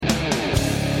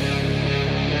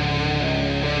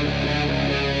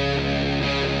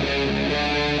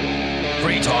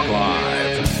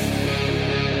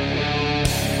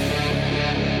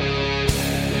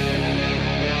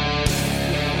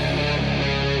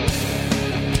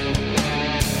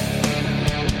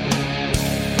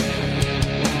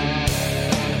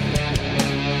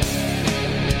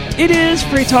It is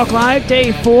Free Talk Live,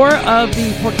 day 4 of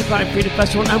the Porcupine Freedom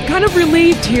Festival. And I'm kind of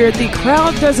relieved here. The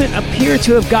crowd doesn't appear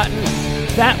to have gotten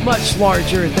that much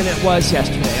larger than it was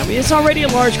yesterday. I mean, it's already a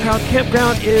large crowd.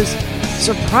 Campground is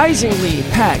surprisingly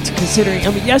packed, considering,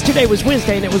 yesterday was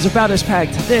Wednesday, and it was about as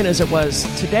packed then as it was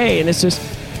today. And it's just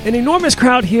an enormous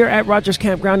crowd here at Rogers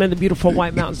Campground in the beautiful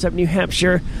White Mountains of New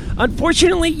Hampshire.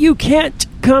 Unfortunately, you can't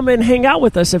come and hang out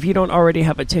with us if you don't already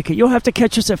have a ticket. You'll have to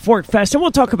catch us at Fort Fest, and we'll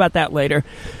talk about that later.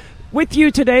 With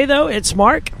you today, though, it's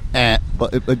Mark.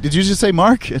 Did you just say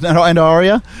Mark and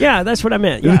Aria? Yeah, that's what I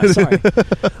meant. Yeah, sorry.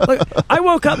 Look, I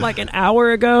woke up like an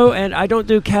hour ago, and I don't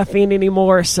do caffeine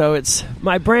anymore, so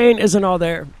my brain isn't all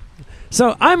there.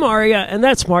 So I'm Aria, and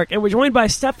that's Mark, and we're joined by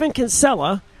Stefan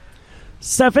Kinsella.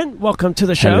 Stefan, welcome to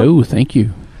the show. Hello, thank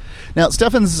you. Now,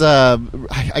 Stefan's, I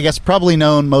guess, probably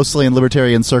known mostly in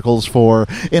libertarian circles for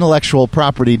intellectual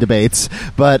property debates.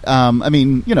 But,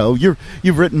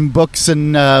 you've written books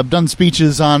and done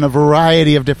speeches on a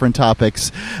variety of different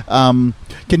topics. Can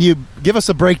you give us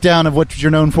a breakdown of what you're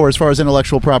known for as far as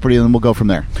intellectual property, and then we'll go from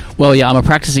there? Well, yeah, I'm a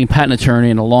practicing patent attorney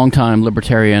and a longtime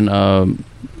libertarian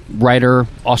writer,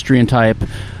 Austrian type.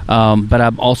 But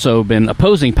I've also been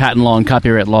opposing patent law and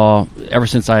copyright law ever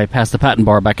since I passed the patent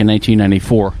bar back in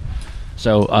 1994.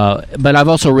 So, but I've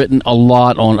also written a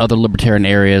lot on other libertarian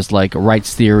areas like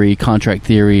rights theory, contract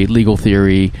theory, legal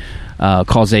theory,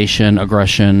 causation,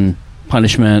 aggression,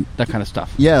 punishment, that kind of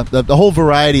stuff. Yeah, the whole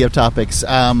variety of topics.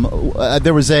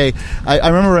 There was I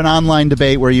remember an online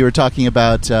debate where you were talking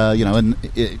about in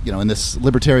this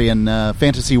libertarian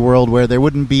fantasy world where there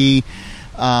wouldn't be.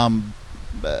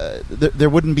 There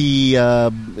wouldn't be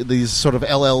these sort of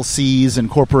LLCs and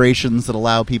corporations that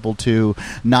allow people to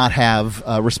not have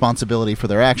responsibility for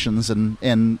their actions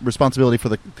and responsibility for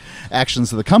the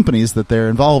actions of the companies that they're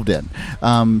involved in.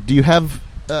 Do you have...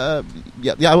 I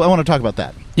want to talk about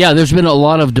that. Yeah, there's been a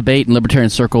lot of debate in libertarian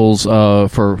circles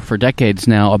for decades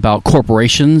now about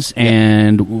corporations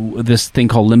and this thing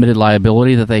called limited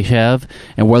liability that they have,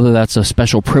 and whether that's a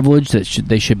special privilege that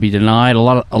they should be denied. A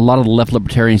lot of the left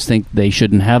libertarians think they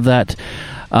shouldn't have that.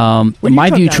 Where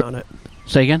do you come down on it?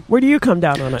 Say again? Where do you come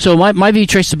down on it? So my view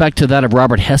traces back to that of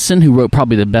Robert Hessen, who wrote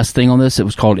probably the best thing on this. It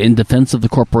was called In Defense of the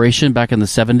Corporation back in the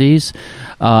 70s.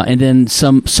 And then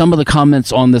some of the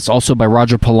comments on this also by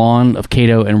Roger Pilon of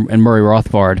Cato and Murray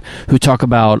Rothbard, who talk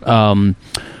about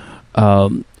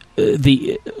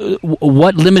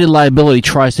what limited liability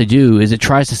tries to do is it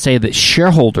tries to say that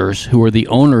shareholders who are the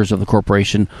owners of the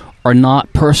corporation are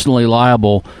not personally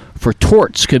liable for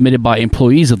torts committed by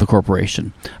employees of the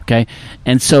corporation. Okay?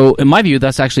 And so, in my view,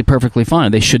 that's actually perfectly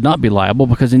fine. They should not be liable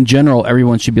because, in general,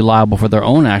 everyone should be liable for their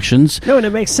own actions. No, and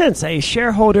it makes sense. A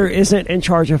shareholder isn't in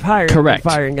charge of hiring and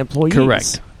firing employees.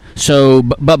 Correct. So,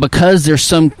 but because there's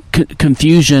some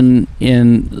confusion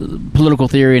in political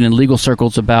theory and in legal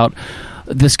circles about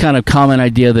this kind of common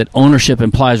idea that ownership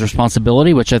implies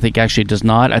responsibility, which I think actually does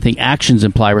not. I think actions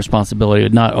imply responsibility,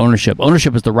 not ownership.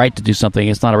 Ownership is the right to do something.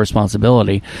 It's not a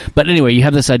responsibility. But anyway, you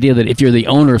have this idea that if you're the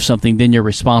owner of something, then you're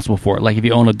responsible for it. Like if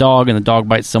you own a dog and the dog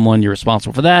bites someone, you're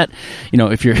responsible for that. You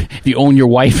know, if you own your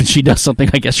wife and she does something,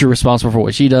 I guess you're responsible for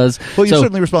what she does. Well, you're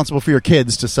certainly responsible for your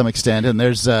kids to some extent. And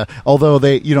there's, although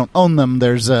you don't own them,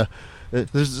 there's a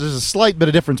slight bit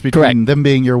of difference between them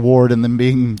being your ward and them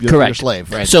being your slave.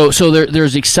 Right. So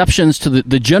there's exceptions to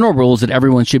the general rules that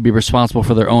everyone should be responsible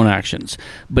for their own actions.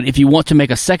 But if you want to make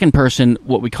a second person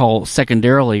what we call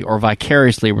secondarily or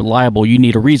vicariously reliable, you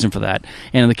need a reason for that.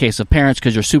 And in the case of parents,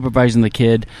 because you're supervising the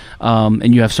kid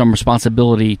and you have some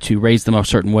responsibility to raise them a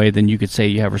certain way, then you could say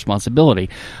you have responsibility.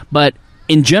 But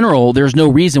in general, there's no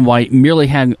reason why merely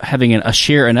having a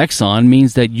share in Exxon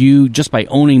means that you, just by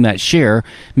owning that share,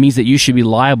 means that you should be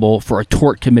liable for a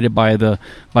tort committed by the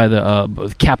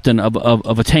captain of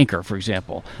a tanker, for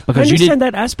example. Because I understand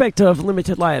that aspect of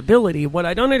limited liability. What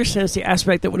I don't understand is the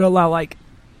aspect that would allow, like,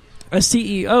 a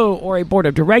CEO or a board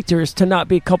of directors to not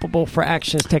be culpable for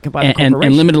actions taken by the corporation.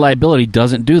 And limited liability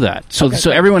doesn't do that.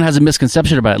 So everyone has a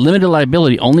misconception about it. Limited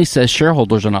liability only says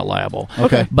shareholders are not liable.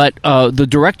 Okay. But the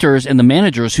directors and the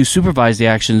managers who supervise the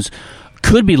actions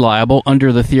could be liable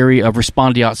under the theory of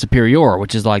respondeat superior,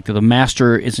 which is like the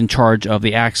master is in charge of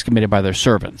the acts committed by their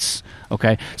servants.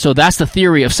 Okay, so that's the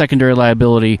theory of secondary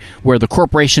liability, where the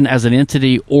corporation as an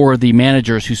entity or the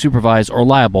managers who supervise are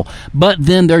liable. But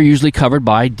then they're usually covered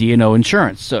by D&O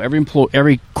insurance. So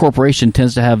every corporation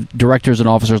tends to have directors and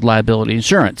officers liability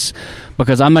insurance,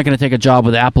 because I'm not going to take a job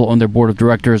with Apple on their board of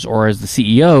directors or as the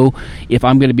CEO. If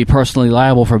I'm going to be personally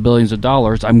liable for billions of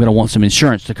dollars, I'm going to want some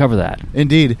insurance to cover that.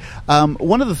 Indeed.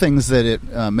 One of the things that it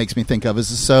makes me think of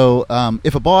is,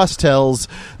 if a boss tells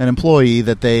an employee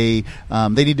that they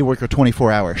need to work a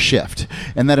 24-hour shift,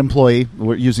 and that employee,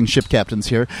 we're using ship captains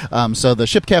here, so the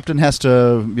ship captain has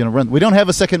to run. We don't have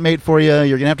a second mate for you.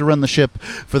 You're going to have to run the ship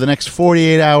for the next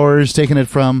 48 hours, taking it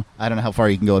from, I don't know how far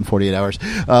you can go in 48 hours,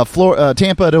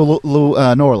 Tampa to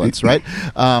New Orleans, right?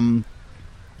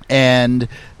 And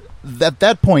at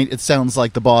that point, it sounds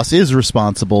like the boss is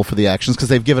responsible for the actions because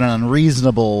they've given an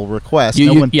unreasonable request.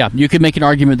 You could make an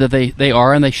argument that they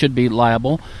are and they should be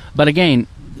liable. But again,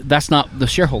 that's not the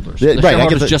shareholders. The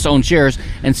shareholders just own shares.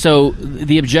 And so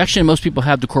the objection most people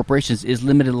have to corporations is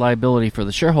limited liability for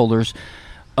the shareholders.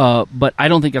 But I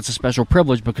don't think that's a special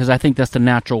privilege, because I think that's the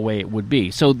natural way it would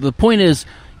be. So the point is,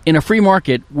 in a free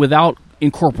market without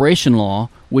incorporation law,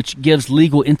 which gives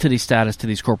legal entity status to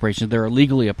these corporations, they're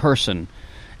legally a person.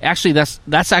 Actually,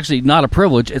 that's actually not a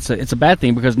privilege. It's a bad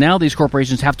thing, because now these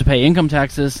corporations have to pay income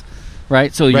taxes,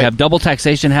 right? So you have double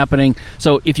taxation happening.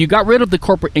 So if you got rid of the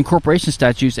corporate incorporation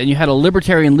statutes and you had a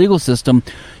libertarian legal system,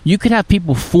 you could have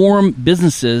people form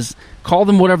businesses, call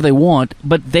them whatever they want,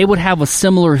 but they would have a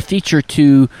similar feature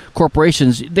to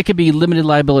corporations. They could be limited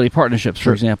liability partnerships,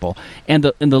 for example, and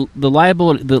the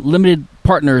liability, the limited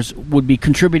partners would be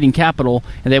contributing capital,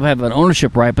 and they would have an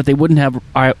ownership right, but they wouldn't have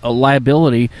a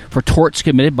liability for torts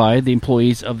committed by the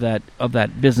employees of that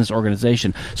business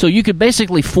organization. So you could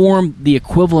basically form the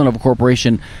equivalent of a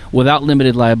corporation without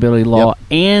limited liability law,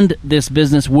 and this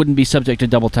business wouldn't be subject to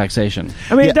double taxation.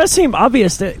 I mean, it does seem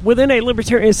obvious that within a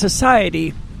libertarian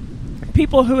society,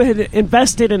 people who had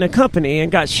invested in a company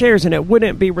and got shares in it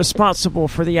wouldn't be responsible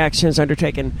for the actions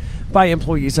undertaken by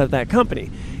employees of that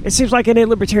company. It seems like in a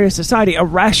libertarian society, a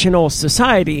rational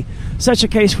society, such a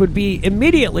case would be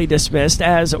immediately dismissed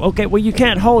as, okay, well, you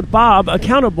can't hold Bob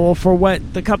accountable for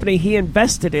what the company he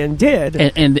invested in did.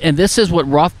 And this is what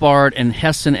Rothbard and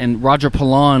Hessen and Roger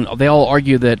Pilon, they all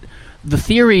argue that the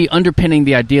theory underpinning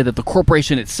the idea that the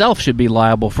corporation itself should be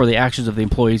liable for the actions of the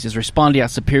employees is respondeat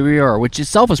superior, which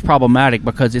itself is problematic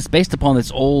because it's based upon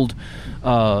this old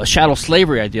chattel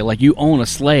slavery idea, like you own a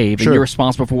slave and you're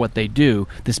responsible for what they do,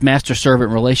 this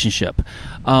master-servant relationship.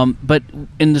 But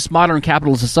in this modern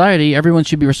capitalist society, everyone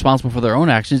should be responsible for their own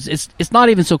actions. It's not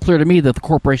even so clear to me that the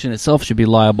corporation itself should be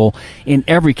liable in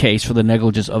every case for the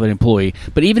negligence of an employee.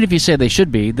 But even if you say they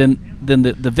should be, then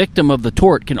the victim of the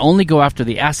tort can only go after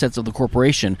the assets of the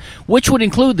corporation, which would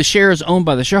include the shares owned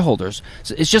by the shareholders.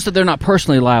 So it's just that they're not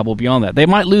personally liable beyond that. They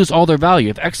might lose all their value.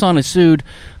 If Exxon is sued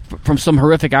from some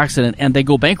horrific accident and they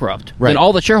go bankrupt, then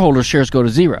all the shareholders' shares go to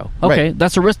zero. Okay,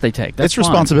 that's a risk they take. That's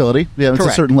responsibility. Yeah, it's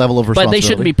a certain level of responsibility. But they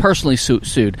shouldn't be personally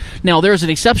sued. Now, there's an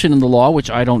exception in the law, which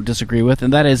I don't disagree with,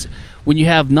 and that is when you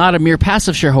have not a mere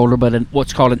passive shareholder, but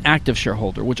what's called an active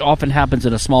shareholder, which often happens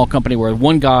in a small company where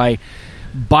one guy,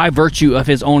 by virtue of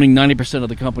his owning 90% of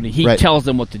the company, he tells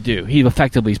them what to do. He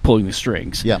effectively is pulling the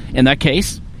strings. Yeah. In that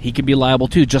case, he could be liable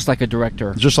too, just like a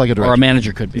director. Or a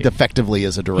manager could be. He effectively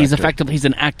is a director. He's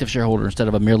an active shareholder instead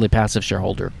of a merely passive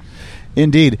shareholder.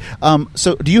 Indeed.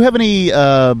 So do you have any,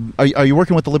 are you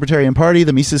working with the Libertarian Party,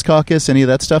 the Mises Caucus, any of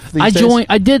that stuff these days?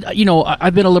 I've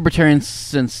been a libertarian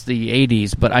since the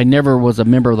 80s, but I never was a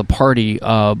member of the party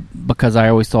because I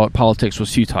always thought politics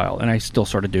was futile, and I still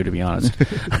sort of do, to be honest.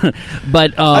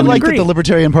 But I like that the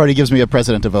Libertarian Party gives me a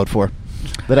president to vote for.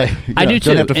 That I do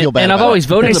too. Don't have to feel bad. And I've always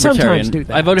voted Libertarian. Do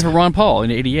that. I voted for Ron Paul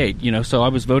in '88. So I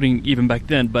was voting even back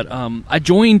then. But I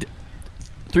joined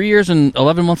 3 years and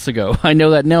 11 months ago. I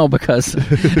know that now because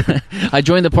I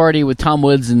joined the party with Tom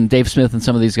Woods and Dave Smith and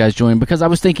some of these guys joined because I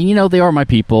was thinking, they are my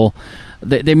people.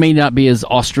 They may not be as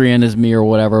Austrian as me or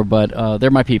whatever, but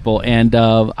they're my people, and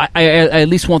I at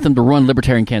least want them to run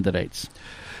Libertarian candidates.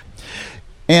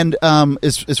 And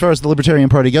as far as the Libertarian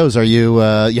Party goes, are you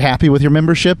happy with your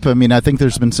membership? I mean, I think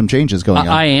there's been some changes going on.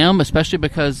 I am, especially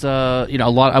because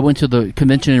I went to the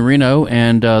convention in Reno,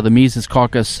 and the Mises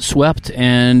Caucus swept,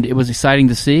 and it was exciting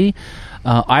to see.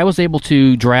 I was able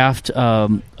to draft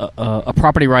a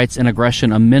property rights and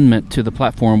aggression amendment to the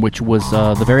platform, which was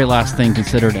the very last thing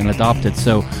considered and adopted.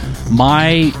 So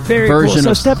my version of...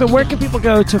 So, Stephan, where can people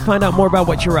go to find out more about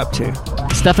what you're up to?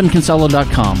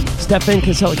 StephanKinsella.com. Stephan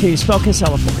Kinsella. Can you spell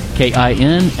Kinsella for me? Kinsella.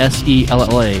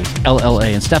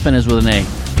 And Stephan is with an A.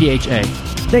 P-H-A.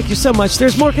 Thank you so much.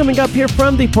 There's more coming up here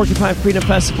from the Porcupine Freedom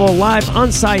Festival live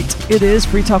on site. It is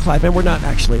Free Talk Live, and we're not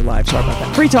actually live. Sorry about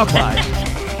that. Free Talk Live.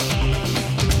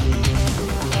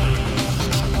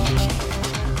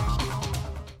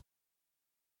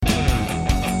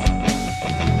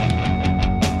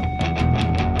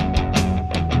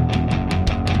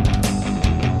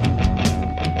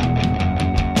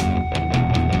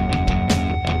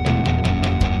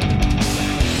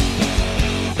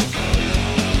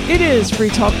 It is Free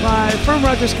Talk Live from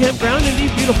Rogers Campground in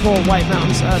the beautiful White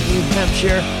Mountains of New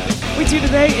Hampshire. With you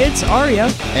today, it's Aria.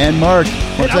 And Mark.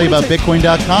 I'll tell you about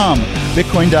Bitcoin.com.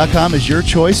 Bitcoin.com is your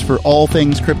choice for all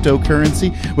things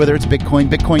cryptocurrency, whether it's Bitcoin,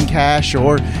 Bitcoin Cash,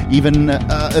 or even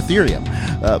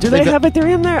Ethereum. Do they have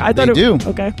Ethereum there? I thought they do.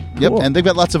 Okay. Yep, Cool. and they've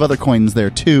got lots of other coins there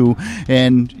too,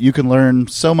 and you can learn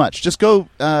so much. Just go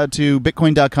to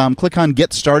Bitcoin.com, click on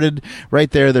Get Started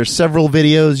right there. There's several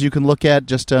videos you can look at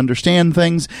just to understand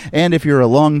things, and if you're a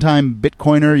longtime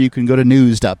Bitcoiner, you can go to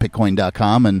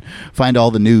news.bitcoin.com and find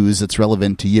all the news that's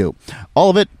relevant to you. All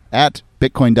of it at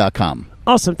Bitcoin.com.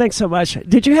 Awesome. Thanks so much.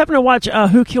 Did you happen to watch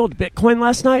Who Killed Bitcoin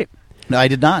last night? No, I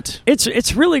did not.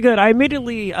 It's really good. I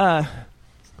immediately I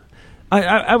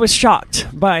was shocked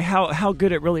by how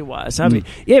good it really was. I mean,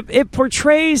 it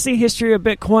portrays the history of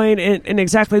Bitcoin in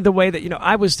exactly the way that,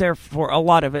 I was there for a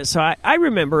lot of it. So I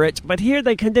remember it. But here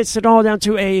they condensed it all down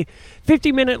to a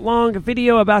 50-minute long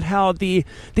video about how the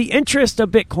interest of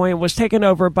Bitcoin was taken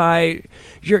over by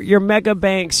your mega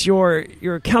banks, your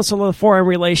Council of Foreign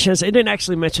Relations. It didn't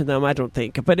actually mention them, I don't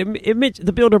think, but it mentioned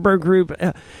the Bilderberg Group.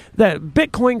 The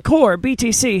Bitcoin Core,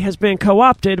 BTC, has been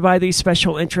co-opted by these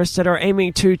special interests that are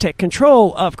aiming to take control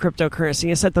of cryptocurrency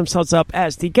and set themselves up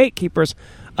as the gatekeepers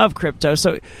of crypto.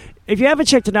 So if you haven't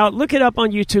checked it out, look it up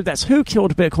on YouTube. That's Who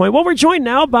Killed Bitcoin. Well, we're joined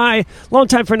now by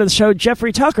longtime friend of the show,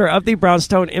 Jeffrey Tucker of the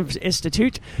Brownstone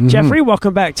Institute. Mm-hmm. Jeffrey,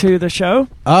 welcome back to the show.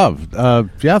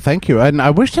 Yeah, thank you. And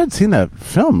I wish I'd seen that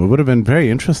film. It would have been very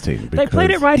interesting. They played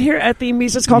it right here at the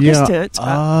Mises Caucus tent.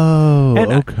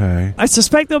 Okay. I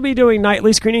suspect they'll be doing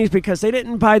nightly screenings because they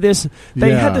didn't buy this.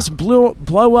 They had this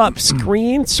blow-up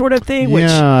screen sort of thing. Which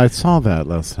I saw that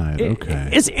last night.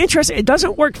 It's interesting. It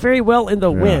doesn't work very well in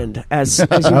the wind, as you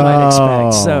might expect.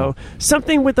 So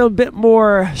something with a bit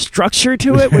more structure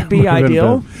to it would be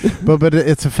ideal. But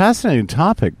it's a fascinating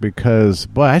topic because,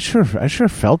 boy, I sure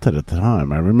felt it at the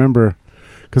time. I remember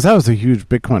because I was a huge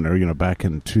Bitcoiner, back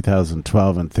in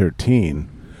 2012 and 13.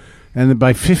 And then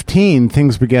by 15,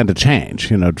 things began to change,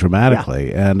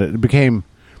 dramatically. Yeah. And it became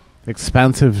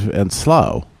expensive and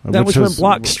slow. That was when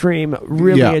Blockstream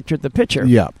really entered the picture.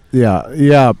 Yeah.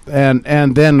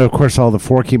 And then, of course, all the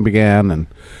forking began,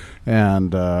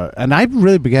 and I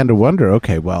really began to wonder,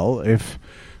 okay, well, if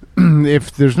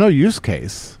there's no use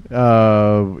case, in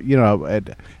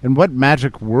what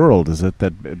magic world is it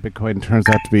that Bitcoin turns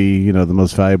out to be, the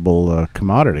most valuable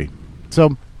commodity?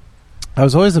 So I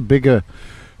was always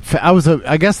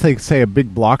I guess they say a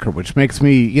big blocker, which makes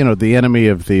me, the enemy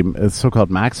of the so-called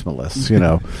maximalists,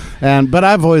 but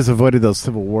I've always avoided those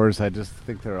civil wars. I just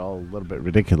think they're all a little bit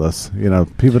ridiculous.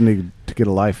 People need to get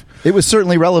a life. It was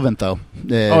certainly relevant, though.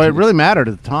 It really mattered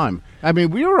at the time. I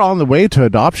mean, we were on the way to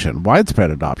adoption,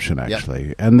 widespread adoption,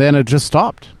 actually, and then it just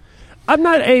stopped. I'm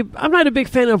not a big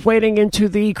fan of wading into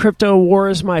the crypto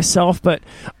wars myself, but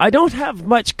I don't have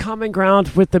much common ground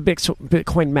with the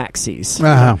Bitcoin maxis.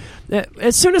 Uh-huh.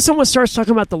 As soon as someone starts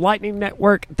talking about the Lightning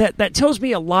Network, that tells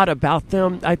me a lot about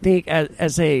them, I think,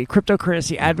 as a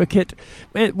cryptocurrency advocate,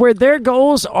 where their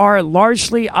goals are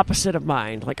largely opposite of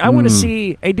mine. Like, I want to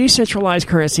see a decentralized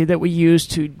currency that we use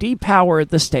to depower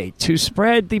the state, to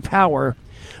spread the power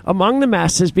among the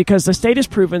masses, because the state has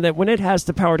proven that when it has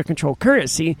the power to control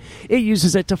currency, it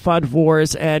uses it to fund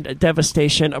wars and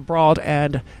devastation abroad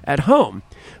and at home,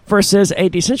 versus a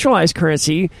decentralized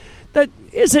currency that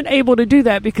isn't able to do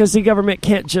that because the government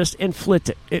can't just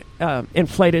inflate it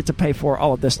to pay for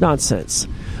all of this nonsense.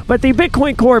 But the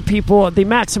Bitcoin Core people, the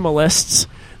maximalists,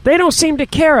 they don't seem to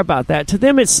care about that. To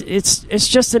them, it's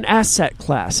just an asset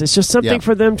class. It's just something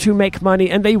for them to make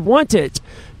money, and they want it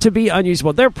to be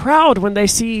unusable. They're proud when they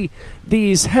see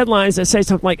these headlines that say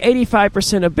something like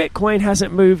 85% of Bitcoin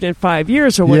hasn't moved in 5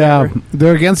 years or whatever. Yeah,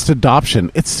 they're against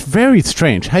adoption. It's very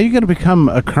strange. How are you going to become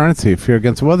a currency if you're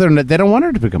against whether they don't want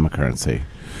it to become a currency?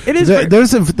 It is.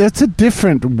 That's a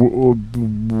different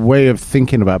way of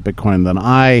thinking about Bitcoin than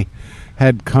I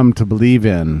had come to believe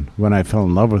in when I fell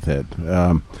in love with it.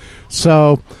 And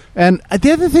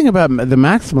the other thing about the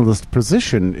maximalist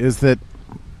position is that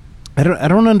I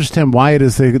don't understand why it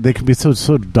is they can be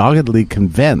so doggedly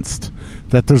convinced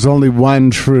that there's only one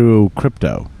true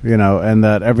crypto, and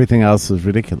that everything else is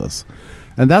ridiculous.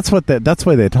 And that's why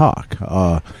they talk.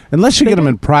 Unless you get them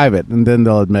in private, and then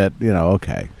they'll admit,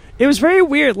 okay. It was very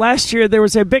weird. Last year, there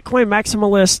was a Bitcoin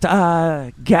maximalist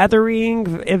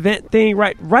gathering event thing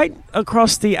right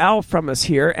across the aisle from us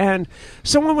here, and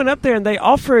someone went up there and they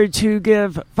offered to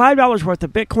give $5 worth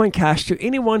of Bitcoin Cash to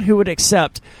anyone who would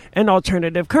accept an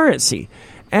alternative currency.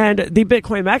 And the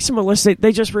Bitcoin maximalists,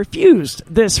 they just refused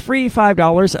this free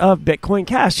 $5 of Bitcoin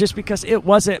Cash just because it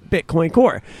wasn't Bitcoin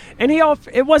Core. And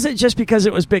it wasn't just because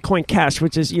it was Bitcoin Cash,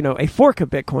 which is, a fork of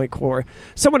Bitcoin Core.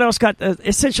 Someone else got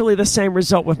essentially the same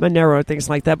result with Monero and things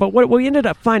like that. But what we ended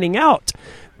up finding out,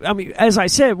 I mean, as I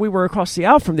said, we were across the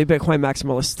aisle from the Bitcoin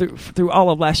maximalists through all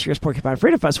of last year's Porcupine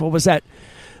Freedom Festival, was that,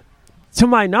 to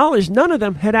my knowledge, none of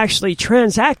them had actually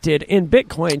transacted in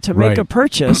Bitcoin to make a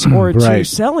purchase or to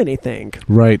sell anything.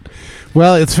 Right.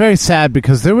 Well, it's very sad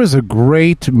because there was a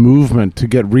great movement to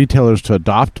get retailers to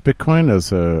adopt Bitcoin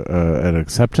as an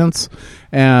acceptance,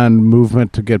 and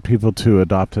movement to get people to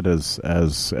adopt it as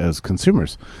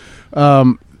consumers.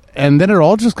 And then it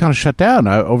all just kind of shut down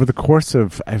over the course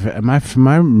of, am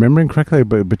I remembering correctly,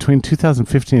 but between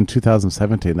 2015 and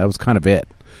 2017, that was kind of it.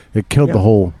 It killed the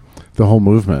whole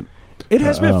movement. It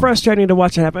has been frustrating to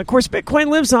watch it happen. Of course, Bitcoin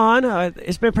lives on.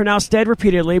 It's been pronounced dead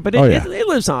repeatedly, but it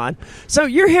lives on. So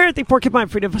you're here at the Porcupine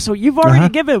Freedom Festival. You've already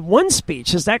given one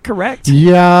speech. Is that correct?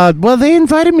 Yeah. Well, they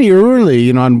invited me early,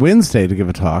 on Wednesday to give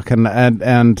a talk, and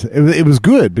it was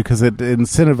good because it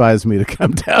incentivized me to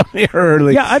come down here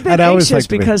early. Yeah, I've been anxious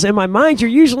because in my mind, you're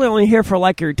usually only here for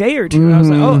like your day or two. And I was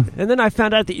like, oh, and then I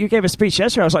found out that you gave a speech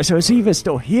yesterday. I was like, so is he even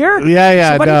still here?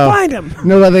 Yeah. Somebody find him.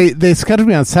 No, well, they scheduled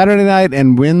me on Saturday night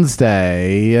and Wednesday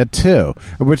at 2,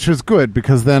 which was good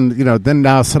because then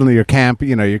now suddenly you're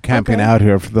camping out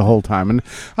here for the whole time, and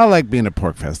I like being at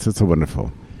PorcFest. It's a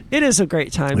wonderful. It is a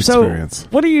great time. Experience. So,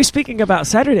 what are you speaking about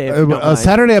Saturday?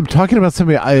 Saturday, I'm talking about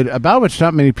something about which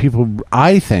not many people,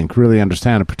 I think, really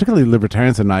understand, and particularly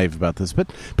libertarians are naive about this,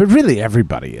 but really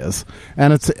everybody is,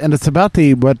 and it's about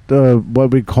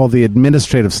what we call the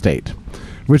administrative state.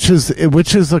 Which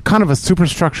is a kind of a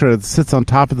superstructure that sits on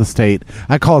top of the state.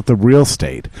 I call it the real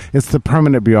state. It's the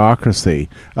permanent bureaucracy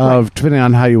of, depending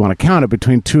on how you want to count it,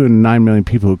 between 2 and 9 million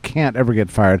people who can't ever get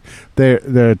fired. They're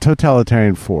a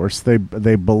totalitarian force. They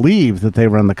believe that they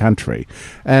run the country,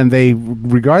 and they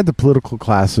regard the political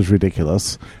class as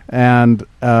ridiculous. And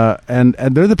they're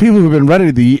the people who've been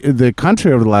running the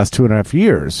country over the last 2.5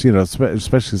 years.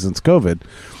 Especially since COVID.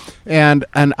 And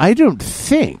I don't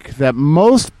think that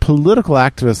most political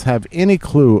activists have any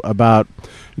clue about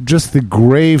just the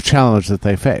grave challenge that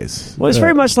they face. Well, it's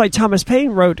very much like Thomas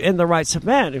Paine wrote in The Rights of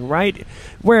Man, right?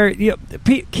 Where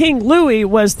King Louis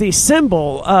was the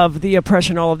symbol of the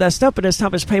oppression, all of that stuff. But as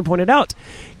Thomas Paine pointed out,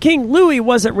 King Louis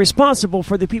wasn't responsible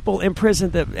for the people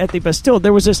imprisoned at the Bastille.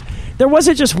 There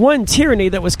wasn't just one tyranny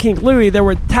that was King Louis. There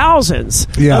were thousands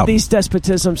of these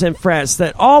despotisms in France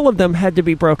that all of them had to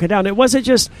be broken down. It wasn't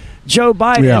just Joe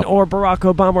Biden or Barack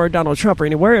Obama or Donald Trump or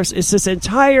anywhere else. It's this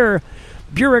entire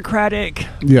bureaucratic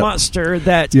monster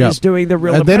that is doing the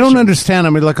real oppression. They don't understand. I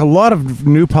mean, like a lot of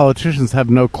new politicians have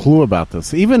no clue about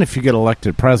this. Even if you get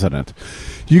elected president,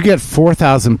 you get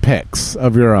 4,000 picks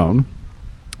of your own.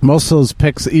 Most of those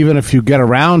picks, even if you get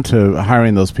around to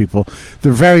hiring those people,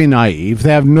 they're very naive.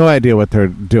 They have no idea what they're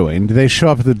doing. They show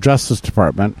up at the Justice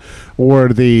Department or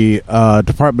the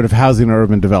Department of Housing and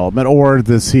Urban Development or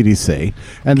the CDC,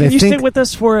 and Can you stay with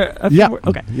us for a few more?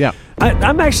 Okay. Yeah.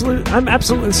 I'm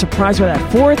absolutely surprised by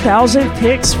that. 4,000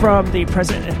 picks from the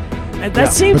president. And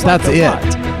that seems like a lot.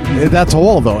 That's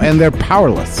all, though, and they're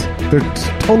powerless. They're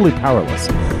totally powerless.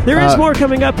 There is more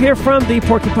coming up here from the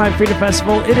Porcupine Freedom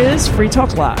Festival. It is Free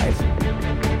Talk Live.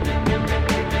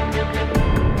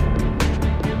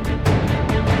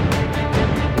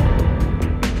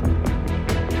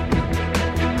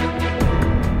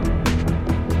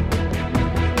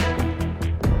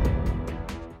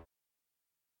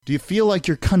 Do you feel like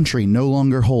your country no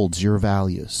longer holds your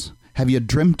values? Have you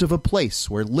dreamt of a place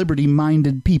where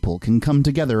liberty-minded people can come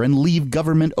together and leave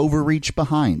government overreach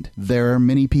behind? There are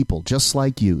many people just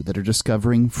like you that are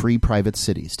discovering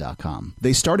FreePrivateCities.com.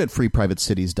 They start at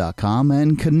FreePrivateCities.com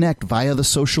and connect via the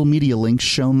social media links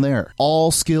shown there. All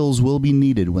skills will be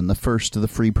needed when the first of the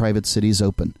Free Private Cities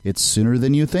open. It's sooner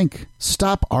than you think.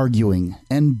 Stop arguing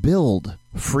and build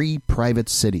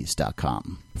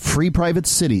FreePrivateCities.com.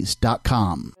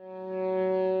 FreePrivateCities.com.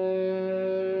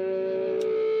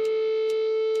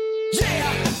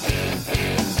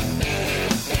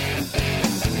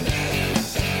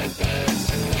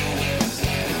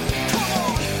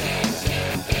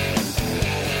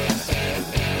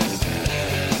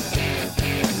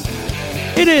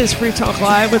 It is Free Talk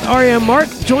Live with R.M. Mark,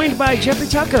 joined by Jeffrey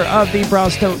Tucker of the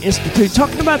Brownstone Institute,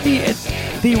 talking about the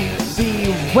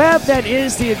web that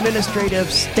is the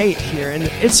administrative state here. And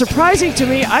it's surprising to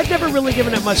me. I've never really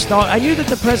given it much thought. I knew that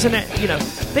the president,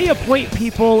 they appoint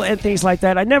people and things like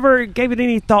that. I never gave it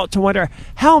any thought to wonder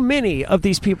how many of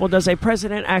these people does a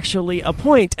president actually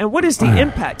appoint and what is the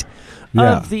impact.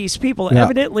 of these people. Yeah.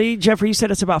 Evidently, Jeffrey, you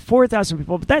said it's about 4,000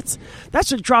 people, but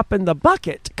that's a drop in the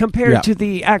bucket compared to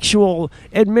the actual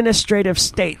administrative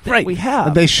state that we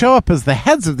have. They show up as the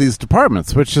heads of these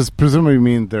departments, which is presumably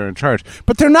mean they're in charge.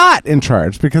 But they're not in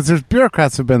charge because there's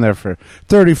bureaucrats who've been there for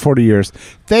 30, 40 years.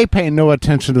 They pay no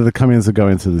attention to the comings and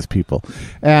goings of these people.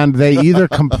 And they either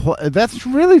that's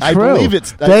really true. I believe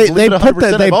it.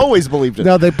 I've always believed it.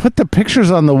 No, they put the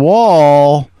pictures on the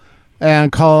wall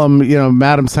and call them,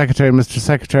 Madam Secretary, Mr.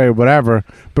 Secretary, whatever,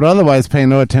 but otherwise pay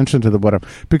no attention to the whatever.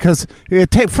 Because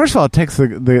first of all, it takes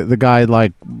the guy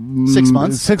like 6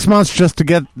 months. 6 months just to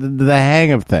get the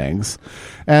hang of things.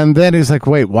 And then he's like,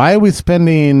 wait, why are we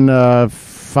spending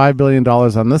 $5 billion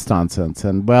on this nonsense?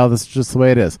 And, well, this is just the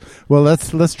way it is. Well,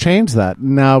 let's change that.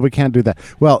 No, we can't do that.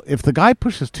 Well, if the guy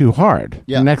pushes too hard,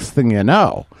 next thing you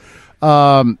know,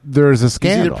 there's a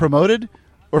scandal. He's either promoted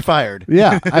or fired.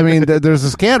 Yeah, I mean, there's a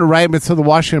scandal, right? But so the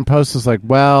Washington Post is like,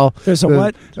 well, there's a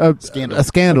what? Scandal. A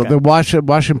scandal. Okay. The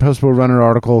Washington Post will run an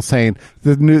article saying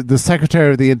the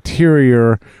Secretary of the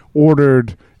Interior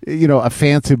ordered, a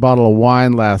fancy bottle of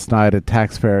wine last night at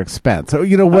taxpayer expense. So,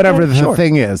 whatever the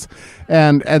thing is,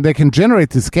 and they can generate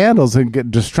these scandals and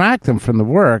distract them from the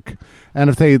work. And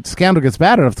if the scandal gets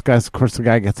bad enough, of course, the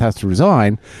guy has to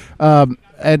resign.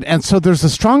 And so there's a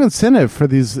strong incentive for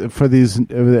these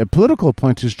political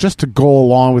appointees just to go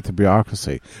along with the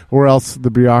bureaucracy, or else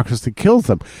the bureaucracy kills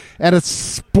them. And it's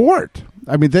sport.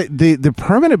 I mean, the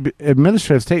permanent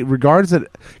administrative state regards it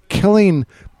killing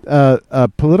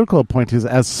political appointees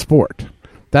as sport.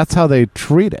 That's how they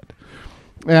treat it.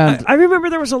 And I remember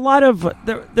there was a lot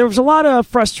of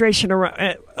frustration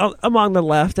among the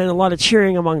left and a lot of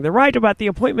cheering among the right about the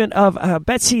appointment of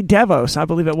Betsy DeVos, I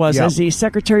believe it was, as the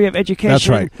Secretary of Education. That's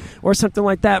right. Or something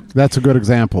like that. That's a good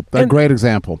example. A great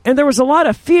example. And there was a lot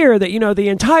of fear that, the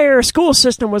entire school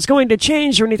system was going to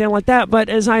change or anything like that. But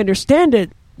as I understand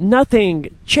it,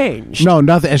 nothing changed. No,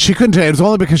 nothing. And she couldn't change. It was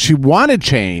only because she wanted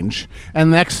change.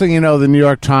 And next thing you know, the New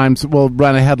York Times will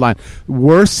run a headline,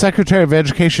 worst Secretary of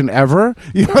Education ever?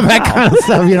 That kind of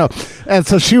stuff, And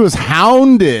so she was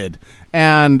hounded.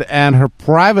 And her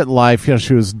private life,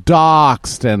 she was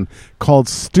doxxed and called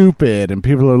stupid, and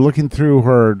people are looking through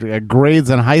her grades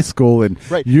in high school, and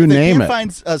you name it. They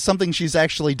can't find something she's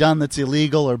actually done that's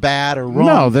illegal or bad or wrong.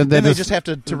 No, then they just have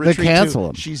to retreat they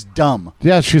cancel to, she's dumb.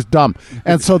 Yeah, she's dumb.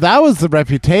 And so that was the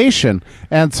reputation.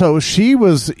 And so she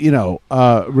was,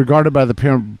 regarded by the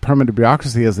permanent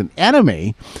bureaucracy as an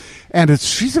enemy. And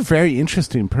she's a very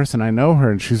interesting person. I know her,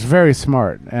 and she's very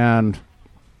smart. And...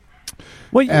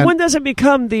 Well, when does it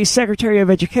become the Secretary of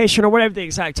Education or whatever the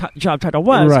exact job title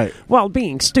was? Right. While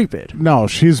being stupid. No,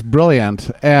 she's brilliant,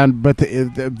 but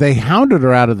they hounded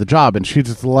her out of the job, and she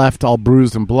just left all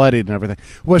bruised and bloodied and everything.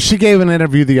 Well, she gave an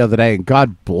interview the other day, and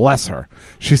God bless her.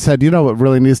 She said, what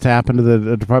really needs to happen to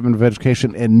the Department of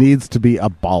Education? It needs to be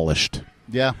abolished.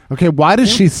 Yeah. Okay, why does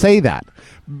she say that?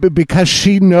 Because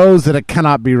she knows that it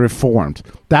cannot be reformed.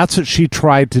 That's what she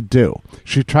tried to do.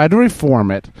 She tried to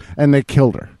reform it, and they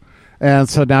killed her. And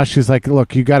so now she's like,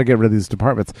 look, you got to get rid of these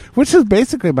departments, which is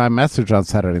basically my message on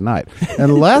Saturday night.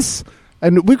 Unless,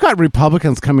 and we've got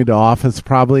Republicans coming to office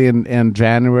probably in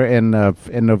January, in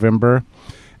November,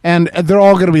 and they're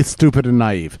all going to be stupid and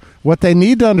naive. What they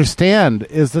need to understand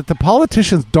is that the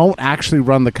politicians don't actually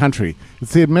run the country.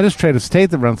 It's the administrative state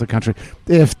that runs the country.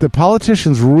 If the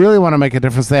politicians really want to make a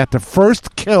difference, they have to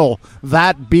first kill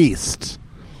that beast.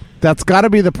 That's got to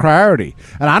be the priority.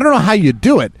 And I don't know how you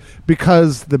do it,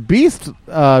 because the beast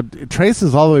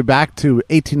traces all the way back to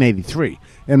 1883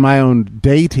 in my own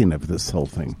dating of this whole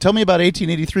thing. Tell me about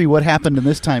 1883. What happened in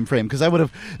this time frame? Because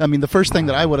the first thing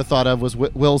that I would have thought of was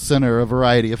Wilson or a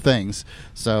variety of things.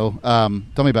 So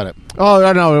tell me about it. Oh,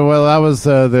 I know. Well, that was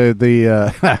the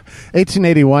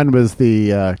 1881 was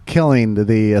the killing,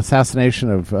 the assassination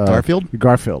of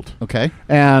Garfield. Okay.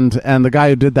 And the guy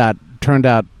who did that turned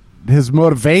out, his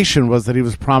motivation was that he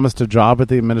was promised a job at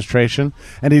the administration,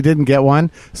 and he didn't get one,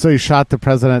 so he shot the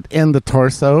president in the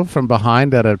torso from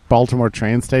behind at a Baltimore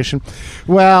train station.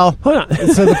 Well,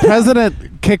 so the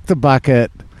president kicked the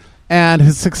bucket, and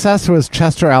his successor was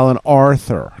Chester Alan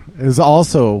Arthur, who's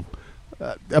also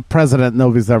a president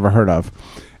nobody's ever heard of.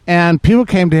 And people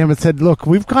came to him and said, look,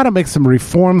 we've got to make some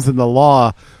reforms in the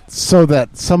law so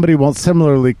that somebody won't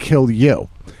similarly kill you.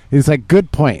 He's like,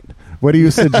 good point. What do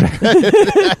you suggest?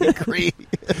 I agree.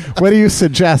 What do you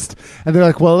suggest? And they're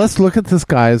like, well, let's look at this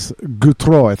guy's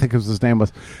Goutreau, I think his name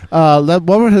was. What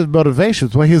were his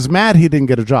motivations? Well, he was mad he didn't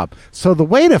get a job. So the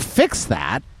way to fix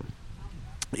that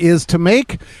is to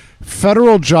make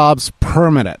federal jobs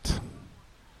permanent.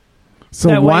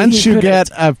 So once you get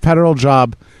a federal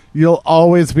job, you'll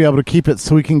always be able to keep it.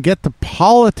 So we can get the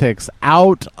politics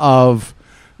out of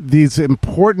these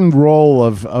important role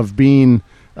of being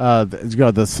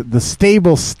the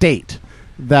stable state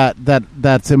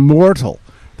that's immortal,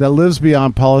 that lives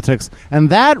beyond politics, and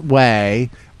that way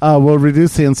will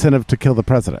reduce the incentive to kill the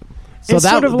president. So It's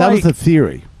that sort of that like- was the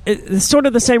theory. It's sort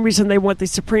of the same reason they want the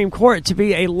Supreme Court to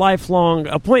be a lifelong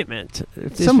appointment.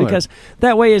 It's Similar. because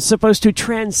that way it's supposed to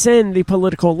transcend the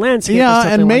political landscape. or Yeah,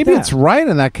 something and maybe like it's that. right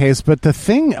in that case, but the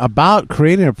thing about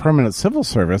creating a permanent civil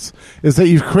service is that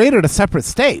you've created a separate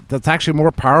state that's actually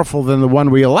more powerful than the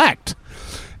one we elect.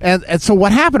 And so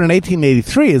what happened in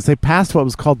 1883 is they passed what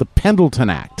was called the Pendleton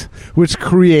Act, which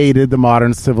created the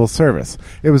modern civil service.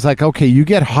 It was like, okay, you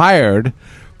get hired,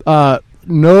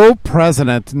 no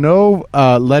president, no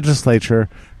legislature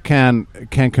can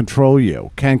control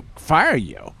you, can fire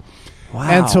you. Wow.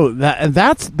 And so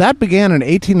that began in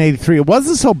 1883. It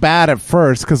wasn't so bad at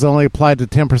first because it only applied to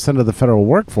 10% of the federal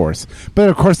workforce. But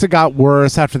of course, it got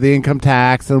worse after the income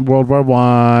tax and World War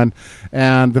I,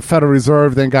 and the Federal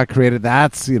Reserve then got created.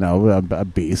 That's a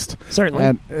beast. Certainly.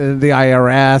 And the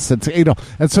IRS,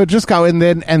 and so it just got. And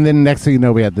then next thing you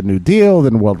know, we had the New Deal,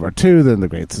 then World War II, then the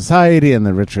Great Society, and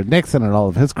then Richard Nixon and all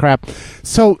of his crap.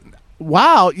 So.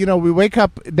 Wow, we wake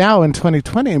up now in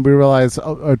 2020 and we realize,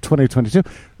 2022,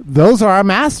 those are our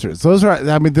masters. Those are,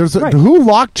 Right. who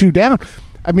locked you down?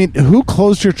 I mean, who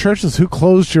closed your churches? Who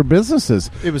closed your businesses?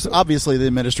 It was obviously the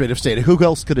administrative state. Who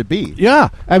else could it be? Yeah,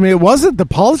 I mean, it wasn't, the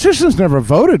politicians never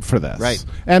voted for this. Right.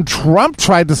 And Trump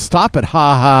tried to stop it.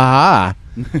 Ha, ha, ha.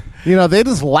 They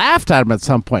just laughed at him at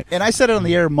some point. And I said it on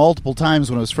the air multiple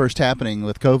times when it was first happening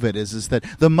with COVID, is that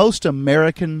the most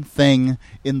American thing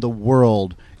in the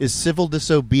world is civil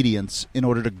disobedience in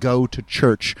order to go to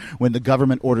church when the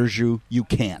government orders you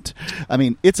can't. I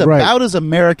mean, it's Right. about as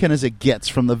American as it gets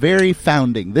from the very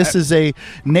founding. This is a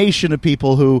nation of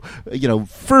people who,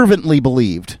 fervently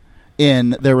believed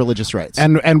in their religious rights.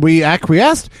 And we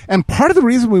acquiesced. And part of the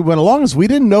reason we went along is we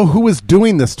didn't know who was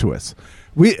doing this to us.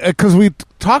 Because we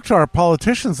talked to our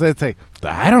politicians, they'd say,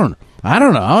 I don't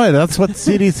know. That's what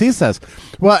CDC says.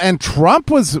 Well, and Trump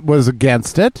was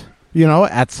against it,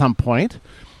 at some point.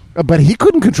 But he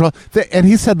couldn't control. And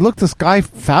he said, look, this guy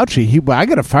Fauci, I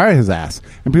got to fire his ass.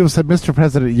 And people said, Mr.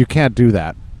 President, you can't do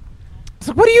that. It's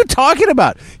like, what are you talking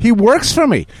about? He works for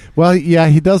me. Well, yeah,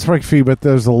 he does work for you, but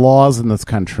there's laws in this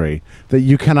country that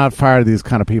you cannot fire these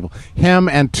kind of people. Him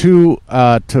and 2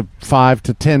 to 5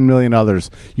 to 10 million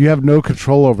others. You have no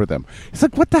control over them. It's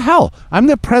like, what the hell? I'm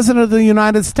the president of the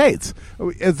United States.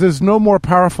 There's no more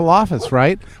powerful office,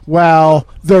 right? Well,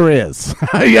 there is.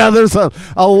 Yeah, there's a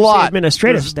lot.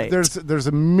 administrative state.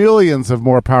 There's millions of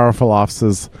more powerful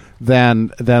offices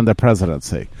than the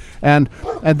presidency. And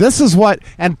this is what,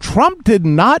 and Trump did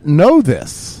not know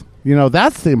this.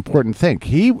 That's the important thing.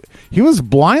 He was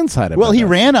blindsided. Well, by he this.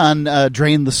 ran on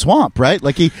drain the swamp, right?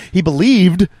 Like he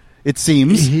believed, it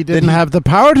seems. He didn't have the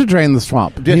power to drain the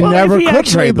swamp. He Well, never if he could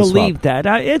actually drain the believed swamp.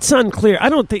 that, it's unclear. I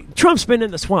don't think Trump's been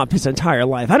in the swamp his entire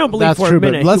life. I don't believe That's for true, a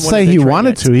minute. but let's say he drain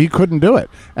wanted it. to. He couldn't do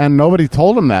it, and nobody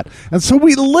told him that. And so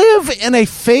we live in a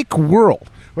fake world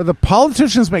where the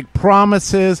politicians make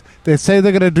promises. They say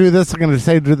they're going to do this. They're going to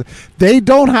say do that. They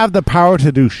don't have the power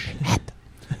to do shit.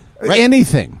 Right.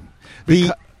 Anything.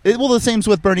 The same's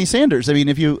with Bernie Sanders. I mean,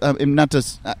 if you not to,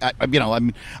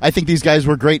 I think these guys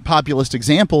were great populist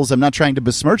examples. I'm not trying to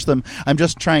besmirch them. I'm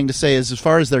just trying to say, as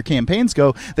far as their campaigns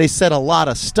go, they said a lot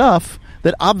of stuff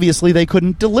that obviously they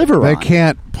couldn't deliver They on.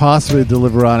 can't possibly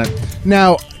deliver on it.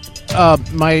 Now,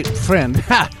 my friend,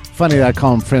 funny that I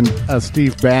call him friend,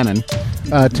 Steve Bannon,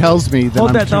 tells me that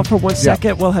Hold I'm that thought for one Yeah.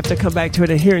 second. We'll have to come back to it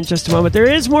here in just a moment. There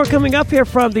is more coming up here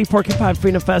from the Porcupine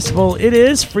Freedom Festival. It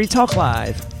is Free Talk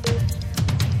Live.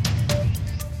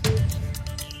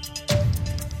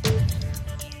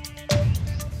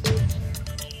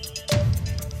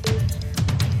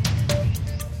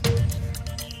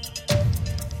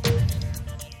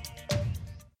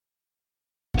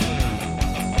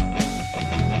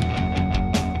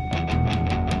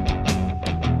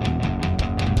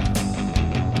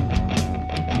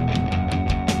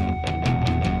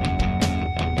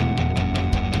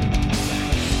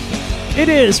 It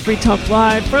is Free Talk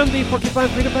Live from the Porcupine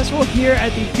Freedom Festival here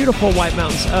at the beautiful White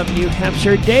Mountains of New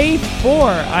Hampshire. Day 4,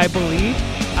 I believe.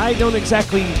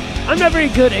 I'm not very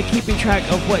good at keeping track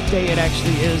of what day it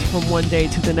actually is from one day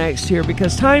to the next here,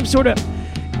 because time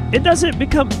it doesn't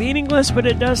become meaningless, but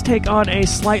it does take on a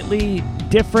slightly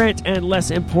different and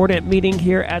less important meaning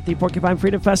here at the Porcupine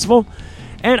Freedom Festival.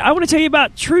 And I want to tell you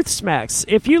about Truth Smacks.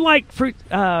 If you like fruit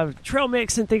trail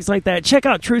mix and things like that, check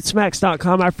out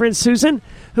truthsmacks.com. Our friend Susan,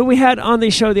 who we had on the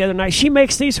show the other night, she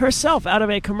makes these herself out of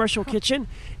a commercial kitchen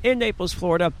in Naples,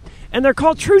 Florida. And they're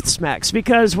called Truth Smacks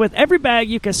because with every bag,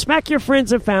 you can smack your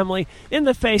friends and family in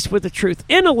the face with the truth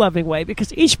in a loving way,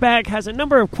 because each bag has a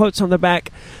number of quotes on the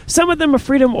back. Some of them are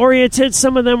freedom-oriented.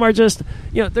 Some of them are just,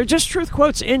 they're just truth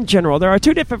quotes in general. There are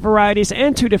 2 different varieties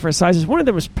and 2 different sizes. One of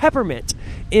them is peppermint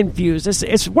infused.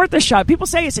 It's worth a shot. People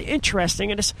say it's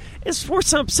interesting, and it's for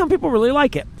some people really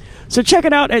like it. So check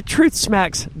it out at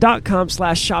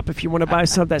truthsmacks.com/shop if you want to buy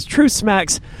some. That's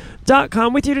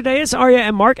truthsmacks.com. With you today is Arya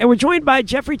and Mark, and we're joined by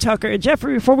Jeffrey Tucker. And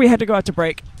Jeffrey, before we had to go out to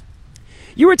break,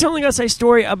 you were telling us a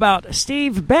story about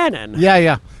Steve Bannon.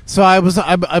 Yeah. So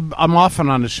I'm often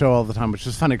on the show all the time, which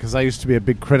is funny because I used to be a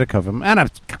big critic of him, and I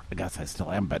guess I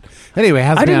still am. But anyway,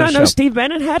 I did not know Steve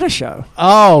Bannon had a show.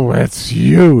 Oh, it's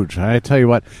huge! I tell you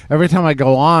what, every time I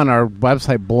go on, our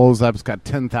website blows up. It's got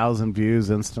 10,000 views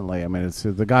instantly. I mean,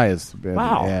 the guy is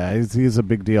wow. Yeah, he's a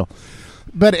big deal.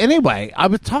 But anyway, I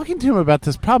was talking to him about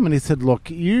this problem, and he said, look,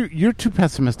 you're too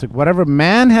pessimistic. Whatever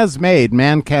man has made,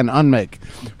 man can unmake,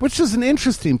 which is an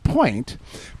interesting point.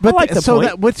 But I like the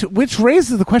point. Which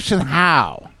raises the question,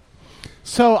 how?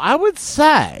 So I would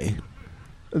say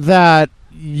that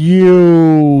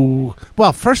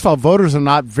first of all, voters are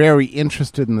not very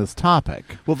interested in this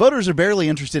topic. Well, voters are barely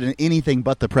interested in anything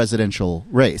but the presidential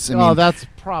race. I mean, that's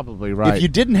probably right. If you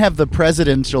didn't have the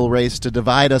presidential race to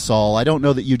divide us all, I don't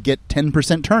know that you'd get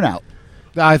 10% turnout.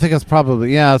 I think that's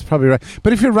probably right.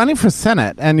 But if you're running for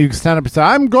Senate and you stand up and say,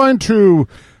 I'm going to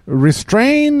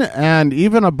restrain and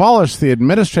even abolish the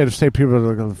administrative state, people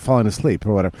are falling asleep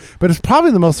or whatever. But it's probably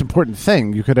the most important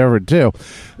thing you could ever do.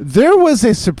 There was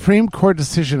a Supreme Court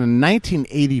decision in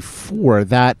 1984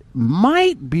 that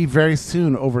might be very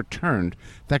soon overturned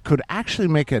that could actually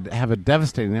have a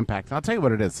devastating impact. And I'll tell you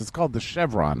what it is. It's called the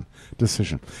Chevron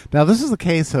decision. Now, this is the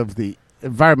case of the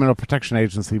Environmental Protection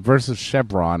Agency versus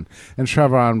Chevron, and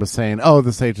Chevron was saying,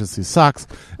 this agency sucks.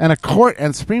 And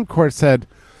Supreme Court said,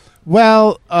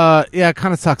 well, it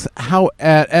kind of sucks.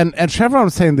 And Chevron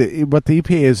was saying that what the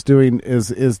EPA is doing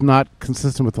is not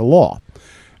consistent with the law,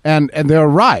 and they're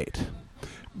right.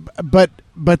 But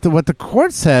what the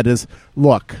court said is,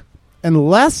 look,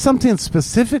 unless something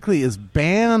specifically is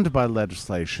banned by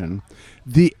legislation,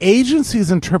 the agency's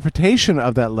interpretation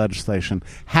of that legislation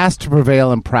has to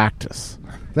prevail in practice.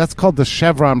 That's called the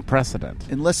Chevron precedent.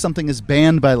 Unless something is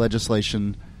banned by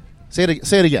legislation, say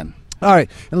it again. All right.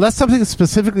 Unless something is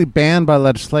specifically banned by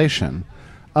legislation,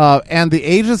 and the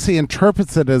agency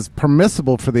interprets it as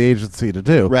permissible for the agency to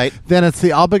do, right, then it's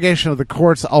the obligation of the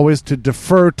courts always to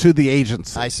defer to the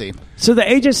agency. I see. So the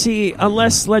agency,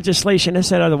 unless legislation has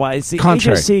said otherwise, the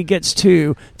agency gets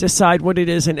to decide what it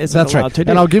is and isn't allowed to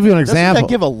do. And I'll give you an example. Doesn't that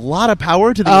give a lot of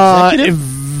power to the executive?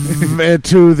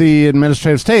 To the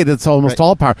administrative state, it's almost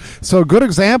all power. So a good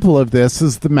example of this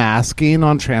is the masking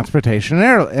on transportation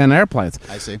and airplanes.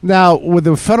 I see. Now, with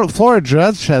the Florida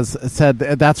judge has said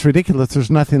that's ridiculous. There's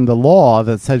nothing in the law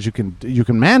that says you can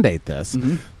mandate this.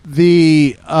 Mm-hmm.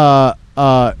 The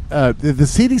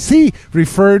CDC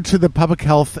referred to the Public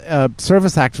Health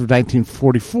Service Act of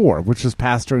 1944, which was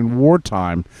passed during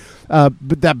wartime,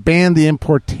 but that banned the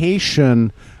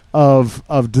importation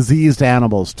of diseased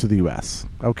animals to the U.S.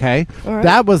 Okay? Right.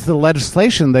 That was the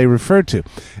legislation they referred to.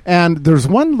 And there's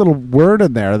one little word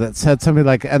in there that said something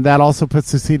like, and that also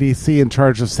puts the CDC in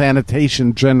charge of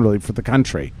sanitation generally for the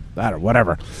country. Or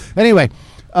whatever. Anyway,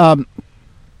 the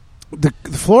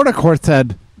Florida court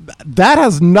said, that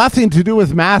has nothing to do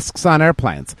with masks on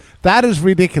airplanes. That is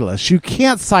ridiculous. You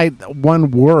can't cite one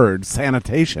word,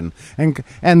 sanitation,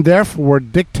 and therefore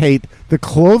dictate the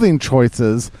clothing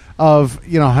choices of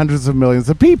hundreds of millions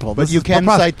of people. But you can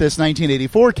cite this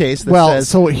 1984 case that says...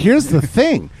 so here's the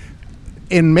thing.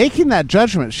 In making that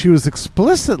judgment, she was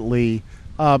explicitly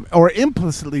or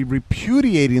implicitly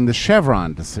repudiating the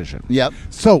Chevron decision. Yep.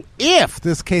 So if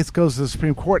this case goes to the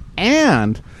Supreme Court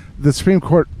and the Supreme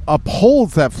Court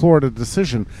upholds that Florida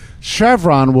decision,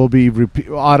 Chevron will be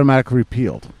automatically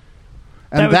repealed.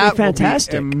 And that would be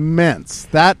fantastic. Will be immense.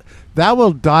 That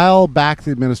will dial back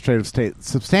the administrative state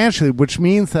substantially, which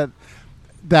means that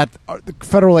the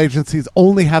federal agencies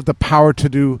only have the power to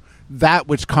do that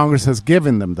which Congress has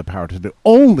given them the power to do.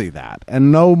 Only that,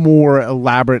 and no more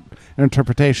elaborate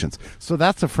interpretations. So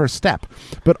that's the first step.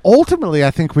 But ultimately,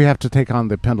 I think we have to take on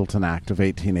the Pendleton Act of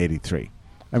 1883.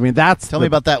 I mean, that's Tell me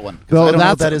about that one. 'Cause Though I don't know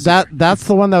what that's that is. that's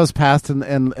the one that was passed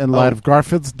in light of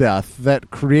Garfield's death that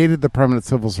created the permanent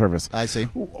civil service. I see.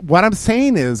 What I'm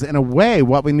saying is, in a way,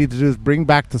 what we need to do is bring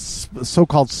back the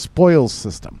so-called spoils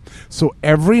system. So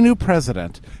every new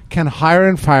president can hire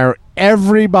and fire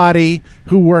everybody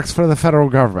who works for the federal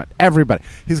government. Everybody.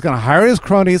 He's going to hire his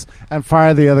cronies and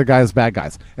fire the other guys, bad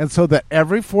guys. And so that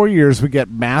every 4 years we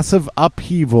get massive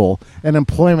upheaval in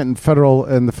employment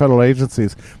in the federal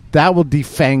agencies. That will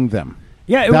defang them.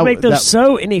 Yeah, it would make them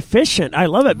so inefficient. I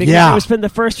love it because Yeah. it would spend the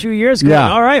first few years going,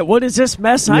 all right, what is this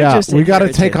mess I just we got to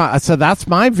inherited? take on. So that's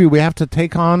my view. We have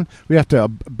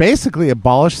to basically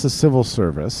abolish the civil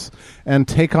service and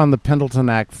take on the Pendleton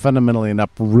Act fundamentally and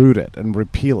uproot it and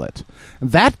repeal it.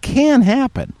 That can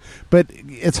happen, but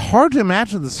it's hard to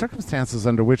imagine the circumstances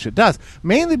under which it does.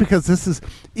 Mainly because this is,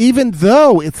 even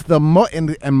though it's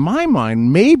in my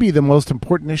mind, maybe the most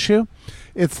important issue.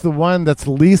 It's the one that's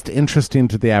least interesting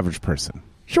to the average person.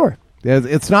 Sure.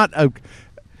 It's not a.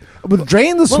 With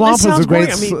drain the swamp is a great.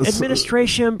 Boring. I mean,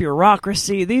 administration,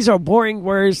 bureaucracy. These are boring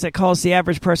words that cause the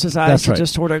average person's eyes That's to right.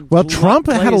 just sort of. Well, Trump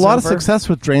had a lot of over. success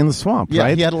with drain the swamp, Yeah,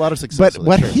 right? he had a lot of success. But with it,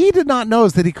 what sure. he did not know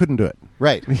is that he couldn't do it.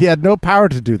 Right. He had no power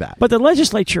to do that. But the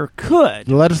legislature could.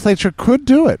 The legislature could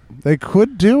do it. They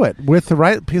could do it with the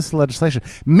right piece of legislation.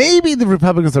 Maybe the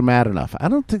Republicans are mad enough. I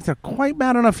don't think they're quite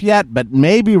mad enough yet, but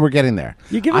maybe we're getting there.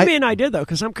 You're giving me an idea, though,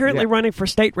 because I'm currently running for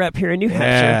state rep here in New Hampshire.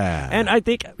 Yeah. And I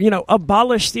think,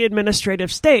 abolish the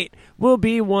administrative state will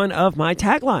be one of my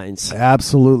taglines.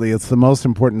 Absolutely. It's the most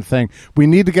important thing. We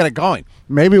need to get it going.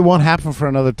 Maybe it won't happen for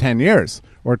another 10 years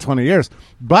or 20 years,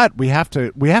 but we have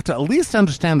to at least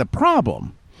understand the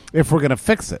problem if we're going to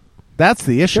fix it. That's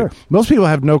the issue. Sure. Most people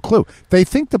have no clue. They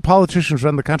think the politicians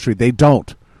run the country. They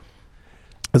don't.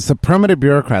 It's the permanent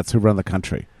bureaucrats who run the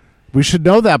country. We should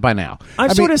know that by now.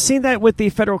 I've sort of seen that with the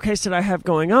federal case that I have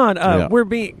going on.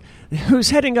 Who's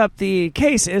heading up the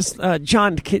case is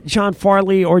John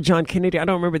Farley or John Kennedy. I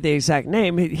don't remember the exact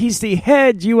name. He's the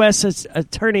head U.S.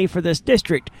 attorney for this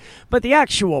district. But the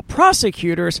actual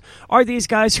prosecutors are these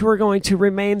guys who are going to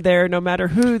remain there no matter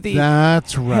who the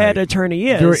That's right. head attorney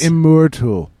is. They're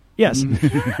immortal. Yes.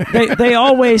 they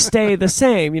always stay the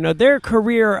same. They're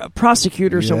career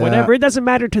prosecutors or whatever. It doesn't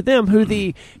matter to them who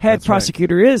the head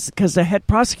prosecutor is because the head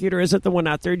prosecutor isn't the one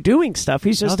out there doing stuff.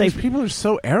 He's just these people are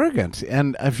so arrogant.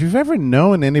 And if you've ever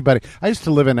known anybody, I used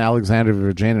to live in Alexandria,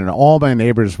 Virginia, and all my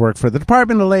neighbors worked for the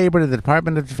Department of Labor, the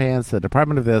Department of Defense, the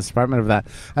Department of this, Department of that.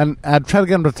 And I'd try to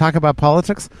get them to talk about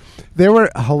politics. They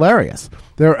were hilarious.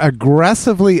 They're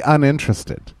aggressively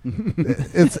uninterested.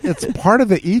 It's part of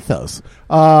the ethos.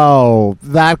 Oh,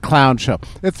 that clown show.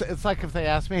 It's like if they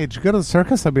asked me, did you go to the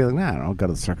circus? I'd be like, nah, I don't go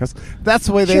to the circus. That's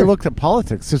the way they looked at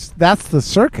politics. That's the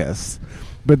circus,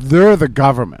 but they're the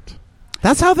government.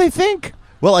 That's how they think.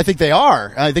 Well, I think they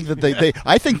are. I think that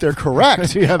I think they're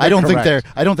correct. Yeah, I don't think correct.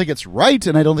 I don't think it's right,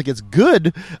 and I don't think it's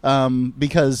good.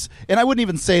 Because, and I wouldn't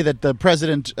even say that the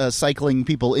president cycling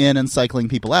people in and cycling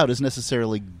people out is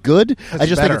necessarily good. I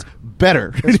just think it's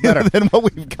better, than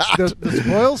what we've got. The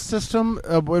spoils system.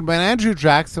 When Andrew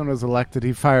Jackson was elected,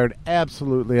 he fired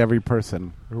absolutely every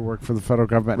person who worked for the federal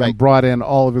government and brought in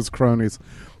all of his cronies.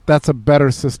 That's a better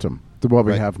system than what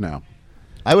we have now.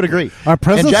 I would agree. Our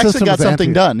present and Jackson system got is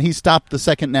something done. He stopped the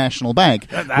Second National Bank,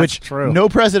 which true. No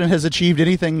president has achieved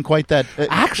anything quite that.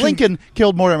 Actually, Lincoln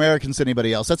killed more Americans than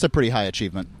anybody else. That's a pretty high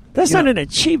achievement. That's not an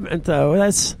achievement, though.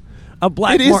 That's a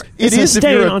black mark. It It's is a if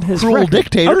stain you're a on his cruel record.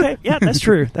 dictator. Okay, yeah, that's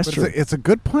true. That's true. It's a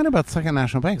good point about Second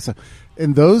National Bank. So,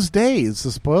 in those days,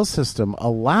 the spoils system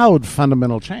allowed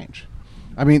fundamental change.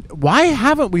 I mean, why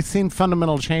haven't we seen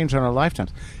fundamental change in our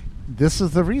lifetimes? This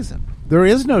is the reason. There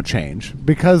is no change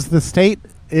because the state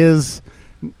is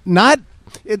not.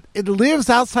 It lives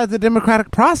outside the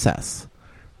democratic process.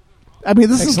 I mean,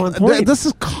 this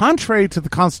is contrary to the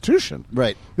Constitution.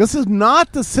 Right. This is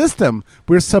not the system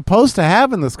we're supposed to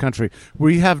have in this country.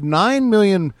 We have 9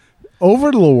 million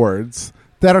overlords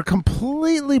that are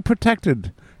completely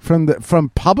protected from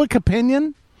public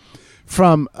opinion,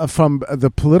 from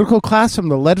the political class, from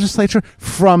the legislature,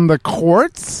 from the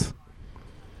courts.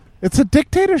 It's a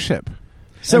dictatorship.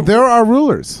 So there are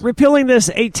rulers. Repealing this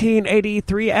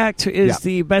 1883 Act is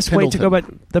the best way to go about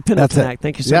the Pendleton Act.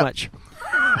 Thank you so much.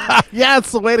 Yeah,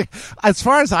 it's the way to. As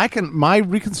far as I can, my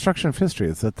reconstruction of history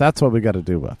is that's what we got to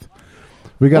do with.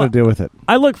 We got to deal with it.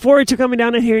 I look forward to coming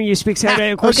down and hearing you speak Saturday.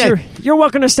 Of course, Okay. you're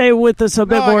welcome to stay with us a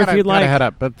bit more if you'd like. Head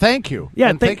up, but thank you. Yeah,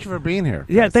 and thank you for being here.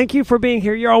 Yeah, thank you for being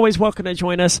here. You're always welcome to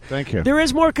join us. Thank you. There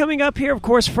is more coming up here, of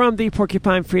course, from the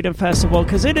Porcupine Freedom Festival,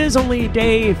 because it is only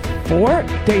day 4.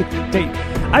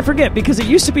 I forget, because it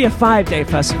used to be a 5-day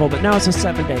festival, but now it's a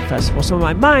 7-day festival. So in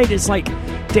my mind, it's like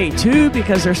day 2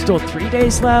 because there's still 3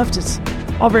 days left. It's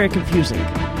all very confusing.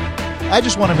 I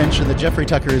just want to mention that Jeffrey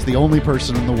Tucker is the only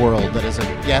person in the world that is a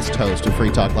guest host of Free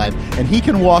Talk Live, and he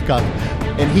can walk up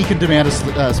and he can demand a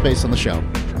space on the show.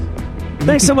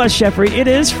 Thanks so much, Jeffrey. It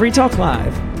is Free Talk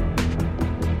Live.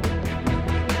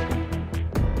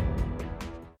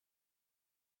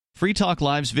 Free Talk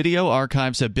Live's video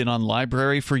archives have been on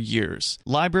LBRY for years.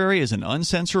 LBRY is an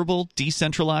uncensorable,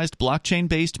 decentralized,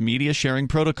 blockchain-based media sharing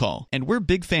protocol, and we're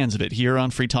big fans of it here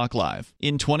on Free Talk Live.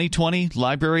 In 2020,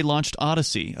 LBRY launched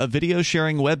Odysee, a video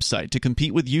sharing website to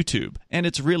compete with YouTube, and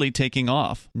it's really taking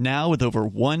off. Now with over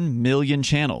 1 million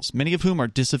channels, many of whom are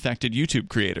disaffected YouTube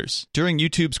creators. During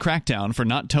YouTube's crackdown for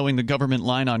not towing the government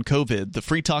line on COVID, the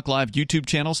Free Talk Live YouTube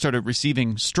channel started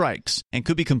receiving strikes and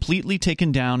could be completely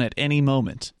taken down at any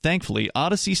moment. Thankfully,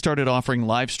 Odysee started offering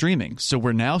live streaming, so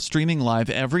we're now streaming live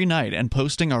every night and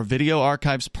posting our video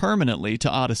archives permanently to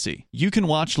Odysee. You can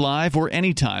watch live or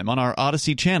anytime on our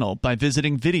Odysee channel by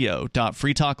visiting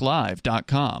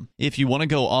video.freetalklive.com. If you want to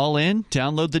go all in,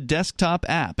 download the desktop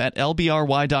app at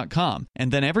lbry.com,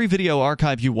 and then every video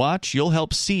archive you watch, you'll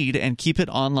help seed and keep it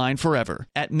online forever.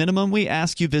 At minimum, we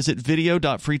ask you visit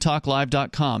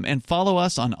video.freetalklive.com and follow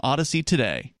us on Odysee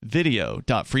today.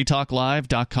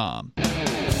 video.freetalklive.com.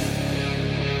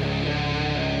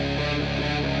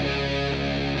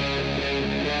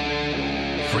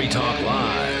 Free Talk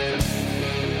Live.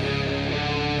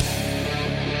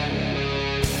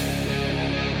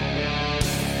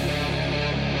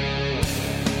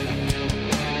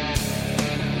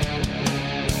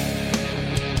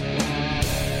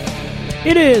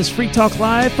 It is Free Talk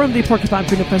Live from the Porcupine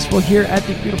Freedom Festival here at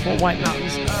the beautiful White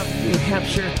Mountains of New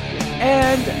Hampshire.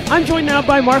 And I'm joined now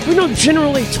by Mark. We don't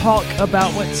generally talk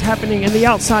about what's happening in the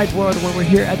outside world when we're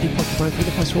here at the Porcupine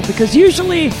Freedom Festival, because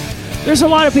usually there's a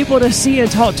lot of people to see and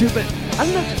talk to, but I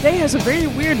don't know, today has a very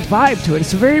weird vibe to it.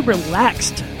 It's a very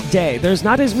relaxed day. There's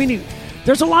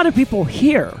a lot of people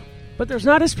here, but there's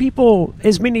not as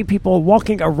many people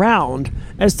walking around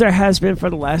as there has been for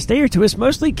the last day or two. It's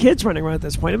mostly kids running around at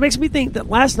this point. It makes me think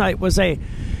that last night was a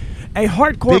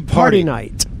hardcore Big party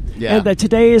night. Yeah. And that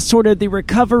today is sort of the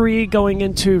recovery going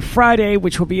into Friday,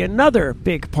 which will be another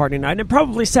big party night, and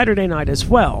probably Saturday night as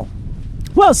well.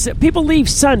 Well, people leave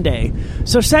Sunday,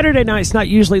 so Saturday night's not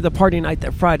usually the party night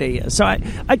that Friday is. So I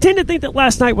tend to think that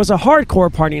last night was a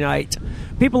hardcore party night.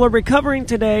 People are recovering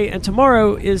today, and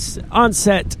tomorrow is on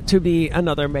set to be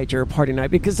another major party night,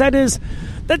 because that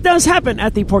does happen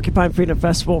at the Porcupine Freedom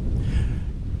Festival.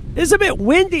 It's a bit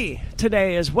windy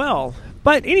today as well.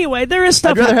 But anyway, there is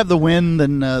stuff. I'd rather have the wind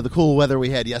than the cool weather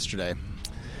we had yesterday.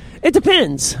 It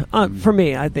depends for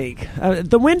me, I think.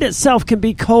 The wind itself can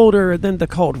be colder than the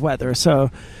cold weather,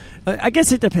 so I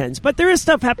guess it depends. But there is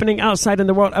stuff happening outside in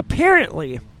the world.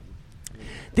 Apparently,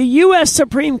 the U.S.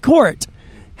 Supreme Court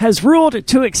has ruled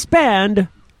to expand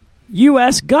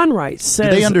U.S. gun rights, says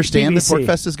Do they understand BBC. that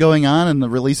PorcFest is going on, and the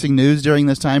releasing news during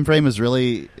this time frame is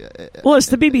really... Well, it's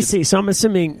the BBC, so I'm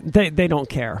assuming they don't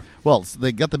care. Well,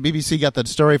 the BBC got that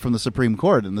story from the Supreme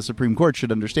Court, and the Supreme Court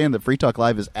should understand that Free Talk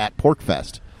Live is at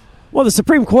PorcFest. Well, the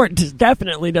Supreme Court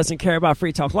definitely doesn't care about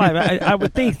Free Talk Live. I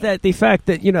would think that the fact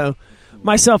that,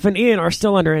 myself and Ian are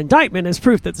still under indictment is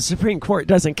proof that the Supreme Court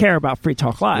doesn't care about Free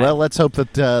Talk Live. Well, let's hope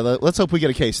that let's hope we get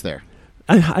a case there.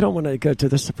 I don't want to go to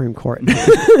the Supreme Court.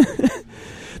 The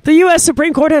U.S.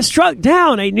 Supreme Court has struck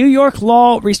down a New York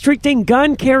law restricting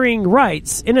gun carrying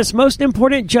rights in its most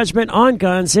important judgment on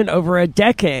guns in over a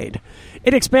decade.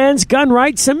 It expands gun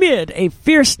rights amid a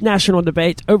fierce national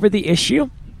debate over the issue.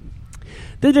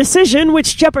 The decision,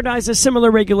 which jeopardizes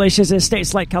similar regulations in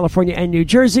states like California and New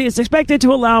Jersey, is expected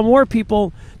to allow more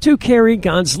people to carry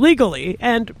guns legally.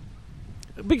 And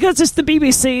because it's the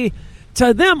BBC,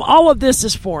 to them, all of this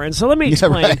is foreign. So let me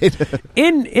explain. Yeah, right.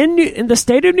 In the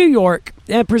state of New York,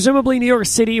 and presumably New York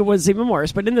City was even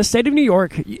worse, but in the state of New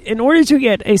York, in order to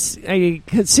get a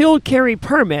concealed carry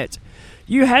permit,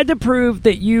 you had to prove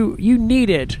that you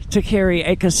needed to carry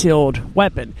a concealed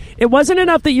weapon. It wasn't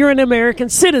enough that you're an American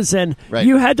citizen. Right.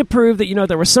 You had to prove that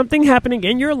there was something happening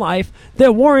in your life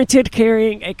that warranted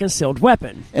carrying a concealed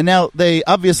weapon. And now, they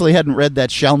obviously hadn't read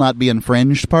that shall not be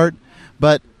infringed part,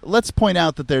 but let's point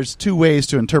out that there's two ways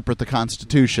to interpret the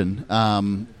Constitution.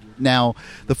 Now,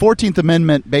 the 14th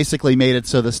Amendment basically made it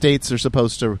so the states are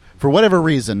supposed to, for whatever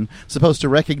reason, supposed to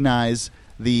recognize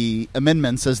the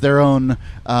amendments as their own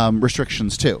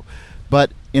restrictions too.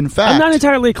 But in fact, I'm not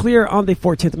entirely clear on the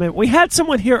 14th Amendment. We had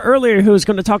someone here earlier who was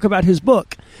going to talk about his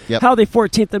book, how the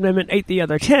 14th Amendment ate the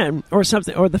other 10 or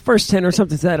something, or the first 10 or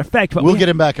something to that effect. But we'll get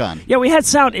him back on. Yeah, we had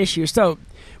sound issues. So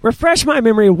refresh my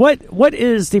memory. What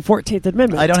is the 14th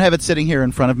Amendment? I don't have it sitting here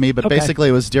in front of me, but basically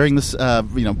it was during this,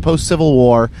 post-Civil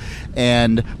War,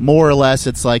 and more or less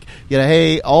it's like,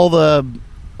 hey, all the,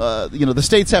 the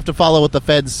states have to follow what the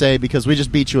feds say because we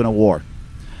just beat you in a war,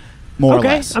 more or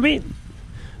less. I mean,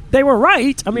 they were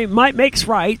right. I mean, might makes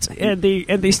right in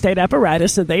the state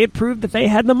apparatus, and they had proved that they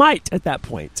had the might at that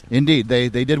point. Indeed, they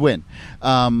did win.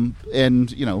 And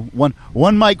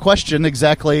one might question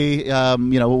exactly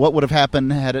what would have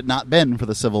happened had it not been for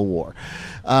the Civil War.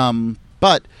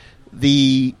 But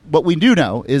what we do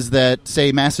know is that,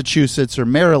 say, Massachusetts or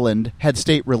Maryland had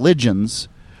state religions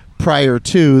prior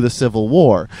to the Civil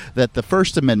War. That the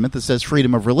First Amendment that says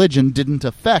freedom of religion didn't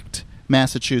affect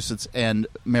Massachusetts and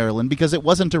Maryland because it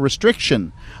wasn't a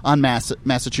restriction on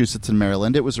Massachusetts and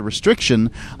Maryland. It was a restriction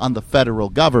on the federal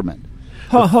government.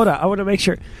 Hold on. I want to make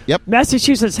sure. Yep.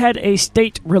 Massachusetts had a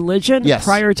state religion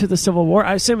prior to the Civil War.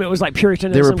 I assume it was like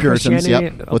Puritanism. They were Puritans,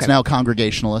 Christianity. yep. What's now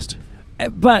Congregationalist.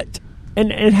 But...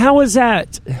 And how is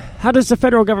that? How does the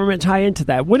federal government tie into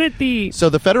that? Wouldn't it be... So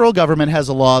the federal government has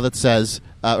a law that says,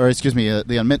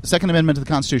 the Second Amendment to the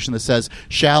Constitution that says,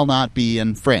 shall not be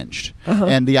infringed.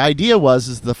 And the idea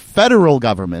was the federal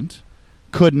government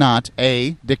could not,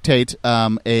 A, dictate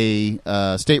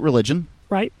a state religion.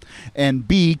 Right. And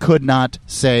B, could not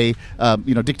say,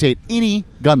 dictate any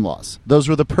gun laws. Those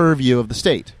were the purview of the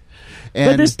state.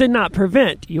 But this did not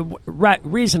prevent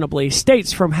reasonably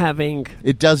states from having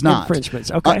it does not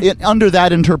infringements. Okay, under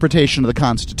that interpretation of the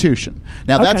Constitution.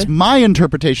 Now that's my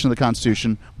interpretation of the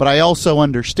Constitution, but I also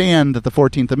understand that the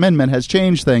 14th Amendment has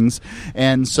changed things,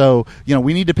 and so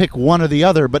we need to pick one or the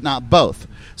other, but not both.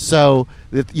 So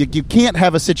you can't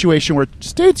have a situation where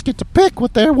states get to pick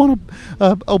what they want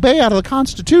to obey out of the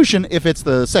Constitution if it's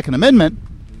the Second Amendment.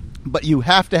 But you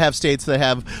have to have states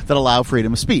that allow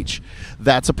freedom of speech.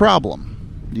 That's a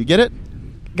problem. Do you get it?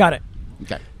 Got it.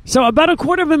 Okay. So about a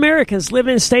quarter of Americans live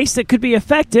in states that could be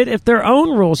affected if their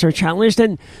own rules are challenged.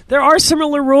 And there are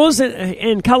similar rules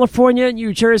in California,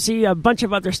 New Jersey, a bunch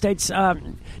of other states.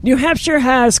 New Hampshire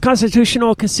has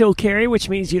constitutional concealed carry, which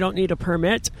means you don't need a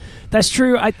permit. That's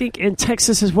true, I think, in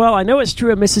Texas as well. I know it's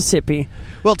true in Mississippi.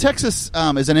 Well, Texas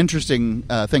is an interesting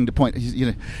thing to point.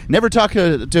 Never talk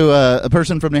to a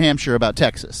person from New Hampshire about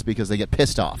Texas because they get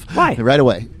pissed off. Why? Right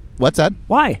away. What's that?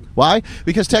 Why?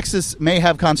 Because Texas may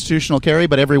have constitutional carry,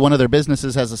 but every one of their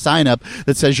businesses has a sign up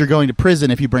that says you're going to prison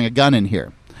if you bring a gun in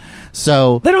here.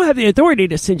 So they don't have the authority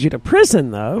to send you to prison,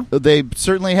 though. They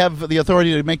certainly have the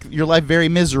authority to make your life very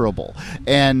miserable.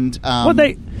 And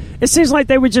it seems like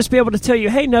they would just be able to tell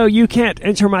you, "Hey, no, you can't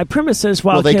enter my premises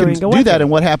while carrying a weapon." Well, they can do that. And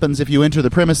what happens if you enter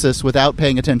the premises without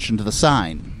paying attention to the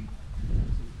sign?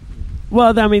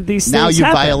 Well, I mean, these things now you've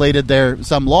happen. violated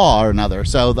some law or another.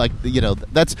 So,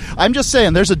 that's. I'm just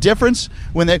saying, there's a difference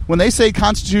when they say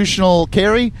constitutional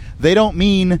carry. They don't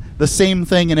mean the same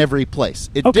thing in every place.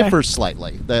 It differs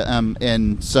slightly.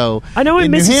 And so I know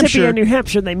in Mississippi and New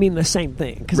Hampshire they mean the same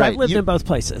thing because I've lived in both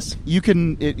places. You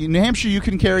can in New Hampshire you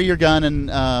can carry your gun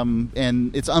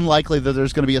and it's unlikely that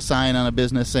there's going to be a sign on a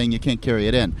business saying you can't carry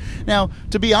it in. Now,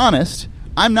 to be honest,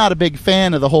 I'm not a big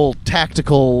fan of the whole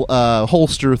tactical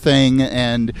holster thing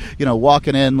and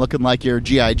walking in looking like you're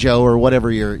G.I. Joe or whatever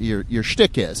your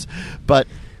shtick is. But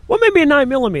maybe a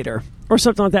 9mm or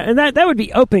something like that, and that would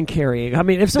be open carrying. I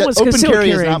mean, if someone's open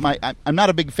carry carrying, is not I'm not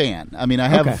a big fan. I mean, I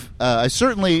have I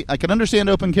can understand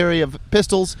open carry of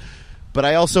pistols, but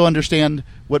I also understand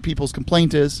what people's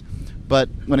complaint is. But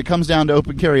when it comes down to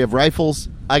open carry of rifles,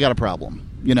 I got a problem.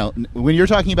 When you're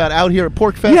talking about out here at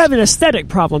Pork Fest, you have an aesthetic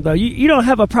problem, though. You don't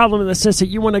have a problem in the sense that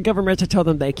you want a government to tell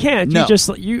them they can't. No.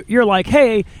 You're like,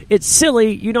 hey, it's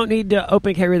silly. You don't need to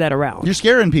open carry that around. You're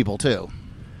scaring people too.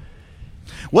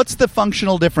 What's the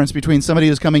functional difference between somebody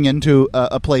who's coming into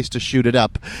a place to shoot it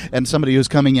up and somebody who's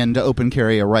coming in to open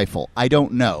carry a rifle? I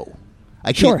don't know.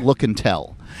 I can't look and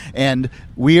tell. And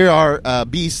we are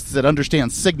beasts that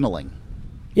understand signaling.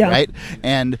 Yeah. Right?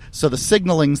 And so the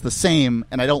signaling's the same,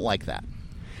 and I don't like that.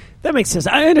 That makes sense.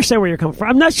 I understand where you're coming from.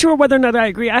 I'm not sure whether or not I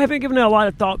agree. I haven't given it a lot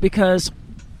of thought because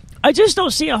I just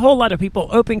don't see a whole lot of people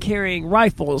open carrying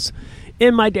rifles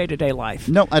in my day-to-day life.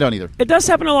 No, I don't either. It does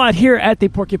happen a lot here at the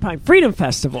Porcupine Freedom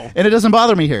Festival. And it doesn't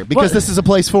bother me here because this is a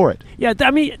place for it. Yeah,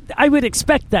 I mean, I would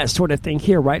expect that sort of thing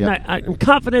here, right? Yep. And I'm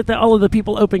confident that all of the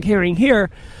people open carrying here,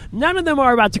 none of them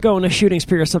are about to go on a shooting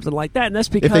spree or something like that. And that's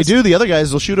because... If they do, the other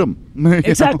guys will shoot them.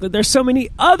 Exactly. There's so many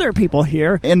other people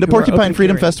here. And the who are Porcupine open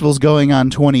Freedom carrying. Festival is going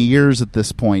on 20 years at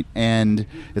this point, and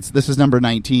this is number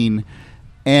 19,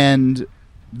 and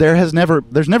there's never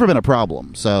been a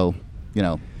problem. So,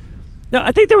 No,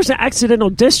 I think there was an accidental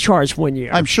discharge one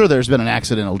year. I'm sure there's been an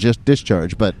accidental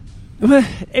discharge, but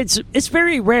It's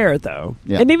very rare, though.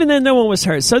 Yeah. And even then, no one was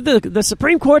hurt. So the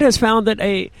Supreme Court has found that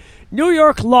a New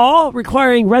York law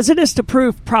requiring residents to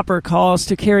prove proper cause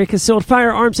to carry concealed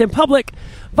firearms in public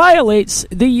violates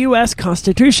the U.S.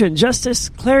 Constitution. Justice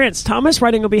Clarence Thomas,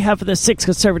 writing on behalf of the 6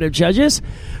 conservative judges,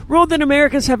 ruled that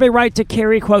Americans have a right to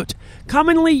carry, quote,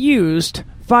 commonly used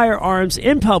firearms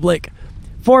in public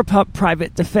for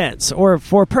private defense, or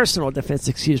for personal defense,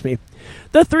 excuse me.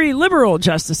 The 3 liberal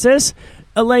justices,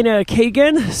 Elena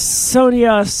Kagan,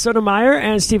 Sonia Sotomayor,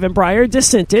 and Stephen Breyer,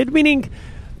 dissented, meaning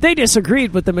they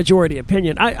disagreed with the majority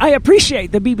opinion. I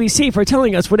appreciate the BBC for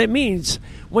telling us what it means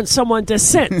when someone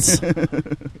dissents.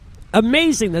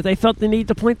 Amazing that they felt the need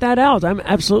to point that out. I'm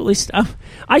absolutely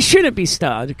I shouldn't be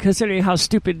stunned, considering how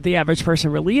stupid the average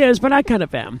person really is, but I kind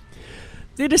of am.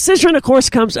 The decision, of course,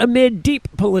 comes amid deep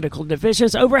political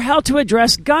divisions over how to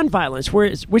address gun violence,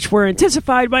 which were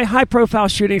intensified by high-profile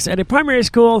shootings at a primary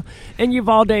school in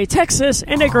Uvalde, Texas,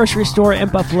 and a grocery store in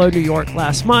Buffalo, New York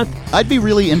last month. I'd be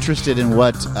really interested in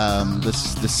what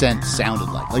this dissent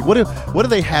sounded like. Like, what do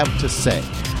they have to say?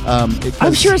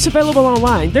 I'm sure it's available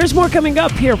online. There's more coming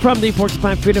up here from the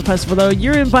Porcupine Freedom Festival, though.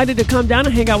 You're invited to come down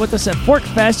and hang out with us at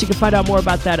ForkFest. You can find out more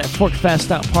about that at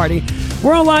forkfest.party.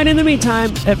 We're online in the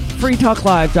meantime at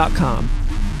freetalklive.com.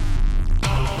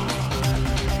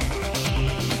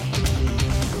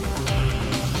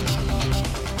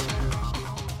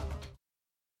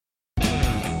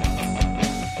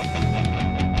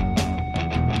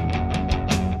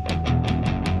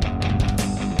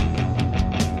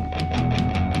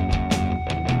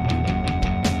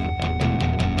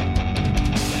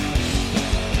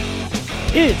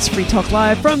 It's Free Talk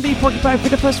Live from the Porcupine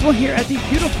Freedom Festival here at the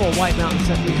beautiful White Mountains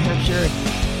of New Hampshire.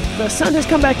 The sun has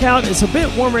come back out. It's a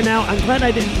bit warmer now. I'm glad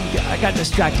I got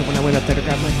distracted when I went up there to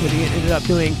grab my hoodie and ended up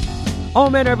doing all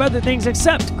manner of other things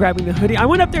except grabbing the hoodie. I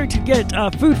went up there to get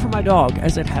food for my dog,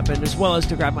 as it happened, as well as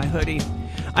to grab my hoodie.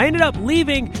 I ended up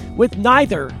leaving with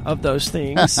neither of those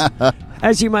things,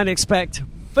 as you might expect.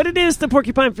 But it is the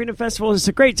Porcupine Freedom Festival. It's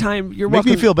a great time. You're welcome.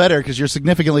 Make me feel better because you're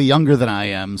significantly younger than I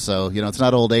am, so it's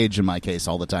not old age in my case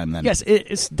all the time. Then yes,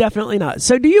 it's definitely not.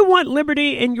 So, do you want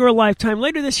liberty in your lifetime?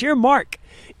 Later this year, Mark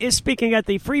is speaking at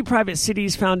the Free Private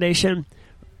Cities Foundation.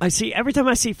 Every time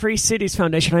I see Free Cities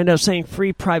Foundation, I end up saying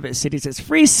Free Private Cities. It's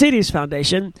Free Cities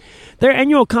Foundation. Their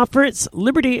annual conference,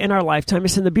 Liberty in Our Lifetime,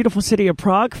 is in the beautiful city of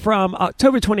Prague from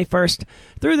October 21st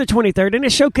through the 23rd, and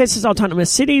it showcases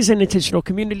autonomous cities and intentional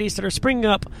communities that are springing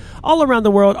up all around the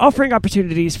world, offering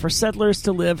opportunities for settlers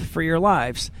to live freer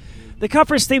lives. The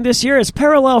conference theme this year is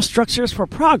Parallel Structures for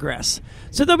Progress.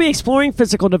 So they'll be exploring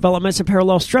physical developments and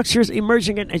parallel structures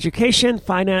emerging in education,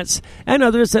 finance, and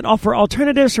others that offer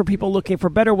alternatives for people looking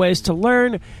for better ways to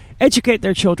learn, educate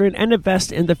their children, and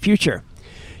invest in the future.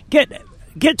 Get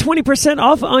 20%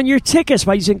 off on your tickets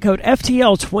by using code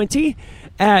FTL20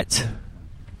 at...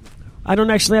 I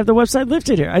don't actually have the website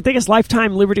listed here. I think it's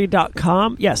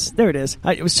lifetimeliberty.com. Yes, there it is.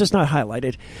 It was just not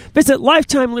highlighted. Visit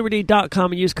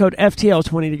lifetimeliberty.com and use code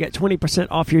FTL20 to get 20%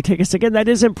 off your tickets. Again, that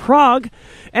is in Prague.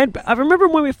 And I remember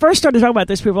when we first started talking about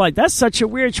this, people were like, that's such a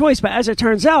weird choice. But as it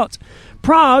turns out,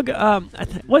 Prague,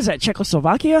 what is that,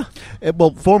 Czechoslovakia?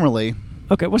 Well, formerly.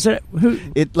 Okay, what's it?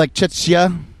 Like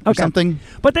Czechia or something.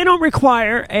 But they don't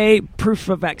require a proof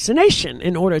of vaccination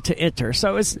in order to enter.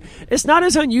 So it's not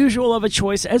as unusual of a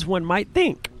choice as one might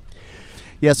think.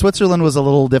 Yeah, Switzerland was a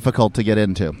little difficult to get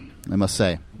into, I must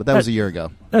say. But that was a year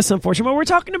ago. That's unfortunate. But we're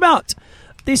talking about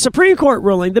the Supreme Court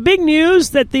ruling. The big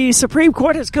news that the Supreme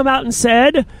Court has come out and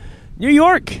said, New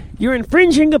York, you're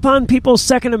infringing upon people's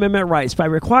Second Amendment rights by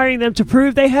requiring them to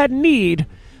prove they had need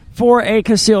for a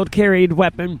concealed carried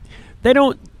weapon. They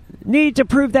don't need to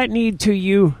prove that need to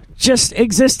you. Just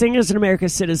existing as an American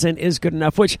citizen is good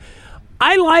enough, which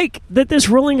I like that this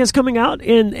ruling is coming out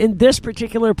in this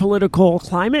particular political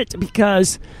climate,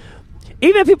 because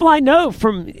even people I know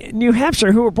from New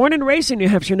Hampshire who were born and raised in New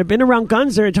Hampshire and have been around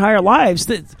guns their entire lives,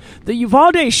 that the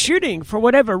Uvalde shooting, for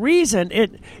whatever reason,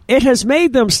 it has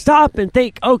made them stop and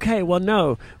think, okay, well,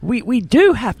 no, we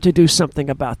do have to do something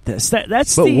about this. But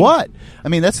what? I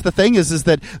mean, that's the thing is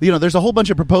that, there's a whole bunch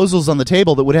of proposals on the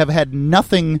table that would have had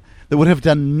nothing, that would have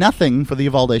done nothing for the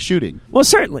Uvalde shooting. Well,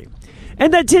 certainly.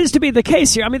 And that tends to be the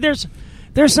case here. I mean, there's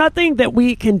nothing that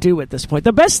we can do at this point.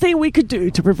 The best thing we could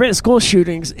do to prevent school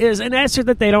shootings is an answer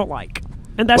that they don't like,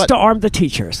 and that's to arm the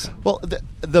teachers. Well,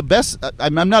 the best,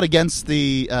 I'm not against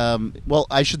the,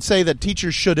 I should say that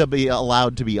teachers should be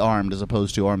allowed to be armed as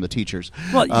opposed to arm the teachers.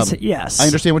 Well, yes. I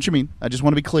understand what you mean. I just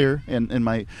want to be clear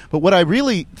but what I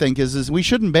really think is we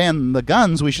shouldn't ban the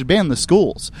guns, we should ban the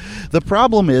schools. The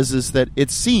problem is that it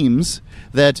seems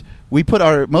that we put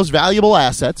our most valuable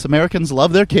assets, Americans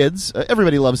love their kids,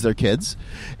 everybody loves their kids,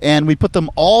 and we put them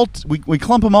all, we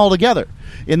clump them all together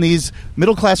in these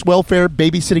middle-class welfare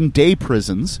babysitting day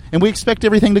prisons, and we expect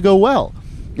everything to go well.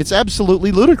 It's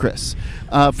absolutely ludicrous.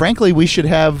 Frankly, we should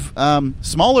have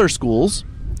smaller schools.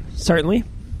 Certainly.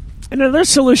 Another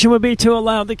solution would be to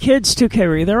allow the kids to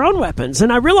carry their own weapons.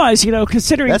 And I realize,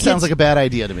 considering that sounds like a bad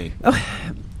idea to me.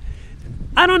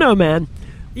 I don't know, man.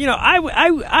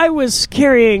 I was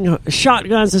carrying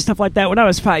shotguns and stuff like that when I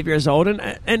was 5 years old,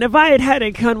 and if I had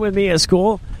a gun with me at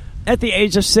school at the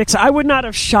age of 6, I would not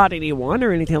have shot anyone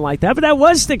or anything like that. But that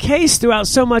was the case throughout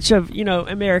so much of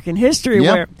American history,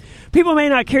 where people may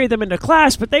not carry them into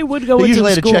class, but they would go into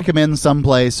usually the had school. to check them in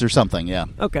someplace or something. Yeah.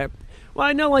 Okay. Well,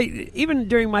 I know, even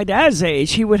during my dad's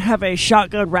age, he would have a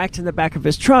shotgun racked in the back of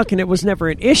his trunk, and it was never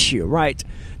an issue, right?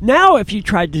 Now, if you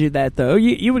tried to do that, though,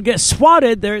 you would get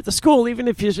swatted there at the school, even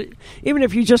if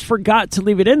you just forgot to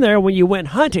leave it in there when you went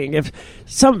hunting. If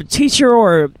some teacher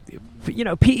or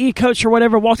PE coach or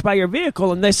whatever walked by your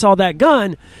vehicle and they saw that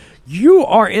gun, you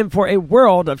are in for a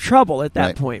world of trouble at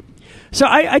that point. So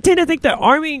I tend to think that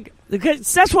arming,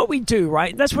 because that's what we do,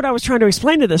 right? That's what I was trying to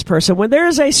explain to this person. When there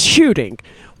is a shooting,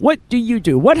 what do you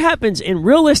do? What happens in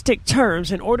realistic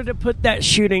terms in order to put that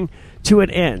shooting to an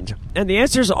end? And the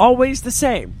answer is always the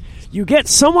same. You get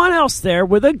someone else there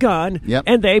with a gun,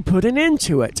 and they put an end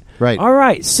to it. Right. All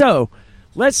right, so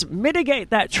let's mitigate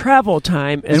that travel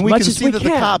time as much as we can. And we can see that the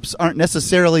cops aren't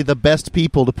necessarily the best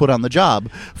people to put on the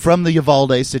job from the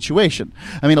Uvalde situation.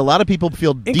 I mean, a lot of people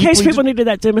feel in case people needed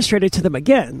that demonstrated to them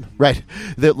again. Right.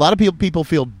 A lot of people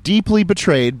feel deeply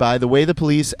betrayed by the way the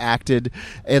police acted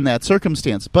in that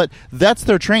circumstance. But that's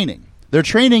their training. Their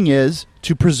training is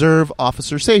to preserve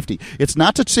officer safety. It's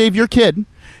not to save your kid,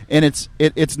 and it's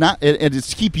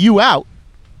to keep you out.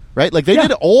 Right? Like, they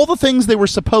did all the things they were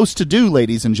supposed to do,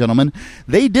 ladies and gentlemen.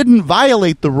 They didn't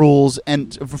violate the rules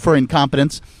and for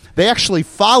incompetence. They actually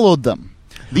followed them.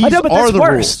 These I know, but are that's the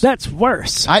worse. rules. That's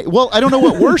worse. I don't know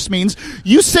what worse means.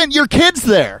 You sent your kids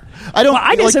there. I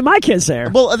didn't send my kids there.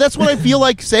 Well, that's what I feel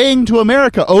like saying to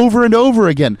America over and over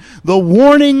again. The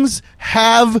warnings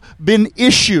have been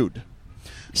issued.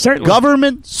 Certainly.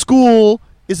 Government, school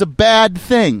is a bad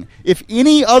thing. If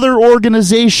any other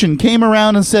organization came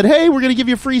around and said, hey, we're going to give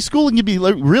you free schooling, you'd be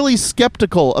really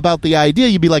skeptical about the idea.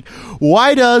 You'd be like,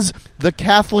 why does the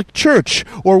Catholic Church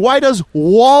or why does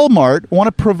Walmart want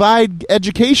to provide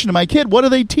education to my kid? What are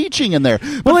they teaching in there?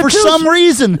 But for some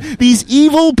reason, these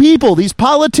evil people, these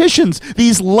politicians,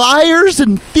 these liars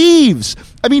and thieves,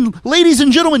 I mean, ladies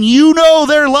and gentlemen,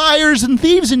 they're liars and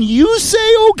thieves, and you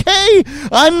say, okay,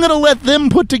 I'm going to let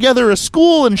them put together a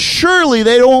school, and surely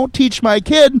they won't teach my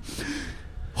kid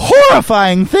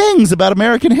horrifying things about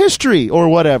American history or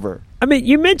whatever. I mean,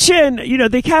 you mentioned,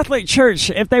 the Catholic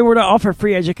Church, if they were to offer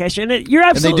free education, and you're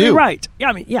absolutely right.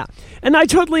 Yeah, and I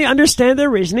totally understand their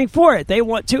reasoning for it. They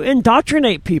want to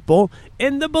indoctrinate people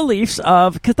in the beliefs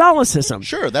of Catholicism.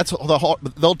 Sure,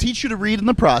 they'll teach you to read in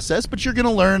the process, but you're going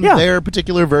to learn their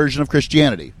particular version of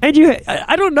Christianity. And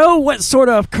I don't know what sort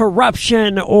of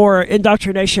corruption or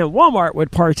indoctrination Walmart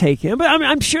would partake in, but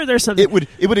I'm sure there's something.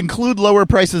 It would include lower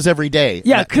prices every day.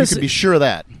 Yeah, you can be sure of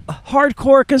that.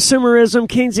 Hardcore consumerism,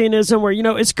 Keynesianism, where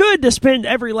it's good to spend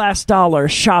every last dollar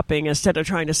shopping instead of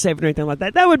trying to save it or anything like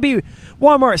that. That would be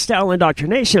Walmart-style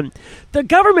indoctrination. The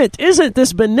government isn't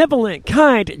this benevolent,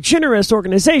 kind, generous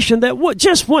organization that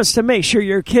just wants to make sure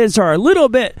your kids are a little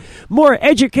bit more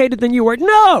educated than you were.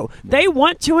 No, they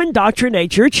want to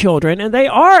indoctrinate your children, and they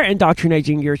are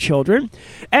indoctrinating your children.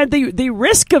 And the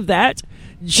risk of that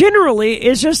generally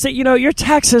is just that, your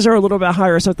taxes are a little bit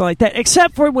higher or something like that,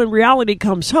 except for when reality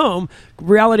comes home,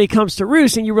 reality comes to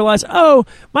roost, and you realize, oh,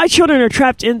 my children are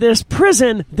trapped in this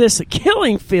prison, this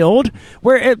killing field,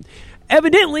 where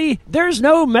evidently, there's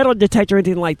no metal detector or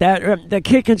anything like that. The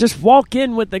kid can just walk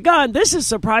in with the gun. This is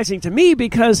surprising to me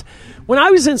because when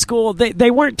I was in school, they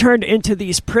weren't turned into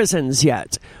these prisons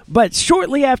yet. But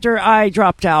shortly after I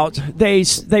dropped out, they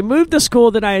moved the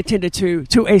school that I attended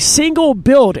to a single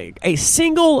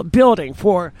building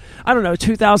for, I don't know,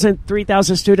 2,000,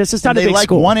 3,000 students. It's not a big like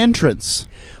school. One entrance,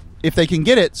 if they can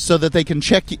get it, so that they can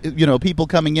check, people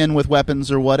coming in with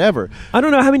weapons or whatever. I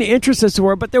don't know how many entrances there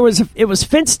were, but it was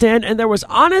fenced in, and there was,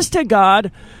 honest to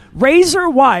God, razor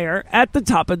wire at the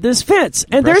top of this fence.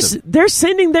 And they're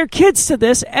sending their kids to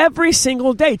this every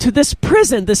single day, to this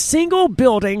prison, this single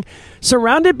building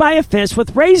surrounded by a fence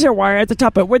with razor wire at the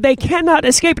top of it, where they cannot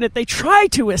escape. And if they try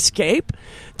to escape,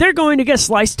 they're going to get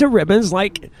sliced to ribbons.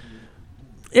 Like,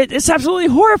 it's absolutely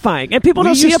horrifying, and people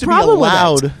don't see a problem with it. We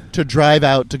used to be allowed to drive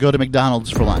out to go to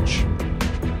McDonald's for lunch.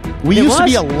 We used to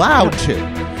be allowed to.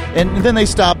 And then they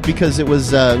stopped because it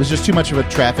was just too much of a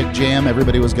traffic jam.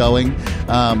 Everybody was going,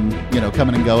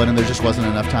 coming and going, and there just wasn't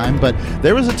enough time. But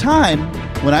there was a time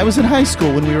when I was in high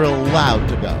school when we were allowed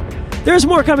to go. There's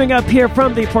more coming up here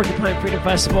from the Porcupine Freedom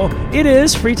Festival. It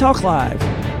is Free Talk Live.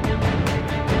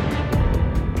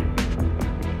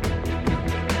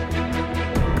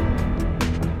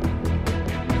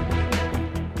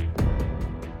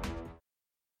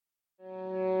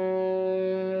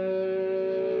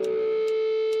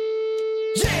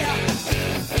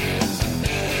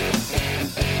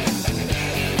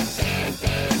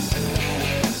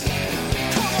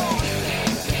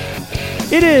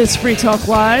 It is Free Talk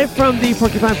Live from the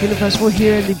Porcupine Freedom Festival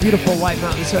here in the beautiful White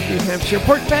Mountains of New Hampshire.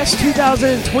 PorcFest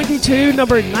 2022,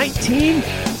 number 19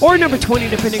 or number 20,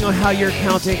 depending on how you're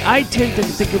counting. I tend to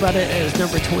think about it as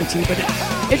number 20, but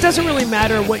it doesn't really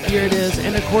matter what year it is.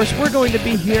 And, of course, we're going to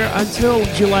be here until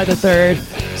July the 3rd.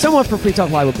 Someone from Free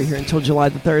Talk Live will be here until July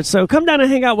the 3rd. So come down and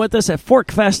hang out with us at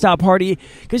ForkFest.party,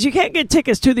 because you can't get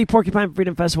tickets to the Porcupine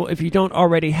Freedom Festival if you don't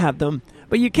already have them.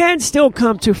 But you can still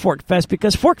come to ForkFest,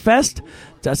 because ForkFest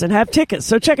doesn't have tickets.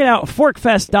 So check it out,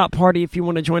 ForkFest.party, if you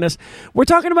want to join us. We're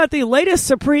talking about the latest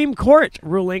Supreme Court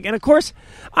ruling. And, of course,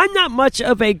 I'm not much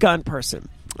of a gun person.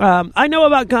 I know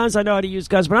about guns. I know how to use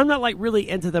guns, but I'm not, really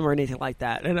into them or anything like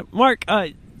that. And, Mark,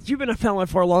 you've been a felon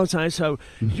for a long time, so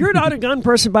you're not a gun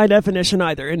person by definition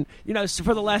either. And, so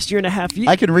for the last year and a half...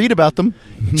 I can read about them.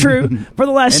 True. For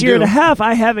the last year and a half,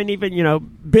 I haven't even,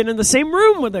 been in the same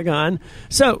room with a gun.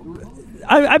 So...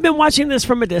 I've been watching this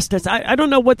from a distance. I don't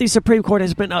know what the Supreme Court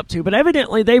has been up to, but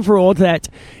evidently they've ruled that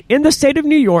in the state of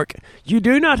New York, you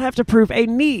do not have to prove a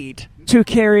need to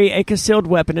carry a concealed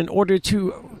weapon in order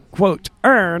to, quote,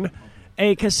 earn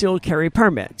a concealed carry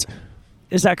permit.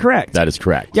 Is that correct? That is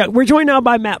correct. Yeah, we're joined now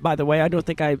by Matt, by the way. I don't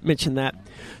think I mentioned that.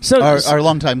 So our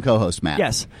longtime co-host, Matt.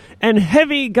 Yes, and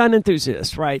heavy gun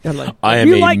enthusiast, right? I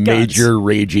am a major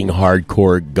raging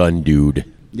hardcore gun dude.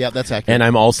 Yeah, that's accurate. And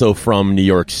I'm also from New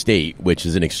York State, which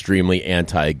is an extremely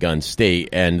anti-gun state,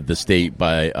 and the state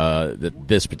by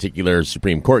this particular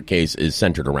Supreme Court case is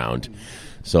centered around.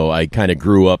 So I kind of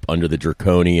grew up under the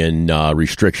draconian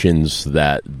restrictions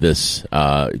that this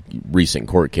recent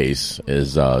court case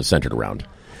is centered around.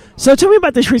 So tell me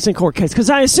about this recent court case,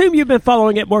 because I assume you've been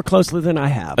following it more closely than I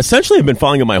have. Essentially, I've been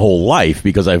following it my whole life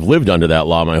because I've lived under that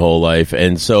law my whole life.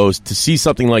 And so to see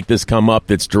something like this come up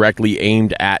that's directly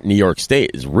aimed at New York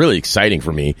State is really exciting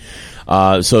for me.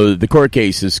 So the court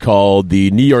case is called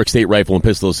the New York State Rifle and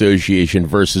Pistol Association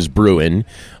versus Bruen,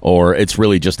 or it's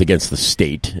really just against the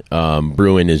state.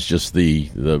 Bruen is just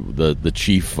the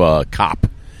chief cop.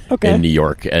 Okay. In New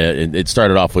York. It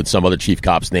started off with some other chief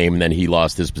cop's name, and then he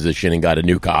lost his position and got a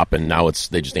new cop, and now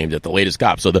they just named it the latest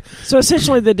cop. So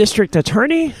essentially the district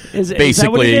attorney is basically, is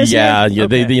that what it is? Yeah.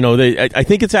 Okay. I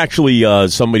think it's actually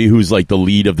somebody who's like the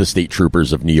lead of the state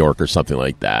troopers of New York or something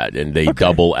like that, and they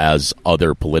double as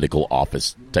other political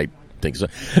office type things. So,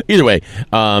 either way,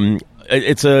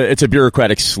 it's a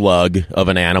bureaucratic slug of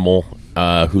an animal.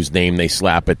 Whose name they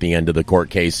slap at the end of the court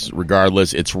case.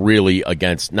 Regardless, it's really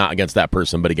not against that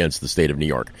person, but against the state of New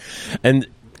York. And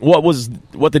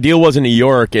what the deal was in New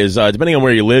York is, depending on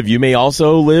where you live, you may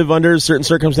also live under certain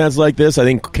circumstances like this. I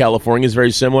think California is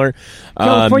very similar.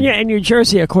 California and New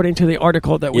Jersey, according to the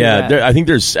article that we read. I think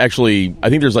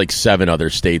there's like 7 other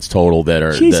states total that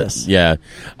are. Jesus.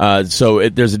 So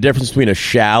there's a difference between a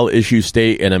shall issue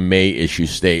state and a may issue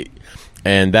state.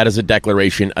 And that is a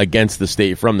declaration against the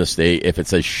state from the state if it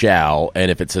says shall, and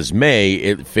if it says may,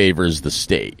 it favors the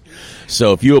state.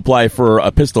 So if you apply for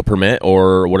a pistol permit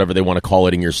or whatever they want to call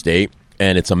it in your state,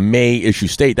 and it's a may issue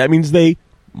state, that means they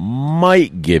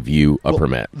might give you a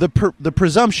permit. The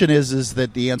presumption is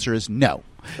that the answer is no.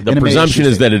 The In a may presumption issue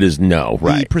is state. that it is no, The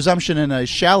right? presumption in a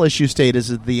shall issue state is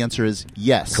that the answer is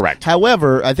yes. Correct.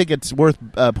 However, I think it's worth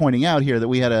pointing out here that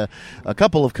we had a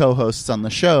couple of co-hosts on the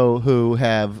show who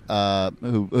have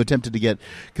who attempted to get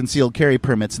concealed carry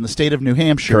permits in the state of New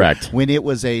Hampshire. Correct. When it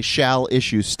was a shall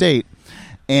issue state.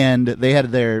 And they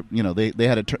had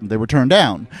they were turned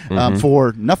down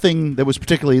for nothing that was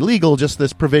particularly legal. Just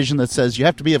this provision that says you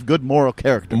have to be of good moral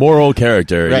character. Moral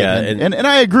character, Right. yeah. And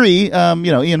I agree.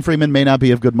 Ian Freeman may not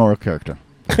be of good moral character.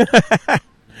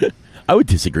 I would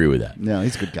disagree with that. No,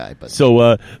 he's a good guy, but So,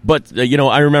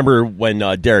 I remember when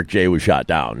Derek J was shot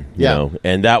down, you Yeah. know,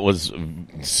 and that was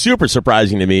super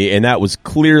surprising to me, and that was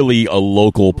clearly a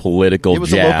local political It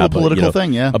was a jab. local political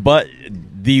thing, yeah. But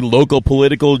the local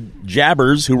political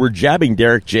jabbers who were jabbing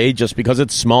Derek J just because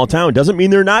it's small town doesn't mean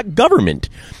they're not government.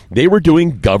 They were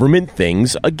doing government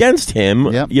things against him,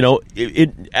 Yep.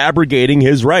 abrogating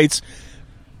his rights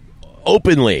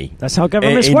openly. That's how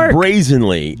governments and work.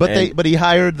 brazenly. But he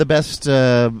hired the best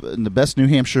New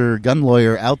Hampshire gun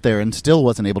lawyer out there and still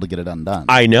wasn't able to get it undone.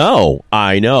 I know,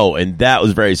 and that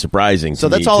was very surprising. So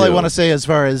to that's me, all I too. want to say as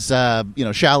far as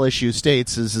shall issue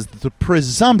states is the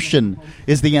presumption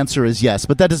is the answer is yes,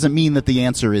 but that doesn't mean that the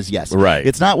answer is yes. Right.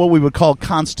 It's not what we would call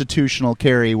constitutional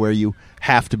carry, where you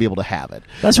have to be able to have it.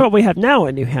 That's what we have now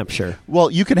in New Hampshire.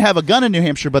 Well, you can have a gun in New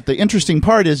Hampshire, but the interesting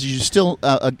part is you still,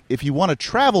 if you want to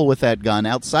travel with that gun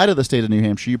outside of the state of New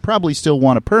Hampshire, you probably still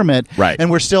want a permit. Right.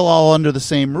 And we're still all under the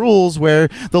same rules where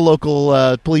the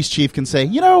local police chief can say,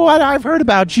 you know what, I've heard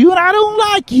about you and I don't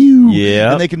like you.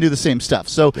 Yeah. And they can do the same stuff.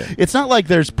 So it's not like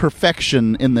there's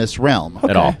perfection in this realm.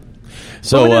 at all.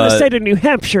 So So, within the state of New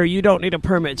Hampshire, you don't need a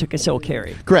permit to conceal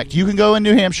carry. Correct. You can go in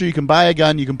New Hampshire, you can buy a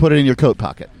gun, you can put it in your coat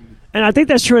pocket. And I think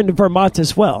that's true in Vermont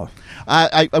as well.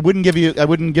 I wouldn't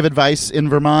give advice in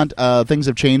Vermont. Things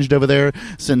have changed over there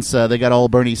since they got all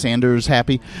Bernie Sanders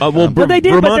happy. But they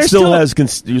did, but Vermont they're still still-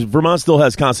 has Vermont still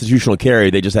has constitutional carry.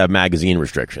 They just have magazine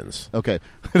restrictions. Okay.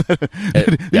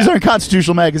 Yeah. These aren't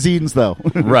constitutional magazines, though.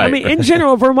 Right. I mean, in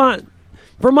general, Vermont,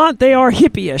 they are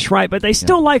hippie-ish, right? But they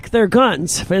still like their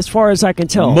guns, as far as I can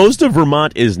tell. Most of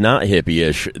Vermont is not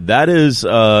hippie-ish. That is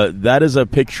a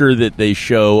picture that they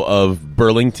show of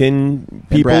Burlington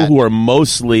people Brad. who are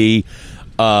mostly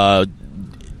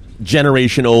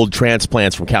generation-old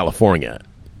transplants from California.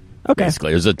 Okay.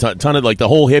 Basically, there's a ton of the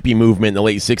whole hippie movement in the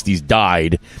late '60s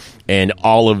died, and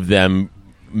all of them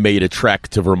made a trek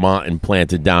to Vermont and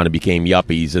planted down and became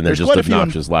yuppies, and they're There's just quite a few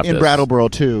obnoxious leftists. in Brattleboro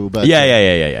too, but Yeah.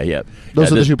 those are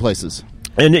the there's- two places.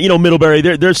 And Middlebury,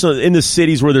 there's some, in the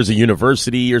cities where there's a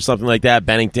university or something like that.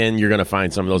 Bennington, you're going to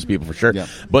find some of those people for sure. Yeah.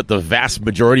 But the vast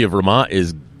majority of Vermont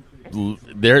is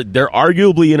they're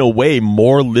arguably in a way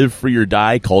more live free or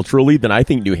die culturally than I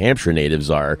think New Hampshire natives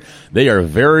are. They are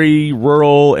very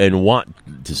rural and want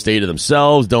to stay to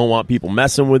themselves, don't want people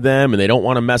messing with them, and they don't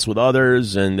want to mess with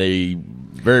others, and they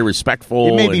very respectful.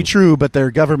 It may be and true, but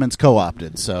their government's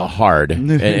co-opted. So hard,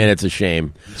 and it's a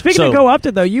shame. Speaking of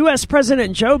co-opted, though, U.S.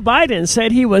 President Joe Biden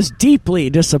said he was deeply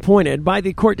disappointed by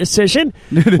the court decision,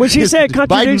 which he said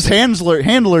contradicts... Biden's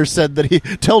handler said that he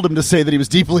told him to say that he was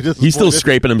deeply disappointed. He's still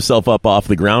scraping himself up off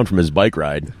the ground from his bike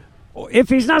ride. If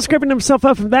he's not scraping himself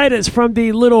up from that, it's from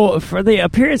the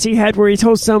appearance he had where he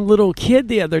told some little kid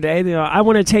the other day, I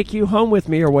want to take you home with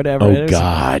me or whatever. Oh,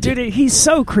 God. Dude, he's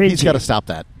so cringy. He's got to stop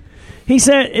that. He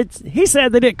said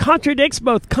that it contradicts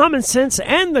both common sense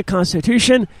and the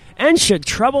Constitution and should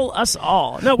trouble us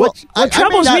all. No, Well, what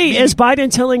troubles me is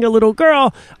Biden telling a little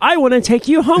girl, I want to take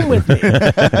you home with me.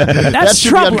 That That's should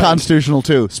troubling. be unconstitutional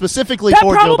too, specifically That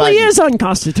for Joe probably Biden. is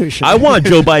unconstitutional. I want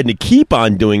Joe Biden to keep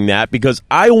on doing that because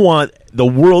I want the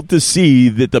world to see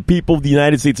that the people of the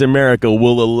United States of America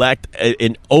will elect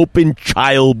an open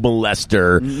child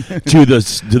molester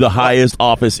to the highest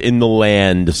office in the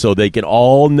land, so they can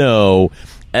all know,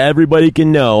 everybody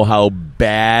can know how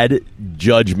bad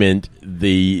judgment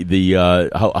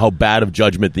how bad of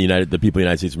judgment the people of the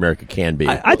United States of America can be.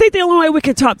 I think the only way we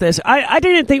could top this, I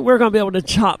didn't think we were going to be able to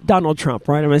chop Donald Trump,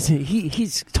 right? I mean,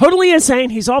 he's totally insane.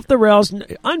 He's off the rails,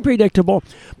 unpredictable.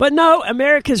 But no,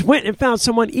 America's went and found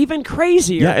someone even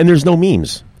crazier. Yeah, and there's no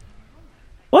memes.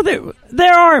 Well,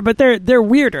 there are, but they're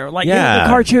weirder. Like the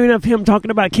cartoon of him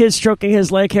talking about kids stroking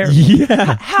his leg hair.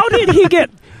 Yeah. How did he get...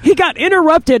 He got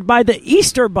interrupted by the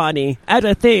Easter Bunny at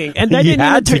a thing, and that He didn't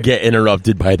had even to get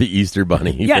interrupted by the Easter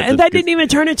Bunny. Yeah, and that didn't even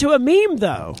turn into a meme,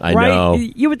 though. I right? know.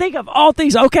 You would think of all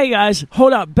things. Okay, guys,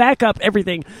 hold up, back up,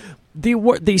 everything.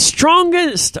 The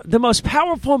strongest, the most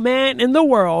powerful man in the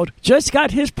world just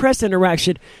got his press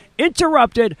interaction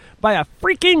interrupted by a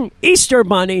freaking Easter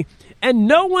Bunny. And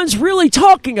no one's really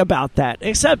talking about that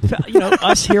except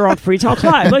us here on Free Talk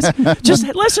Live.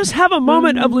 Let's just have a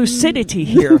moment of lucidity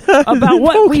here about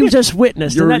what we just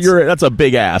witnessed. That's a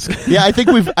big ask. Yeah, I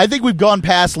think we've gone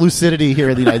past lucidity here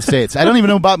in the United States. I don't even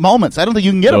know about moments. I don't think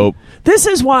you can get them. This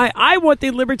is why I want the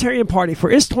Libertarian Party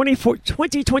for its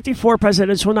 2024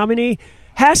 presidential nominee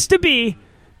has to be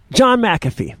John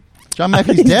McAfee. John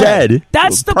McAfee's dead.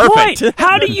 That's the Perfect. point.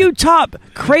 How do you top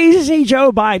crazy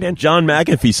Joe Biden? John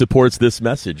McAfee supports this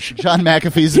message. John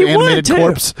McAfee's He an animated would, too.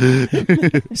 corpse.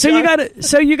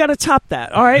 So you gotta top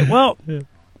that. All right. Well,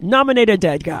 nominate a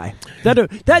dead guy.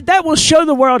 That will show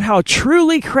the world how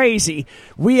truly crazy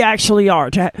we actually are.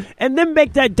 And then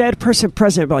make that dead person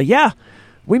president. Like, yeah,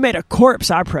 we made a corpse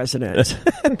our president.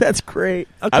 That's great.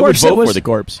 A I would corpse that vote was for the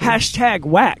corpse.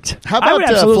 #whacked. How I would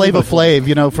about absolutely Flava vote for it.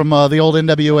 Flav, from the old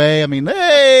NWA? I mean,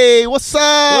 hey, what's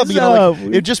up? What's up?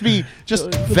 It'd just be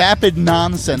vapid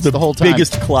nonsense the whole time.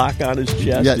 Biggest clock on his chest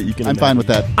Yeah, that you can I'm fine with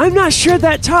that. I'm not sure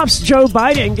that tops Joe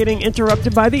Biden getting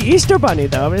interrupted by the Easter Bunny,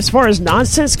 though. As far as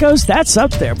nonsense goes, that's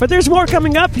up there. But there's more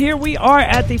coming up here. We are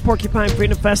at the Porcupine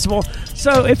Freedom Festival.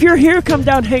 So if you're here, come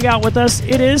down, hang out with us.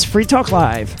 It is Free Talk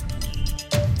Live.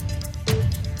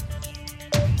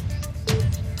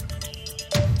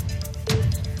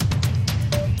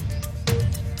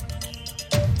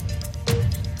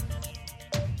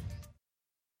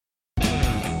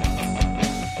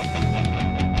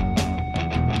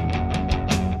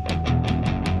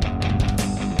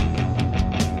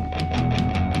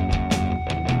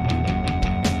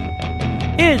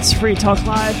 It's Free Talk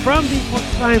Live from the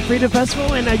Porcupine Freedom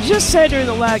Festival, and I just said during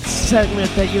the last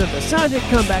segment that the sun had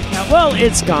come back out. Well,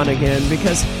 it's gone again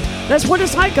because that's what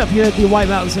it's like up here at the White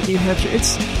Mountains of New Hampshire.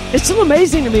 It's still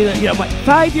amazing to me that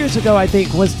 5 years ago I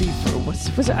think was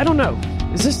it? I don't know.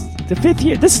 Is this the 5th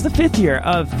year? This is the 5th year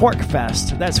of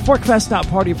Forkfest. That's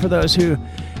Forkfest.party for those who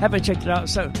haven't checked it out.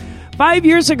 So 5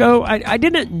 years ago, I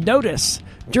didn't notice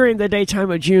during the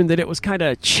daytime of June that it was kind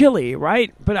of chilly,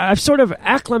 right? But I've sort of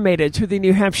acclimated to the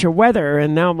New Hampshire weather,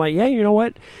 and now I'm like, yeah, you know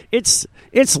what? It's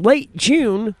late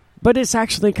June, but it's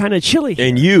actually kind of chilly here.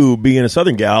 And you, being a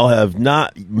Southern gal, have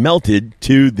not melted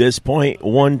to this point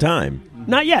one time.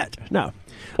 Not yet, no.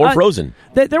 Or frozen.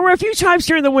 There were a few times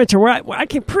during the winter where I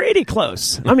came pretty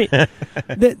close. I mean,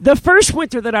 the first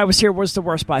winter that I was here was the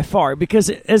worst by far because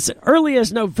as early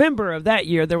as November of that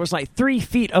year, there was like 3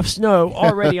 feet of snow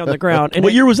already on the ground. And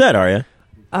What year was that, Arya?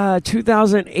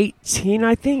 2018,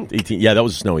 I think. 18. Yeah, that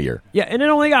was a snowy year. Yeah, and it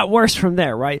only got worse from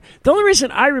there, right? The only reason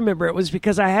I remember it was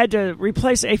because I had to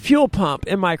replace a fuel pump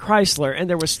in my Chrysler, and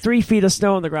there was 3 feet of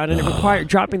snow on the ground, and it required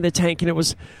dropping the tank, and it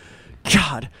was,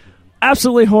 God,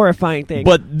 absolutely horrifying thing.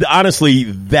 But honestly,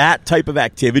 that type of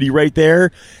activity right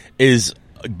there is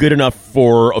good enough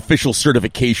for official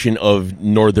certification of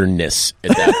northernness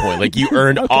at that point. Like, you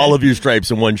earned all of your stripes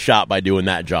in one shot by doing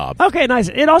that job. Okay, nice.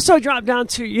 It also dropped down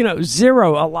to,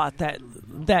 0 a lot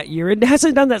that year. It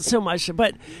hasn't done that so much,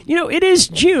 but, it is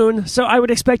June, so I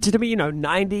would expect it to be,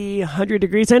 90, 100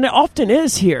 degrees, and it often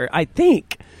is here, I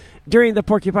think. During the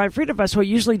Porcupine Freedom Festival, it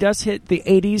usually does hit the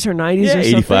 80s or 90s or something.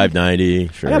 85, 90,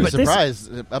 sure. Yeah, I'm but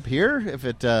surprised up here if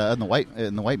it in the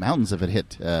White Mountains if it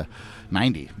hit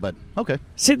 90. But okay.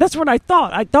 See, that's what I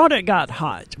thought. I thought it got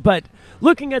hot, but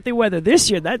looking at the weather this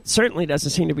year, that certainly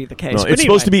doesn't seem to be the case. No, But it's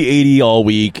supposed to be 80 all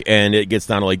week, and it gets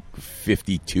down to like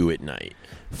 52 at night.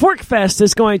 Forkfest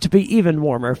is going to be even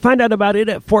warmer. Find out about it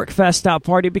at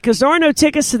Forkfest.party because there are no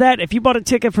tickets to that. If you bought a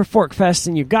ticket for Forkfest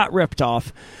and you got ripped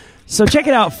off, so check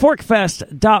it out,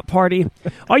 Forkfest.party.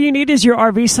 All you need is your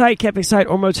RV site, camping site,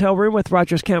 or motel room with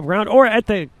Rogers Campground, or at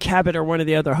the Cabot or one of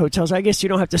the other hotels. I guess you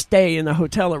don't have to stay in the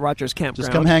hotel at Rogers Campground.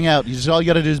 Just come hang out. All you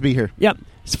got to do is be here. Yep.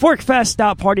 It's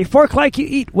Forkfest.party. Fork like you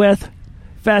eat with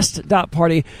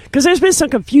Fest.party. Because there's been some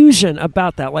confusion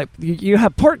about that. Like, you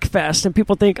have Pork Fest, and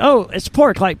people think, oh, it's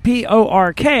pork, like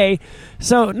P-O-R-K.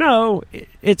 So, no,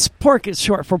 it's pork. It's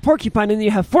short for porcupine. And then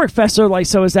you have Fork Fest, so like,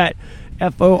 so is that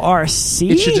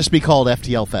F-O-R-C? It should just be called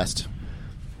FTL Fest.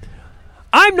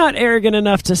 I'm not arrogant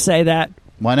enough to say that.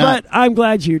 Why not? But I'm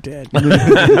glad you did.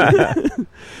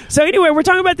 So anyway, we're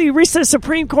talking about the recent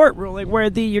Supreme Court ruling where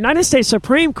the United States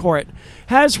Supreme Court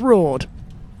has ruled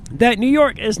that New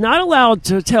York is not allowed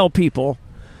to tell people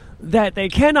that they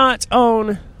cannot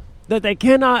own, that they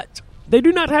do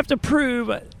not have to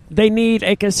prove they need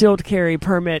a concealed carry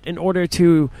permit in order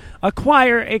to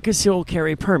acquire a concealed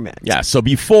carry permit. Yeah, so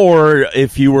before,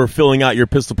 if you were filling out your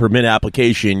pistol permit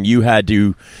application, you had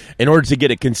to, in order to get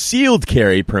a concealed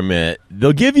carry permit,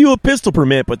 they'll give you a pistol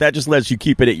permit, but that just lets you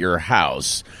keep it at your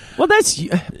house. Well,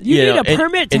 you need a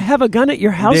permit to have a gun at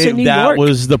your house in New That York.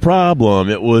 was the problem.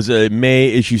 It was a May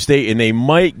issue state, and they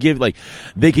might give,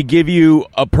 they could give you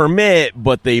a permit,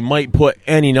 but they might put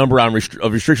any number on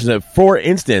of restrictions. For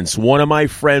instance, one of my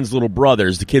friend's little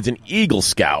brothers, the kid's an Eagle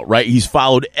Scout, right? He's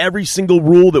followed every single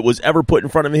rule that was ever put in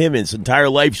front of him in his entire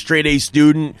life. Straight A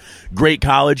student, great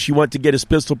college. He went to get his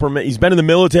pistol permit. He's been in the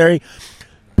military.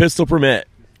 Pistol permit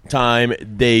time.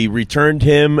 They returned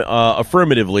him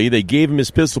affirmatively. They gave him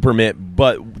his pistol permit,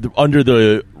 but under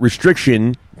the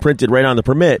restriction printed right on the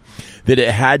permit that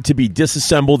it had to be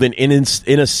disassembled and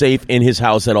in a safe in his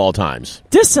house at all times.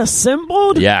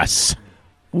 Disassembled? Yes.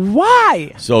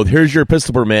 Why? So here's your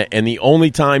pistol permit, and the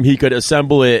only time he could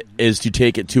assemble it is to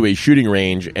take it to a shooting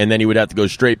range, and then he would have to go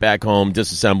straight back home,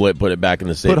 disassemble it, put it back in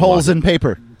the safe. Put holes in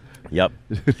paper. Yep.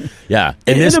 Yeah.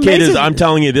 And this kid is, I'm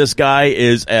telling you, this guy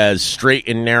is as straight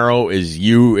and narrow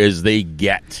as they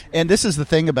get. And this is the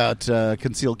thing about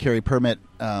concealed carry permit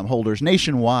holders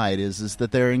nationwide is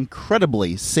that they're an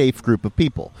incredibly safe group of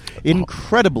people.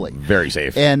 Incredibly. Very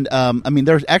safe. And,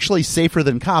 they're actually safer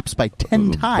than cops by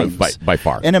 10 times. By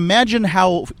far. And imagine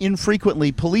how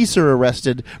infrequently police are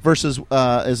arrested versus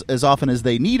as often as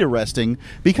they need arresting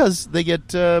because they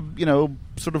get,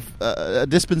 sort of a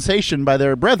dispensation by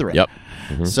their brethren. Yep.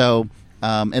 Mm-hmm. So,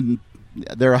 and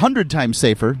they're 100 times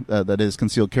safer, that is,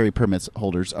 concealed carry permits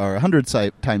holders are 100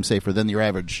 times safer than your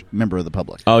average member of the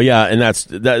public. Oh, yeah, and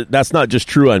that's not just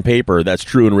true on paper. That's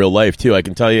true in real life, too. I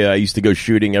can tell you I used to go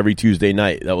shooting every Tuesday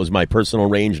night. That was my personal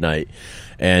range night.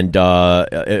 And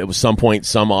at some point,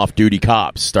 some off-duty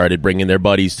cops started bringing their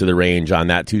buddies to the range on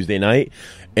that Tuesday night.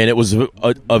 And it was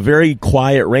a very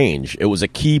quiet range. It was a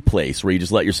key place where you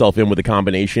just let yourself in with a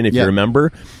combination, if you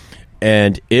remember.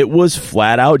 And it was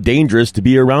flat out dangerous to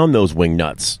be around those wing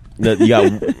nuts. You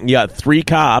got 3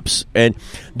 cops, and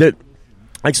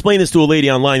I explained this to a lady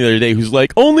online the other day who's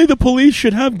like, only the police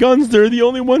should have guns. They're the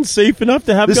only ones safe enough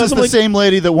to have guns. This is the same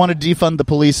lady that wanted to defund the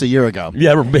police a year ago.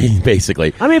 Yeah,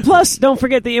 basically. I mean, plus, don't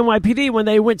forget the NYPD when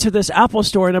they went to this Apple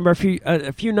store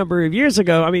a few number of years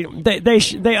ago. I mean,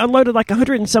 they unloaded like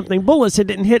 100 and something bullets. It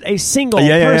didn't hit a single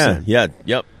person.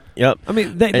 Yep. I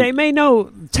mean, they may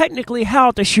know technically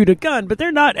how to shoot a gun, but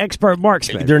they're not expert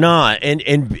marksmen. They're not, and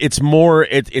it's more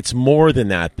than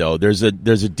that though. There's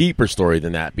a deeper story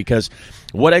than that, because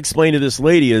what I explained to this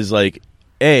lady is like,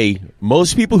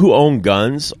 most people who own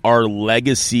guns are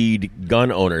legacied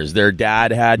gun owners. Their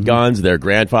dad had guns, their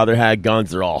grandfather had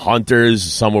guns. They're all hunters.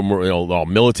 Some of them were all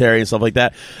military and stuff like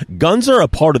that. Guns are a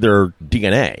part of their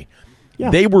DNA.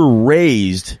 Yeah. They were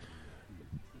raised,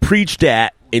 preached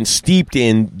at, and steeped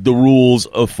in the rules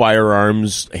of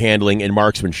firearms handling and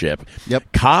marksmanship.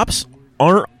 Yep. Cops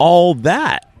aren't all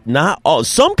that. Not all.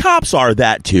 Some cops are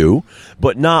that too,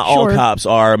 but not all cops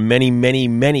are.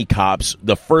 Many cops,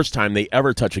 the first time they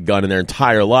ever touch a gun in their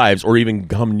entire lives, or even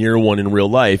come near one in real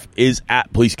life, is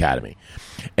at police academy.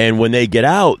 And when they get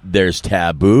out, there's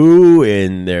taboo,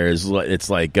 and it's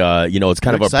like it's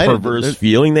kind of a perverse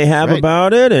feeling they have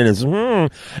about it, and it's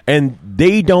and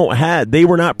they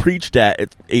were not preached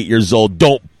at 8 years old.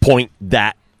 Don't point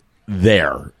that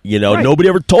there. Nobody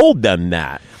ever told them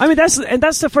that. I mean, that's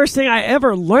the first thing I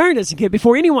ever learned as a kid.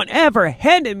 Before anyone ever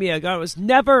handed me a gun, was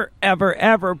never, ever,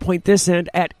 ever point this end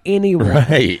at anyone.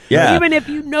 Right, yeah. Even if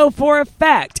you know for a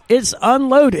fact it's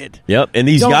unloaded. Yep, and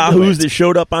these yahoos that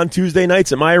showed up on Tuesday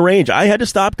nights at my range, I had to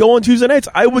stop going Tuesday nights.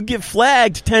 I would get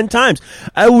flagged 10 times.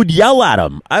 I would yell at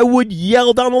them. I would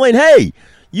yell down the lane, hey,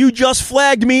 you just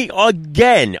flagged me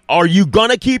again. Are you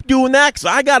gonna keep doing that? 'Cause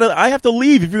I have to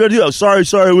leave if you're gonna do that.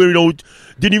 Sorry, we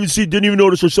didn't even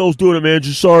notice ourselves doing it, man.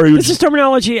 Just sorry. This is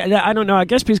terminology I don't know. I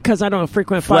guess because I don't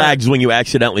frequent flags when you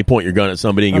accidentally point your gun at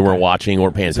somebody and you weren't watching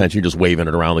or paying attention, you're just waving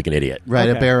it around like an idiot. Right,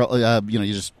 a barrel.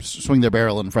 You just swing their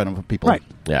barrel in front of people. Right.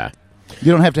 Yeah.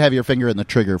 You don't have to have your finger in the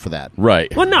trigger for that.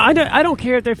 Right. Well, no, I don't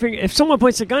care if their finger. If someone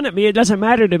points a gun at me, it doesn't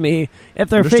matter to me if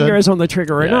their finger is on the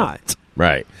trigger or not.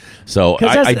 Right. So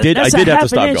I did have to stop going.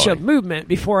 That's a half an inch of movement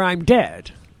before I'm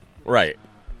dead. Right.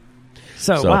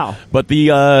 So wow. But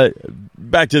the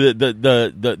back to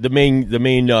the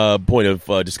main point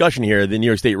of discussion here, the New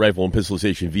York State Rifle and Pistol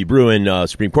Association v. Bruin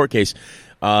Supreme Court case.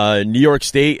 New York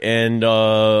State and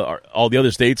all the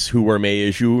other states who were may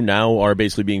issue now are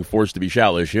basically being forced to be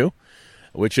shall issue.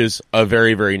 which is a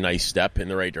very, very nice step in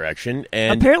the right direction.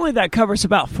 And apparently that covers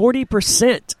about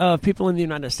 40% of people in the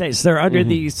United States. They're under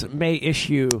these May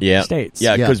issue states.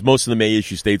 Yeah, because most of the May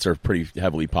issue states are pretty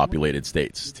heavily populated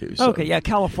states, too. So. Okay,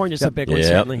 California's a big one, Yeah,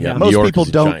 certainly. yeah. Yeah. Most New York people is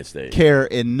a don't giant state. care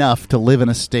enough to live in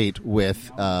a state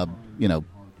with,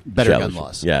 better gun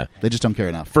laws. Yeah. They just don't care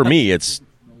enough. For me, it's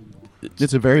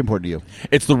very important to you.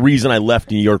 It's the reason I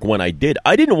left New York when I did.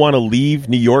 I didn't want to leave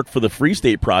New York for the Free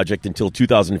State Project until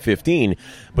 2015,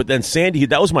 but then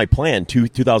that was my plan,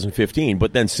 2015,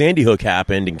 but then Sandy Hook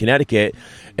happened in Connecticut,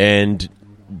 and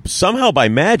somehow by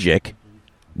magic,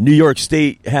 New York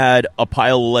State had a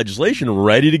pile of legislation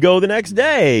ready to go the next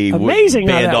day. Amazing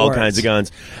how banned that all works. kinds of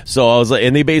guns. So I was like,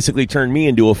 and they basically turned me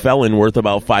into a felon worth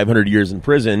about 500 years in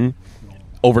prison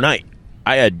overnight.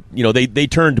 I had, they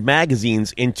turned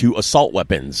magazines into assault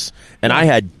weapons, and I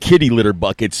had kitty litter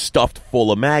buckets stuffed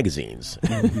full of magazines.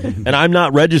 And I'm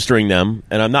not registering them,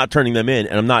 and I'm not turning them in,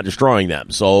 and I'm not destroying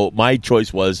them. So my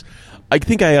choice was, I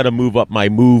think I had to move up my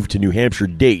move to New Hampshire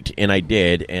date, and I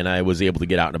did, and I was able to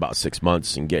get out in about 6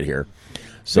 months and get here.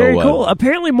 So, Very cool.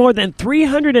 Apparently more than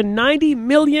 390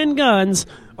 million guns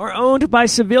are owned by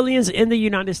civilians in the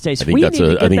United States. I think We that's need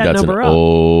to get that an number up.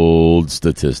 old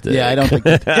statistic. Yeah, I don't think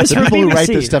the It's from people who write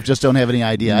BBC. this stuff just don't have any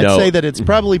idea. No. I'd say that it's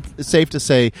probably safe to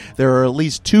say there are at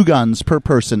least 2 guns per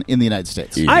person in the United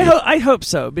States. Yeah. I hope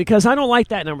so, because I don't like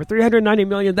that number. 390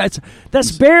 million,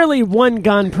 that's barely one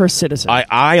gun per citizen.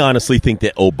 I honestly think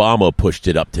that Obama pushed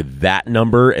it up to that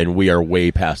number, and we are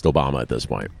way past Obama at this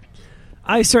point.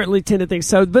 I certainly tend to think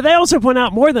so. But they also point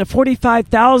out more than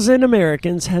 45,000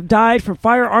 Americans have died from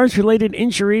firearms-related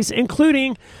injuries,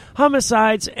 including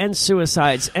homicides and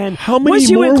suicides. And How many once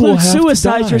you more will include have to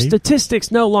suicides, your die?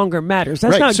 statistics no longer matters.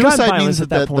 That's right. not Suicide gun violence means at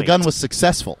that that the point. gun was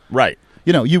successful. Right.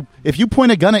 If you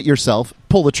point a gun at yourself,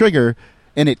 pull the trigger,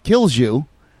 and it kills you,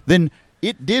 then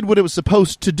it did what it was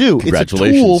supposed to do. It's a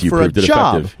Congratulations, tool you for a proved it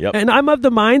job. effective. Yep. And I'm of the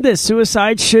mind that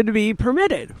suicide should be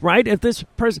permitted, right?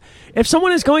 If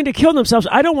someone is going to kill themselves,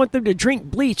 I don't want them to drink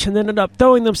bleach and then end up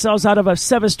throwing themselves out of a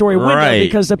 7-story window Right.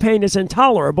 because the pain is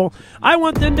intolerable. I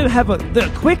want them to have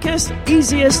the quickest,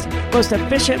 easiest, most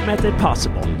efficient method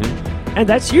possible. And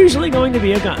that's usually going to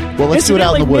be a gun. Well, let's do it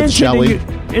out in the woods, shall we?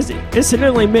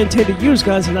 Incidentally, men tend to use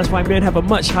guns, and that's why men have a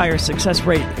much higher success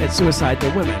rate at suicide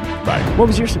than women. Right. What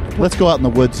was your... Let's go out in the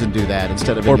woods and do that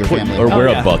instead of in your family. Or Oh, wear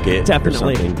yeah, a bucket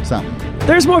definitely. or something. something.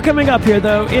 There's more coming up here,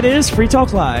 though. It is Free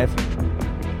Talk Live.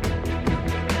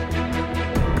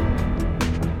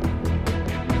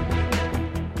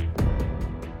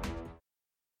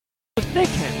 They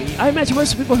can be. I imagine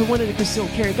most of the people who wanted to conceal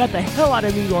carry got the hell out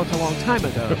of New York a long time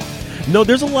ago. No,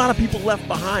 there's a lot of people left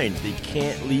behind. They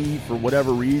can't leave for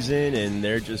whatever reason, and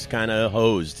they're just kind of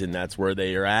hosed, and that's where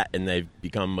they are at, and they've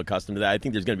become accustomed to that. I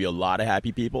think there's going to be a lot of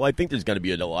happy people. I think there's going to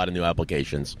be a lot of new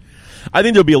applications. I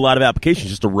think there'll be a lot of applications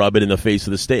just to rub it in the face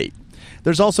of the state.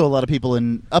 There's also a lot of people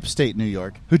in upstate New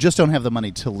York who just don't have the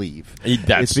money to leave.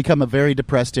 That's- It's become a very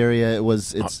depressed area.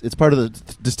 It's part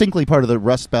of distinctly part of the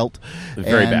Rust Belt.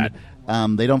 Very and,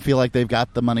 bad. They don't feel like they've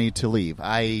got the money to leave.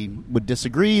 I would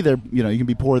disagree. You can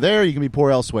be poor there, you can be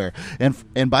poor elsewhere.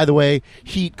 And by the way,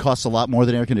 heat costs a lot more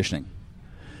than air conditioning.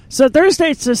 So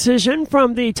Thursday's decision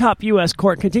from the top U.S.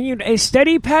 court continued a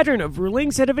steady pattern of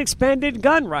rulings that have expanded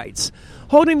gun rights,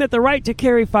 holding that the right to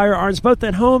carry firearms both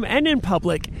at home and in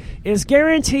public is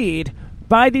guaranteed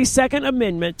by the Second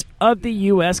Amendment of the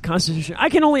U.S. Constitution. I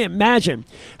can only imagine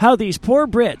how these poor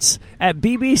Brits at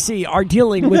BBC are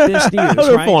dealing with this news,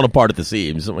 They're right? falling apart at the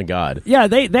seams. Oh, my God. Yeah,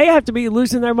 they have to be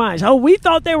losing their minds. Oh, we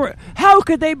thought they were... How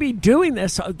could they be doing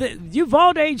this?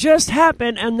 Uvalde just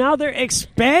happened, and now they're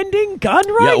expanding gun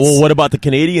rights? Yeah, well, what about the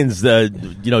Canadians?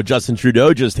 Justin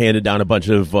Trudeau just handed down a bunch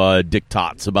of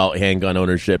diktats about handgun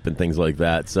ownership and things like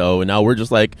that. So now we're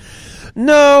just like,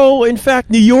 no, in fact,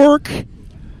 New York...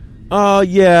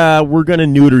 yeah, we're going to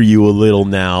neuter you a little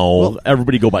now. Well,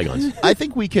 everybody go buy guns. I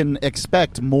think we can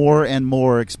expect more and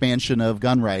more expansion of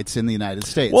gun rights in the United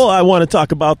States. Well, I want to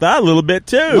talk about that a little bit,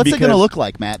 too. What's it because going to look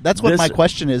like, Matt? That's what this- my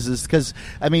question is because,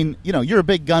 I mean, you're a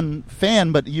big gun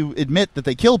fan, but you admit that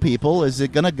they kill people. Is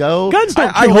it going to go... Guns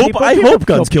don't I kill hope people. I People hope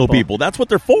guns kill people. That's what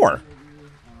they're for.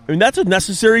 I mean, that's a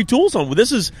necessary tool.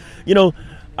 This is,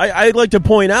 I like to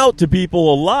point out to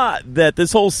people a lot that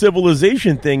this whole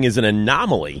civilization thing is an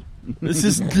anomaly. This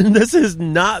is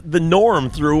not the norm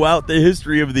throughout the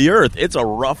history of the earth. It's a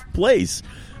rough place.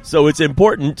 So it's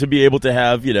important to be able to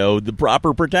have, the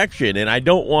proper protection. And I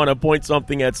don't want to point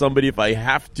something at somebody if I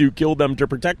have to kill them to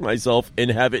protect myself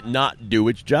and have it not do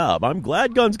its job. I'm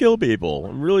glad guns kill people.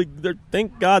 I'm really,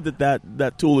 thank God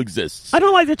that tool exists. I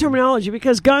don't like the terminology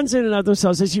because guns in and of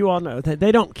themselves, as you all know,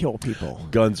 they don't kill people.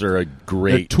 Guns are a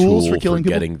great They're tools tool for killing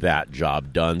people? getting that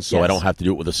job done, so Yes. I don't have to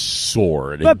do it with a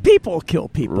sword. But people kill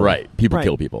people. Right. People Right.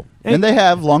 kill people. And they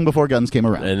have long before guns came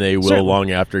around. And they will Certainly. long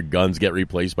after guns get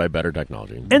replaced by better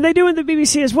technology. And they do in the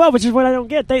BBC as well, which is what I don't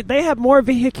get. They have more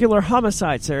vehicular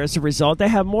homicides there as a result. They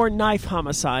have more knife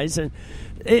homicides, and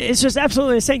it's just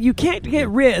absolutely insane. You can't get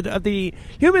rid of the...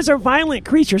 Humans are violent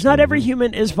creatures. Not every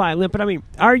human is violent, but I mean,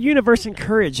 our universe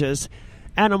encourages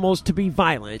animals to be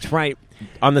violent, right?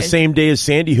 On the same day as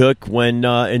Sandy Hook, when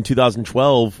in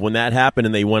 2012, when that happened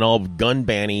and they went all gun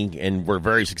banning and were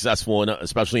very successful,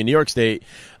 especially in New York State,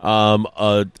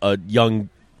 a young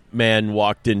man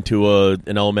walked into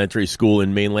an elementary school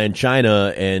in mainland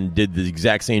China and did the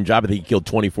exact same job. I think he killed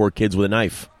 24 kids with a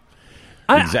knife.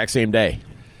 The exact same day.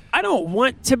 I don't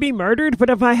want to be murdered,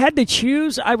 but if I had to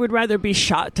choose, I would rather be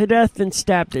shot to death than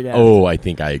stabbed to death. Oh, I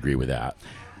think I agree with that.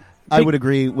 I would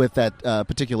agree with that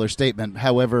particular statement.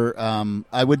 However,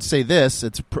 I would say this,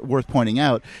 it's worth pointing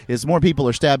out, is more people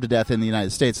are stabbed to death in the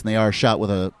United States than they are shot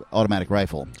with an automatic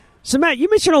rifle. So, Matt, you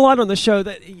mentioned a lot on the show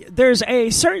that there's a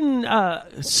certain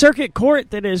circuit court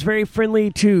that is very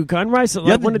friendly to gun rights,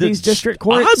 like one of these district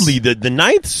courts. Oddly, the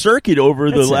Ninth Circuit over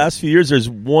That's the last few years, there's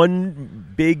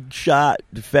one big shot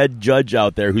Fed judge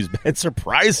out there who's been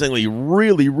surprisingly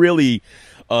really, really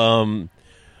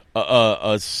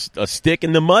a stick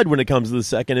in the mud when it comes to the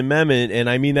Second Amendment, and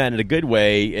I mean that in a good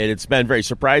way, and it's been very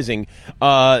surprising.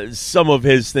 Some of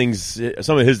his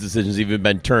decisions even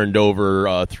been turned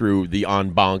over through the en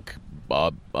banc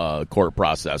court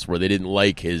process, where they didn't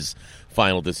like his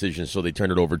final decision, so they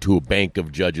turned it over to a bank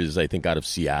of judges, I think out of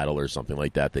Seattle or something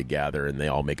like that. They gather and they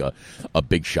all make a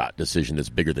big shot decision that's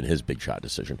bigger than his big shot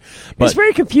decision. But it's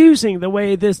very confusing the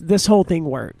way this whole thing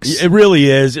works. it really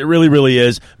is. It really, really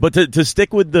is. But to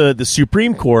stick with the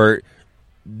Supreme Court,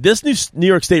 this New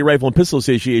York State Rifle and Pistol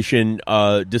Association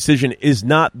decision is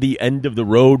not the end of the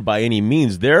road by any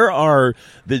means. The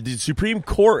Supreme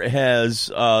Court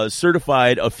has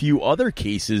certified a few other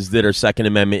cases that are Second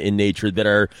Amendment in nature that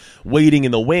are waiting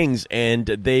in the wings, and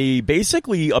they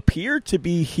basically appear to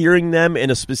be hearing them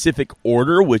in a specific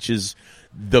order, which is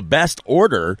the best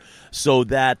order, so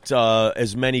that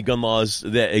as many gun laws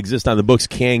that exist on the books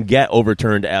can get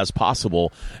overturned as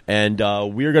possible. And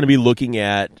we're going to be looking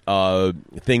at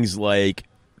things like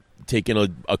taking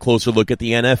a closer look at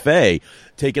the NFA,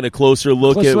 taking a closer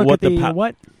look at what the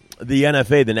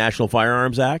NFA, the National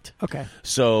Firearms Act. Okay.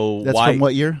 So That's from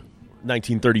what year?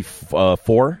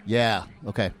 1934. Yeah.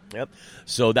 Okay. Yep.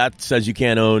 So that says you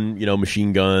can't own,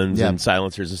 machine guns Yep. and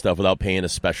silencers and stuff without paying a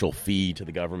special fee to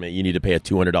the government. You need to pay a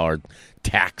 $200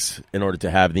 tax in order to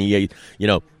have the,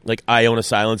 like I own a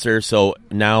silencer, so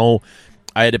now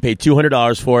I had to pay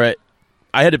 $200 for it.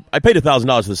 I paid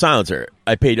 $1,000 for the silencer.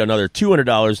 I paid another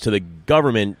 $200 to the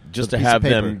government just to piece of have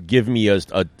paper. them give me a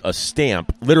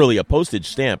stamp, literally a postage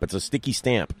stamp. It's a sticky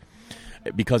stamp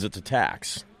because it's a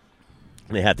tax.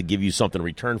 They have to give you something in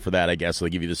return for that, I guess. So they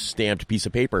give you this stamped piece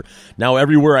of paper. Now,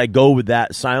 everywhere I go with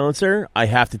that silencer, I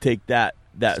have to take that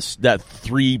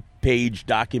 3-page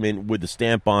document with the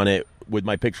stamp on it, with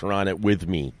my picture on it, with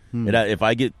me. And if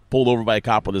I get pulled over by a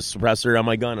cop with a suppressor on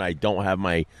my gun and I don't have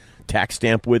my tax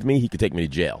stamp with me, he could take me to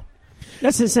jail.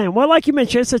 That's insane. Well, like you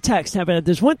mentioned, it's a tax stamp. And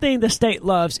there's one thing the state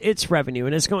loves, it's revenue,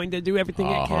 and it's going to do everything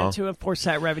it can to enforce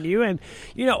that revenue. And,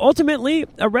 ultimately,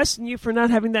 arresting you for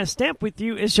not having that stamp with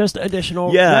you is just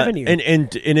additional revenue. And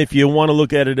if you want to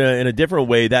look at it in a different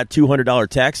way, that $200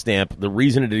 tax stamp, the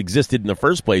reason it existed in the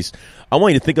first place, I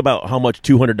want you to think about how much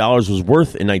 $200 was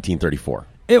worth in 1934.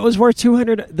 It was worth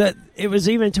 $200. It was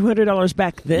even $200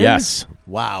 back then. Yes.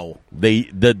 Wow.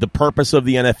 The purpose of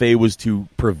the NFA was to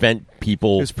prevent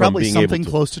people It's from probably being something able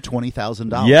to, close to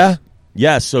 $20,000. Yeah.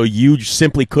 Yeah, so you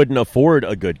simply couldn't afford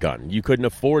a good gun. You couldn't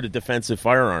afford a defensive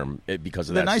firearm because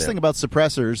of that. The nice stamp. thing about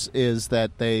suppressors is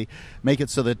that they make it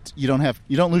so that you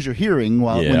don't lose your hearing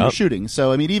when you're shooting.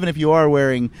 So I mean, even if you are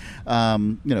wearing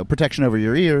protection over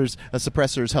your ears, a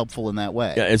suppressor is helpful in that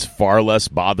way. Yeah, it's far less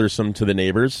bothersome to the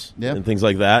neighbors and things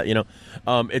like that.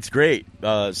 It's great.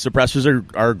 Suppressors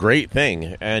are a great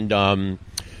thing, and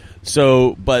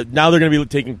but now they're going to be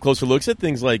taking closer looks at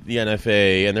things like the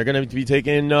NFA, and they're going to be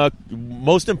taking,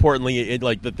 most importantly,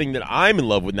 like the thing that I'm in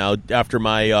love with now after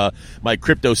my my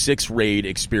Crypto 6 raid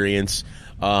experience.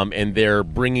 and their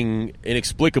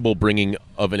inexplicable bringing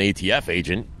of an ATF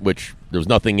agent, which there was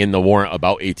nothing in the warrant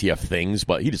about ATF things,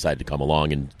 but he decided to come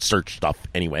along and search stuff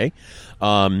anyway.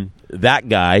 That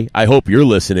guy, I hope you're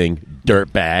listening,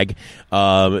 dirtbag.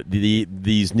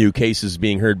 These new cases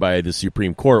being heard by the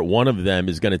Supreme Court, one of them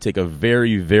is going to take a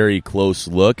very, very close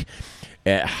look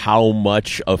at how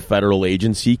much a federal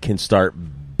agency can start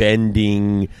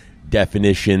bending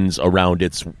definitions around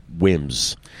its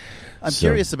whims. I'm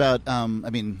curious about,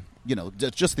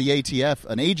 just the ATF,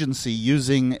 an agency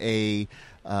using a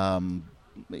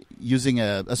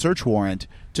search warrant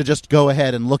to just go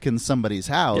ahead and look in somebody's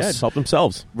house. Yeah, to help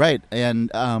themselves. Right. And,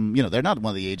 they're not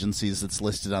one of the agencies that's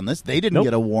listed on this. They didn't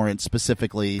get a warrant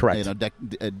specifically, correct,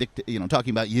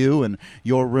 talking about you and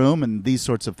your room and these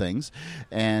sorts of things.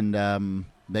 And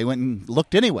they went and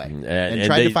looked anyway and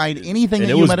tried to find anything that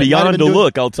you might have been doing. It was beyond a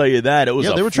look, I'll tell you that. It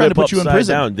was they were trying to put you in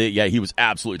prison. He was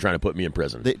absolutely trying to put me in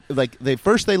prison.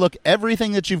 They look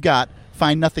everything that you've got,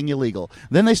 find nothing illegal.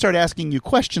 Then they start asking you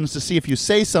questions to see if you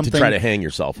say something to try to hang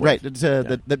yourself with. Right,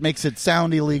 that makes it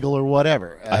sound illegal or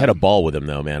whatever. I had a ball with him,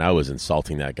 though, man. I was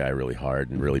insulting that guy really hard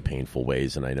in really painful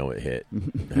ways, and I know it hit.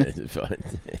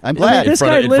 I'm glad. in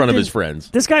front of his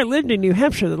friends. This guy lived in New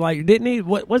Hampshire, didn't he?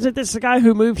 Wasn't this the guy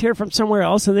who moved here from somewhere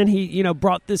else, and then he,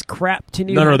 brought this crap to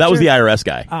New Hampshire? No, that was the IRS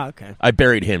guy. Oh, okay. I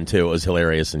buried him, too. It was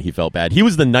hilarious, and he felt bad. He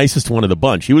was the nicest one of the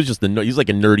bunch. He was just he's like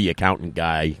a nerdy accountant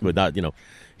guy with not,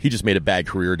 he just made a bad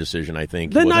career decision, I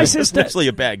think. The nicest, especially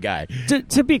a bad guy.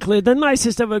 To be clear, the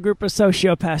nicest of a group of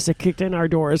sociopaths that kicked in our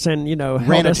doors and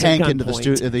ran a tank into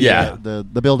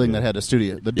the building that had a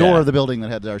studio, the door of the building that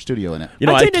had our studio in it.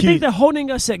 I tend to think that holding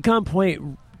us at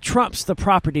gunpoint trumps the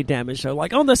property damage, though.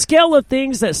 Like on the scale of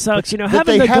things, that sucks.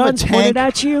 Having the guns pointed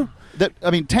at you.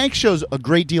 Tank shows a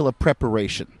great deal of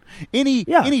preparation. Any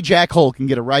jackhole can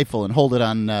get a rifle and hold it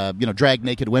on, drag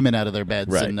naked women out of their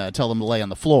beds and tell them to lay on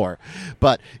the floor.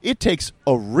 But it takes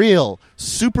a real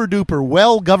super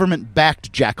duper government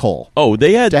backed jackhole. Oh,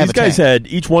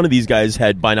 each one of these guys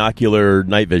had binocular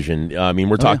night vision. I mean,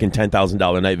 we're talking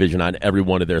 $10,000 night vision on every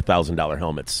one of their $1,000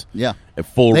 helmets. Yeah, a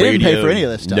full radio. They didn't pay for any of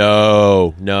this stuff.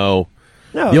 No.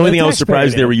 No, the only thing I was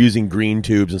surprised they were using green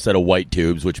tubes instead of white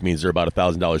tubes, which means they're about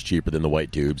 $1,000 cheaper than the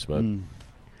white tubes. But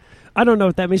I don't know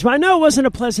what that means, but I know it wasn't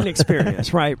a pleasant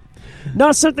experience, right?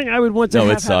 Not something I would want to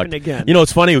have happen again.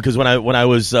 It's funny because when I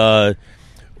was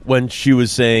when she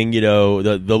was saying,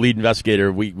 the lead investigator,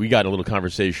 we got in a little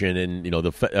conversation, and the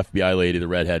FBI lady, the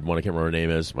redhead one, I can't remember her name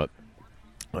is, but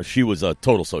she was a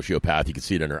total sociopath. You could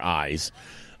see it in her eyes.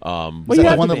 Was that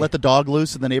the one that let the dog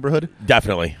loose in the neighborhood?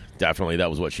 Definitely, that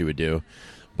was what she would do.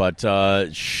 But I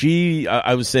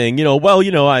was saying,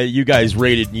 you guys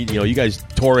raided, you guys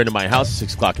tore into my house at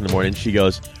 6 o'clock in the morning. She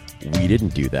goes, we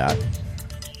didn't do that.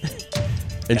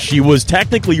 And she was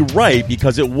technically right,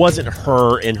 because it wasn't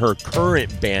her and her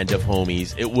current band of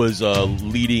homies. It was a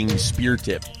leading spear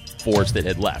tip force that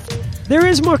had left. There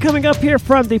is more coming up here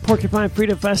from the Porcupine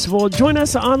Freedom Festival. Join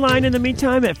us online in the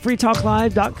meantime at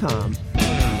freetalklive.com.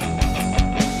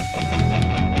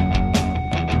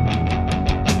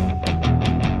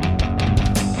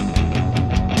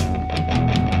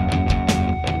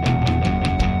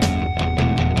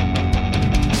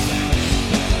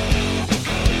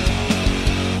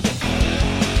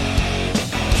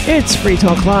 It's Free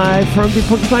Talk Live from the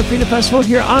Porcupine Freedom Festival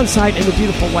here on site in the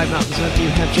beautiful White Mountains of New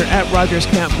Hampshire at Rogers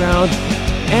Campground.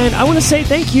 And I want to say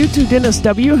thank you to Dennis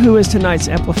W., who is tonight's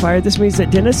amplifier. This means that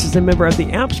Dennis is a member of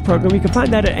the AMPS program. You can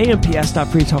find that at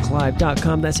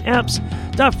amps.freetalklive.com. That's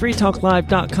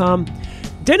amps.freetalklive.com.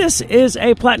 Dennis is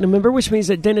a platinum member, which means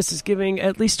that Dennis is giving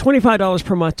at least $25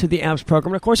 per month to the AMPS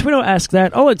program. And of course, we don't ask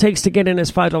that. All it takes to get in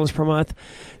is $5 per month.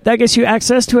 That gets you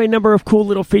access to a number of cool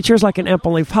little features like an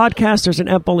AMP-only podcast. There's an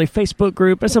AMP-only Facebook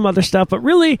group and some other stuff. But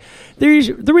really,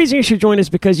 the reason you should join is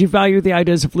because you value the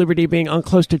ideas of liberty being on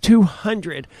close to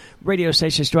 200 radio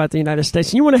stations throughout the United States.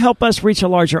 And you want to help us reach a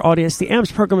larger audience. The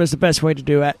AMPS program is the best way to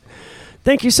do it.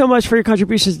 Thank you so much for your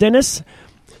contributions, Dennis.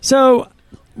 So,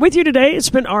 with you today, it's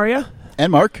been Aria.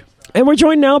 And Mark. And we're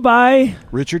joined now by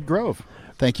Richard Grove.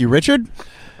 Thank you, Richard.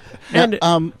 And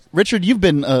Richard, you've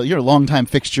been you're a longtime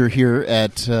fixture here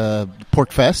at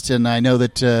PorcFest, and I know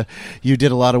that you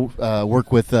did a lot of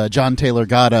work with John Taylor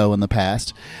Gatto in the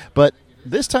past. But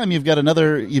this time you've got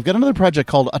another project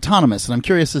called Autonomous, and I'm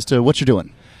curious as to what you're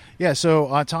doing. Yeah, so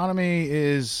Autonomy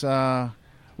is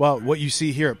what you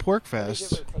see here at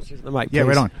PorcFest. Yeah,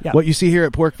 right on. Yeah. What you see here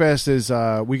at PorcFest is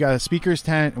we got a speaker's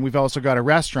tent, and we've also got a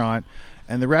restaurant.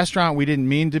 And the restaurant, we didn't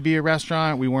mean to be a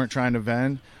restaurant. We weren't trying to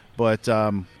vend, but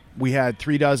we had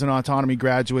 36 Autonomy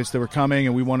graduates that were coming,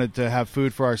 and we wanted to have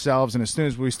food for ourselves. And as soon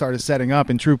as we started setting up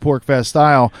in true PorcFest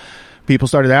style, people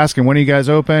started asking, when are you guys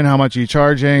open? How much are you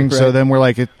charging? Right. So then we're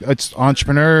like, it's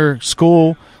entrepreneur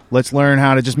school. Let's learn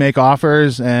how to just make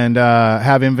offers and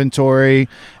have inventory.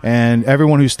 And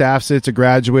everyone who staffs it's a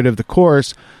graduate of the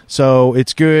course. So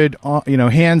it's good,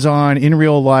 hands-on, in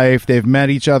real life. They've met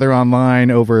each other online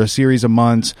over a series of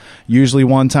months. Usually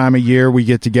one time a year we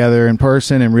get together in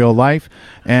person in real life.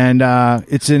 And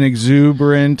it's an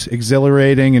exuberant,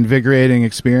 exhilarating, invigorating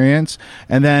experience.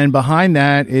 And then behind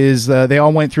that is they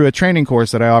all went through a training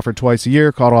course that I offer twice a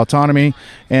year called Autonomy.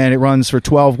 And it runs for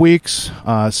 12 weeks,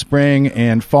 spring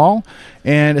and fall.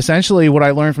 And essentially what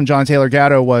I learned from John Taylor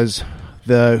Gatto was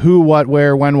the who, what,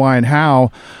 where, when, why, and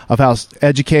how of how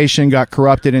education got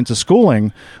corrupted into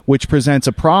schooling, which presents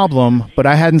a problem, but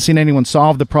I hadn't seen anyone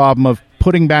solve the problem of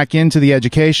putting back into the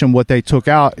education what they took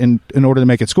out in order to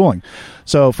make it schooling.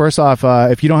 So first off,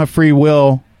 if you don't have free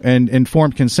will and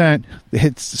informed consent,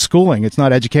 it's schooling. It's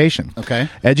not education. Okay.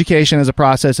 Education is a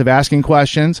process of asking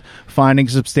questions, finding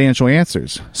substantial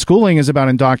answers. Schooling is about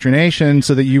indoctrination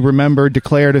so that you remember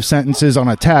declarative sentences on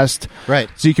a test. Right.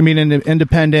 So you can be an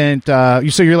independent,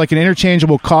 so you're like an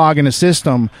interchangeable cog in a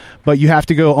system, but you have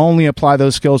to go only apply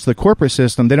those skills to the corporate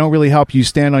system. They don't really help you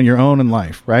stand on your own in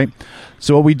life, right?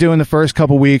 So what we do in the first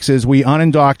couple weeks is we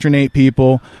unindoctrinate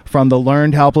people from the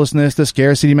learned helplessness, the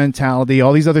scarcity mentality,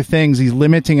 all these other things, these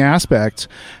limiting aspects,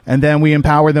 and then we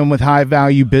empower them with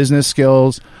high-value business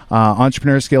skills,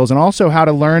 entrepreneur skills, and also how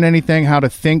to learn anything, how to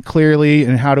think clearly,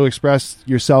 and how to express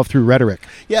yourself through rhetoric.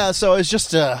 Yeah, so it's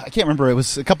just, I can't remember, it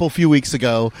was a few weeks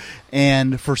ago,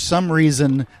 and for some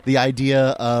reason, the idea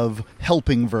of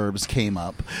helping verbs came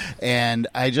up, and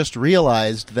I just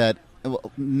realized that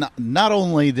not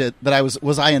only that I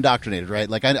was I indoctrinated, right?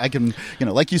 Like I can,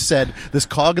 like you said, this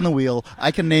cog in the wheel,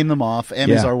 I can name them off.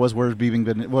 Amizar, was, were, being,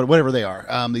 been, whatever they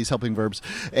are, these helping verbs.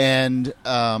 And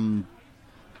how,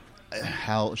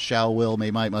 shall, will,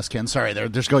 may, might, must, can. Sorry, they're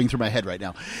just going through my head right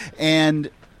now. And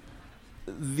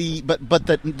but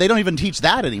that they don't even teach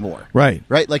that anymore. Right.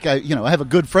 Like I have a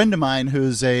good friend of mine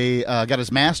who's got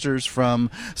his master's from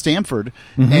Stanford,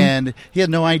 and he had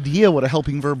no idea what a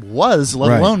helping verb was,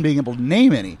 let alone being able to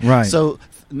name any. Right. So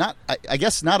I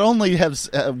guess not only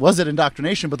was it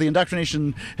indoctrination, but the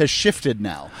indoctrination has shifted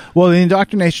now. Well, the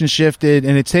indoctrination shifted,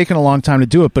 and it's taken a long time to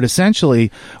do it. But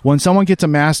essentially, when someone gets a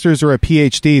master's or a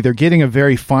PhD, they're getting a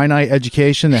very finite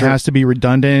education that has to be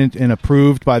redundant and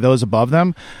approved by those above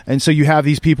them. And so you have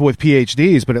these people with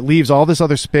PhDs, but it leaves all this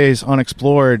other space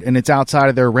unexplored, and it's outside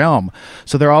of their realm.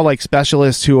 So they're all like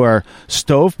specialists who are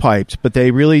stovepiped, but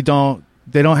they really don't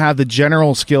have the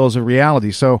general skills of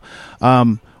reality. So,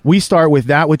 we start with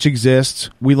that which exists.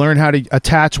 We learn how to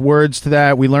attach words to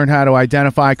that. We learn how to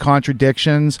identify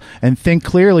contradictions and think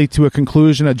clearly to a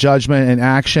conclusion, a judgment, an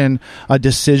action, a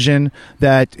decision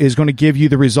that is going to give you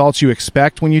the results you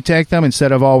expect when you take them,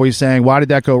 instead of always saying, why did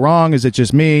that go wrong? Is it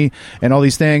just me? And all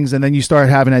these things. And then you start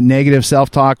having that negative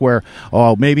self-talk where,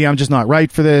 oh, maybe I'm just not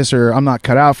right for this, or I'm not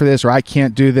cut out for this, or I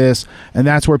can't do this. And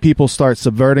that's where people start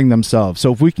subverting themselves.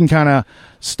 So if we can kind of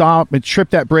stop and trip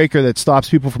that breaker that stops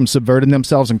people from subverting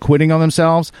themselves and quitting on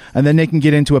themselves, and then they can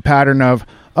get into a pattern of,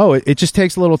 oh, it just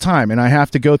takes a little time, and I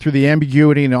have to go through the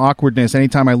ambiguity and the awkwardness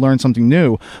anytime I learn something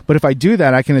new. But if I do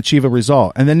that, I can achieve a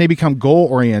result. And then they become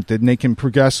goal-oriented, and they can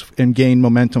progress and gain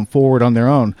momentum forward on their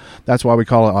own. That's why we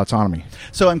call it autonomy.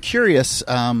 So I'm curious,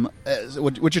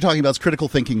 what you're talking about is critical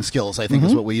thinking skills, I think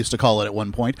is what we used to call it at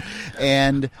one point.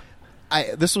 And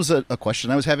this was a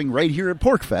question I was having right here at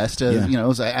PorcFest, I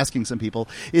was asking some people,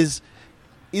 is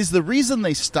the reason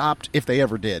they stopped, if they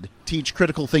ever did, teaching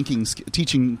critical thinking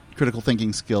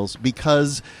skills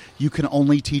because you can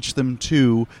only teach them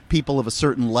to people of a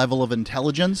certain level of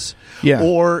intelligence? Yeah.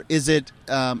 Or is it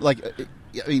I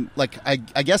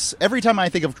guess every time I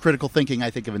think of critical thinking, I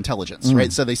think of intelligence,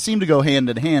 right? So they seem to go hand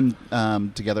in hand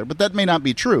together, but that may not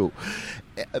be true.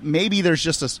 Maybe there's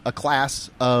just a class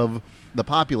of the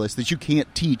populace that you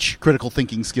can't teach critical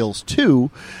thinking skills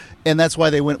to, and that's why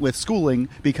they went with schooling,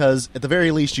 because at the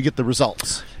very least you get the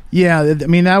results. Yeah, I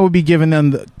mean, that would be giving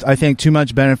them, I think, too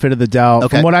much benefit of the doubt.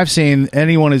 Okay. From what I've seen,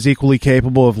 anyone is equally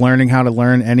capable of learning how to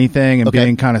learn anything and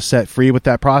being kind of set free with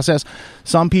that process.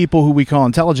 Some people who we call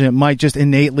intelligent might just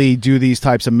innately do these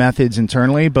types of methods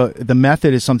internally, but the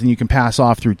method is something you can pass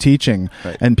off through teaching,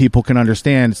 and people can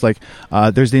understand. It's like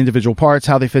there's the individual parts,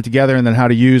 how they fit together, and then how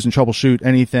to use and troubleshoot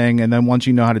anything. And then once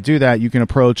you know how to do that, you can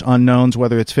approach unknowns,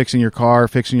 whether it's fixing your car,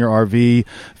 fixing your RV,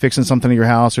 fixing something in your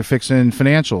house, or fixing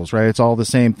financials, right? It's all the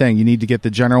same thing. You need to get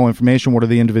the general information, what are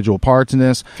the individual parts in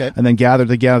this, and then gather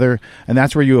together, and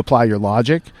that's where you apply your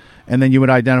logic. and then you would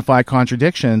identify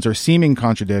contradictions or seeming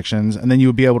contradictions, and then you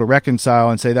would be able to reconcile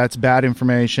and say that's bad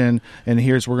information, and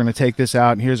we're going to take this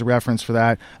out, and here's a reference for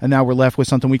that, and now we're left with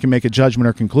something we can make a judgment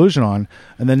or conclusion on.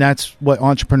 And then that's what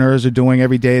entrepreneurs are doing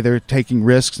every day. They're taking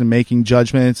risks and making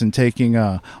judgments and taking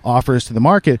offers to the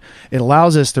market. It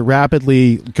allows us to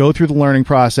rapidly go through the learning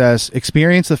process,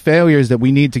 experience the failures that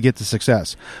we need to get to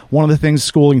success. One of the things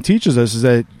schooling teaches us is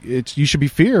that you should be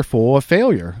fearful of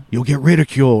failure. You'll get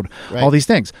ridiculed, all these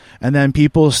things. And then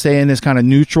people stay in this kind of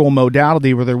neutral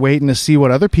modality where they're waiting to see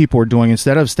what other people are doing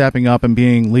instead of stepping up and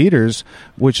being leaders,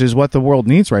 which is what the world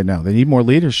needs right now. They need more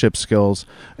leadership skills,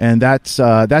 and that's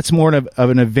more of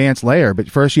an advanced layer. But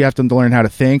first you have to learn how to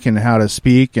think and how to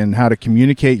speak and how to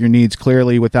communicate your needs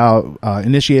clearly without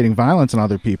initiating violence on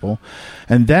other people.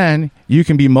 And then you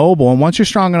can be mobile. And once you're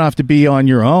strong enough to be on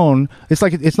your own,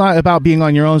 it's not about being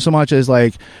on your own so much as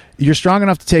like you're strong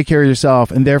enough to take care of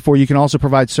yourself, and therefore you can also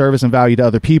provide service and value to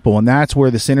other people. And that's where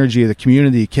the synergy of the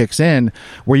community kicks in,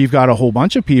 where you've got a whole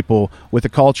bunch of people with a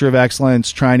culture of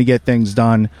excellence trying to get things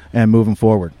done and moving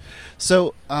forward.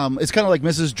 So it's kind of like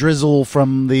Mrs. Drizzle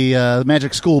from the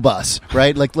Magic School Bus,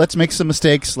 right? Like, let's make some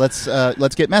mistakes. Let's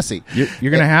get messy. You're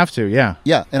going to have to, yeah.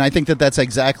 Yeah, and I think that's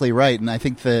exactly right. And I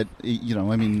think that,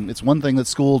 it's one thing that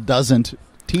school doesn't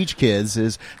teach kids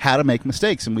is how to make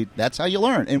mistakes, and that's how you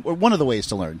learn, and one of the ways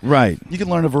to learn. Right. You can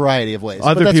learn a variety of ways.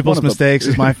 Other people's mistakes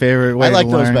is my favorite way I like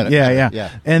to learn. those better. Yeah.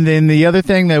 And then the other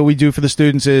thing that we do for the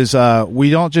students is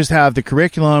we don't just have the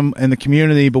curriculum and the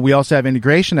community, but we also have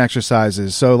integration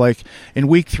exercises. So like in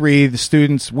week 3, the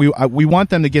students, we want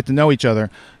them to get to know each other.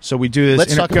 So we do this.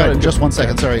 Let's talk about it in just 1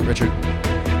 second. Sorry, Richard.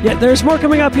 Yeah, there's more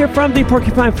coming up here from the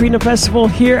Porcupine Freedom Festival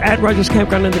here at Rogers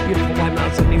Campground in the beautiful White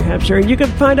Mountains of New Hampshire. And you can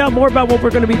find out more about what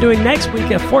we're going to be doing next week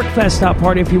at Forkfest Stop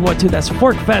Party if you want to. That's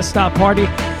Forkfest Stop Party.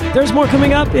 There's more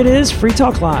coming up. It is Free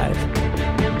Talk Live.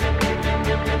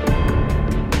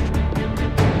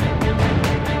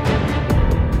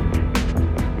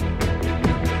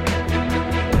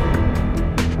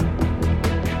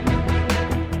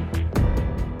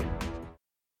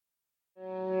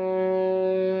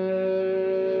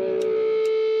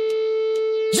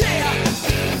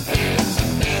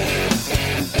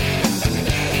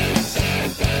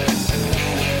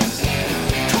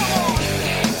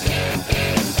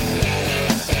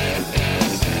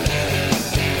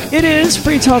 It is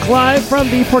Free Talk Live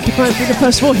from the Porcupine Freedom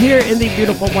Festival here in the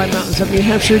beautiful White Mountains of New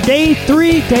Hampshire. Day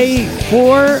 3, day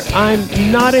 4,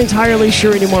 I'm not entirely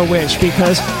sure anymore which,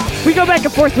 because we go back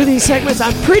and forth with these segments.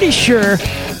 I'm pretty sure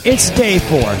it's day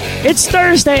 4. It's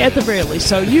Thursday at the very least.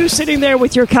 So you sitting there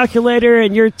with your calculator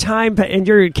and your time and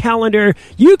your calendar,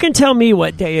 you can tell me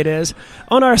what day it is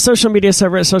on our social media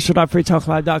server at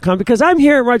social.freetalklive.com, because I'm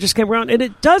here at Rogers Campground, and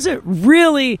it doesn't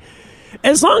really...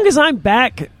 As long as I'm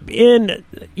back in,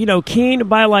 Keene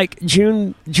by like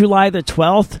July the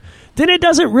 12th, then it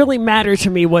doesn't really matter to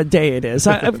me what day it is.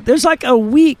 There's like a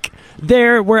week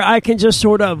there where I can just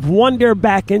sort of wander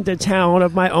back into town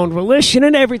of my own volition,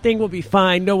 and everything will be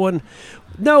fine. No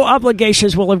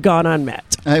obligations will have gone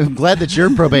unmet. I'm glad that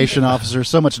your probation officer is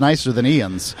so much nicer than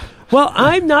Ian's. Well,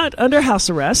 I'm not under house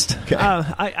arrest.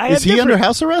 Okay. Is he under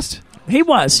house arrest? He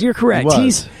was. You're correct.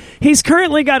 He's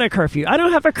currently got a curfew. I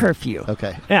don't have a curfew.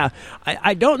 Okay. Yeah.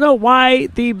 I don't know why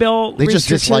the bill they just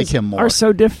dislike him more. Are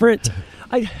so different.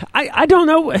 I don't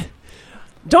know.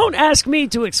 Don't ask me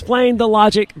to explain the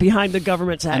logic behind the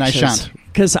government's actions. And I shan't.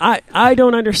 Because I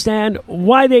don't understand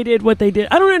why they did what they did.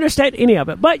 I don't understand any of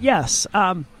it. But yes,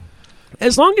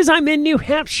 as long as I'm in New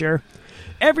Hampshire,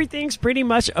 everything's pretty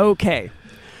much okay.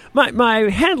 My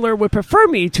handler would prefer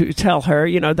me to tell her,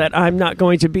 that I'm not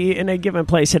going to be in a given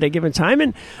place at a given time,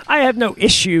 and I have no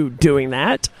issue doing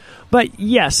that. But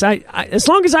yes, I as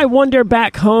long as I wander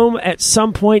back home at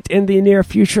some point in the near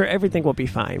future, everything will be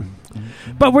fine.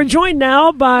 But we're joined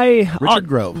now by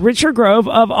Richard Grove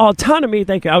of Autonomy.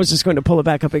 Thank you. I was just going to pull it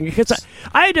back up again because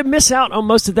I had to miss out on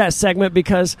most of that segment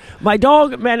because my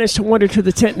dog managed to wander to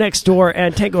the tent next door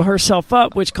and tangle herself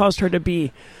up, which caused her to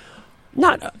be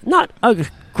not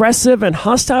aggressive and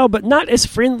hostile, but not as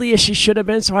friendly as she should have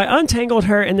been. So I untangled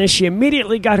her, and then she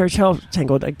immediately got her tail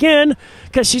tangled again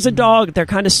because she's a dog. They're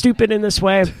kind of stupid in this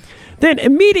way. Then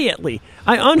immediately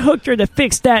I unhooked her to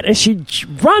fix that, and she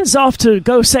runs off to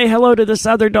go say hello to this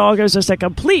other dog. It was just a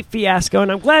complete fiasco,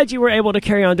 and I'm glad you were able to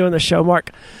carry on doing the show,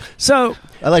 Mark. So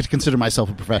I like to consider myself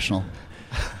a professional.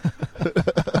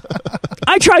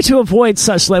 I try to avoid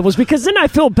such levels because then I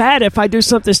feel bad if I do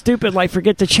something stupid like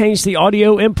forget to change the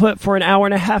audio input for an hour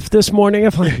and a half this morning.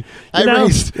 If I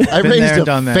raised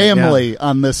a family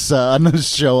on this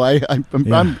show.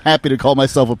 I'm happy to call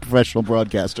myself a professional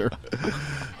broadcaster.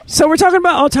 So we're talking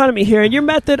about autonomy here, and your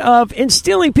method of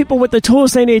instilling people with the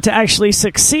tools they need to actually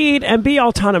succeed and be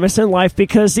autonomous in life,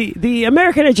 because the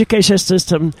American education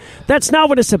system, that's not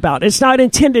what it's about. It's not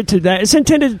intended to that. It's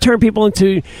intended to turn people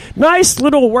into nice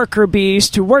little worker bees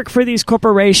to work for these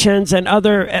corporations and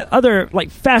other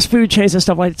like fast food chains and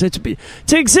stuff like that,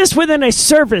 to exist within a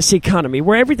service economy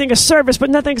where everything is service but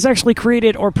nothing is actually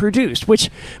created or produced, which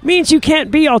means you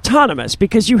can't be autonomous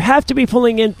because you have to be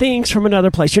pulling in things from another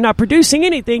place. You're not producing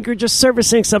anything. You're just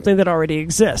servicing something that already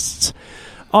exists.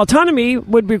 Autonomy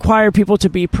would require people to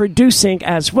be producing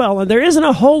as well, and there isn't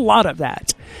a whole lot of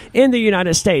that in the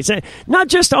United States. Not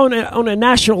just on a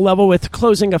national level with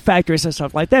closing of factories and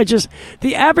stuff like that. Just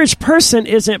the average person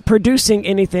isn't producing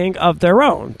anything of their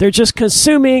own. They're just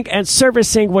consuming and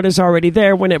servicing what is already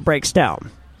there when it breaks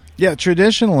down. Yeah,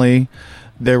 traditionally,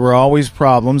 there were always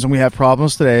problems, and we have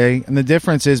problems today. And the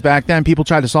difference is back then, people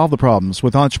tried to solve the problems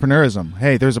with entrepreneurism.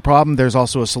 Hey, there's a problem. There's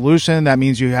also a solution. That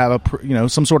means you have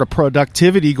some sort of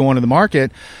productivity going to the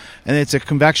market, and it's a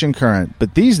convection current.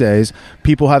 But these days,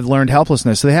 people have learned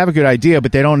helplessness. So they have a good idea,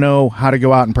 but they don't know how to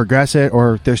go out and progress it,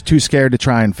 or they're too scared to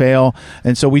try and fail.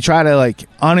 And so we try to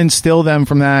uninstill them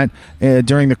from that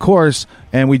during the course,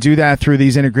 and we do that through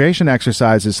these integration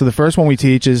exercises. So the first one we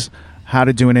teach is how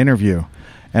to do an interview.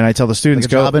 And I tell the students,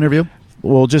 Like a job interview?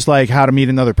 Well, just like how to meet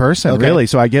another person, Okay. really.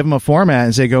 So I give them a format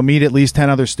and say, go meet at least 10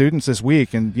 other students this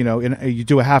week. And, you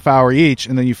do a half hour each,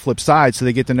 and then you flip sides so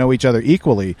they get to know each other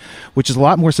equally, which is a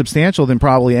lot more substantial than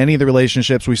probably any of the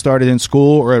relationships we started in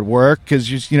school or at work,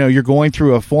 because, you're going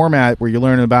through a format where you're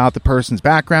learning about the person's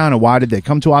background and why did they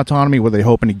come to autonomy, what are they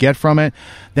hoping to get from it.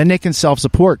 Then they can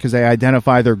self-support because they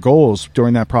identify their goals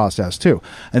during that process, too.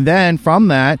 And then from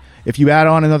that, if you add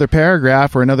on another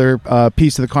paragraph or another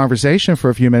piece of the conversation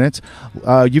for a few minutes,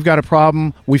 you've got a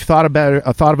problem. We've thought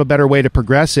of a better way to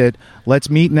progress it. Let's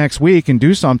meet next week and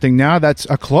do something. Now that's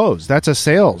a close. That's a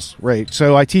sales rate.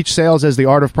 So I teach sales as the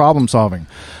art of problem solving.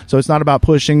 So it's not about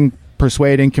pushing,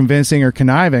 persuading, convincing, or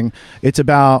conniving. It's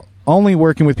about only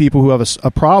working with people who have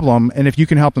a problem, and if you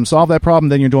can help them solve that problem,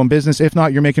 then you're doing business. If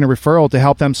not, you're making a referral to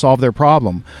help them solve their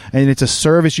problem. And it's a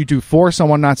service you do for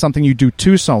someone, not something you do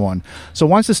to someone. So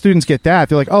once the students get that,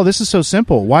 they're like, oh, this is so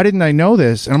simple. Why didn't I know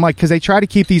this? And I'm like, because they try to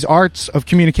keep these arts of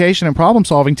communication and problem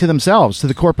solving to themselves, to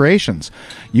the corporations.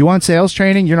 You want sales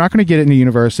training? You're not going to get it in the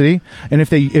university. And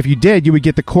if you did, you would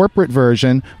get the corporate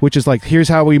version, which is like, here's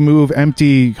how we move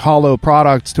empty, hollow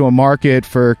products to a market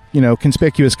for,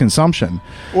 conspicuous consumption.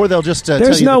 Or they'll just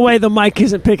there's no way the mic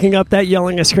isn't picking up that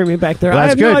yelling and screaming back there. Well, I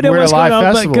have good. no idea We're what's a live going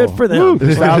on, festival. but good for them. Woo,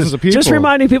 there's thousands of people. Just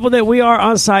reminding people that we are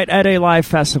on site at a live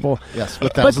festival. Yes,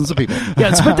 with thousands of people.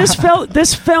 Yes, but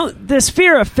this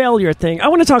fear of failure thing, I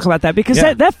want to talk about that because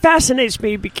that fascinates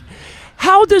me.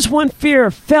 How does one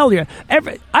fear failure?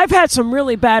 I've had some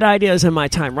really bad ideas in my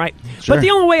time, right? Sure. But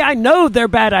the only way I know they're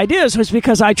bad ideas was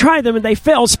because I tried them and they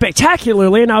failed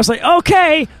spectacularly, and I was like,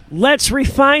 okay, let's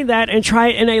refine that and try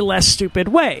it in a less stupid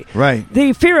way. Right.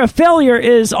 The fear of failure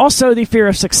is also the fear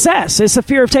of success. It's the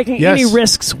fear of taking any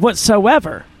risks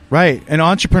whatsoever. Right. An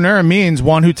entrepreneur means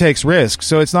one who takes risks.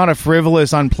 So it's not a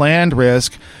frivolous, unplanned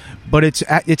risk, but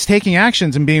it's taking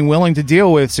actions and being willing to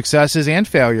deal with successes and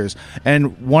failures.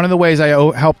 And one of the ways I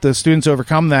help the students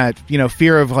overcome that,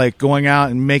 fear of going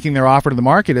out and making their offer to the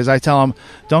market is I tell them,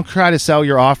 don't try to sell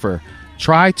your offer.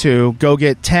 Try to go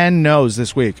get 10 no's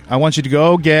this week. I want you to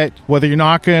go get, whether you're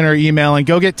knocking or emailing,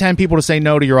 go get 10 people to say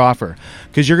no to your offer,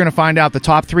 because you're going to find out the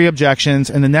top 3 objections,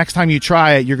 and the next time you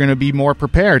try it, you're going to be more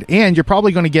prepared, and you're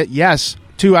probably going to get yes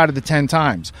 2 out of the 10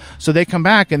 times. So they come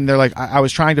back and they're like, I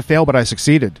was trying to fail, but I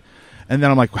succeeded. And then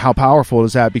I'm like, how powerful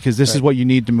is that? Because this is what you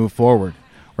need to move forward,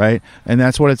 right? And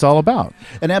that's what it's all about.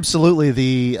 And absolutely,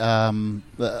 the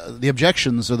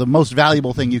objections are the most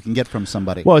valuable thing you can get from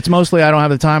somebody. Well, it's mostly I don't have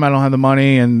the time, I don't have the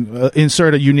money, and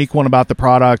insert a unique one about the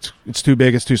product. It's too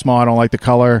big, it's too small, I don't like the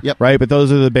color, right? But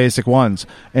those are the basic ones.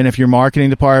 And if your marketing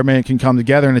department can come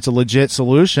together and it's a legit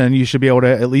solution, you should be able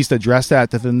to at least address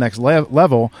that to the next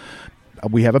level.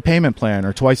 We have a payment plan,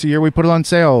 or twice a year we put it on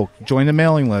sale, join the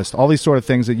mailing list, all these sort of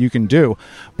things that you can do.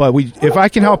 But if I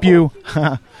can help you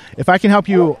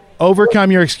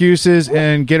overcome your excuses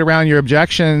and get around your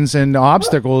objections and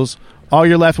obstacles, all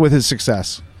you're left with is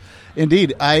success.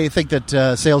 Indeed. I think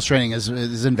that sales training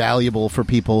is invaluable for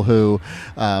people who,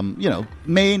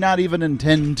 may not even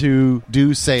intend to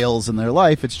do sales in their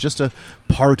life. It's just a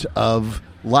part of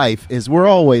life. We're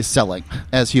always selling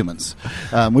as humans.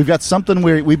 We've got something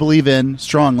we believe in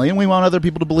strongly, and we want other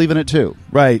people to believe in it too.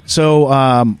 Right. So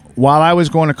while I was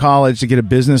going to college to get a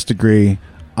business degree,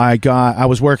 I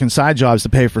was working side jobs to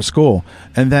pay for school,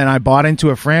 and then I bought into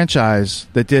a franchise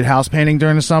that did house painting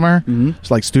during the summer.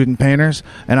 It's like student painters,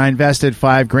 and I invested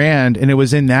 $5,000, and it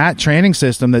was in that training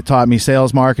system that taught me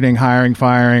sales, marketing, hiring,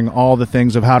 firing, all the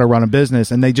things of how to run a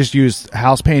business. And they just used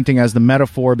house painting as the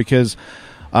metaphor because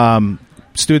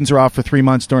students are off for 3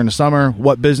 months during the summer.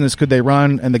 What business could they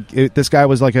run? And this guy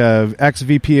was like a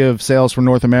ex-VP of sales for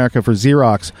North America for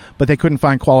Xerox, but they couldn't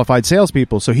find qualified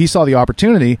salespeople. So he saw the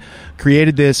opportunity,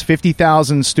 created this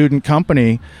 50,000 student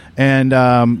company, and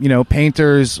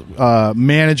painters,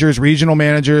 managers, regional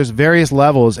managers, various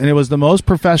levels. And it was the most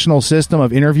professional system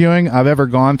of interviewing I've ever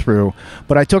gone through.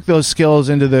 But I took those skills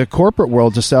into the corporate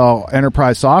world to sell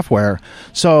enterprise software.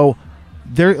 So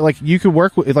there, like, you could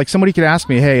work with, like, somebody could ask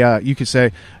me, hey, you could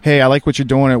say, hey, I like what you're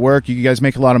doing at work. You guys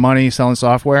make a lot of money selling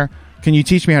software. Can you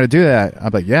teach me how to do that? I'm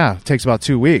like, yeah, it takes about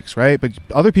 2 weeks, right? But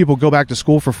other people go back to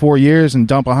school for 4 years and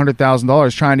dump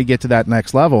 $100,000 trying to get to that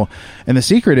next level. And the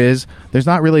secret is, there's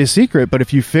not really a secret, but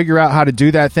if you figure out how to do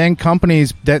that thing,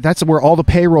 companies, that's where all the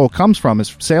payroll comes from,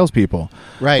 is salespeople.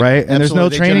 Right. And there's no Absolutely.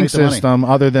 They training generate the money. system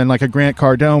other than like a Grant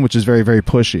Cardone, which is very, very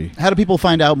pushy. How do people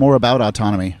find out more about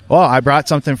autonomy? Well, I brought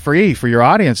something free for your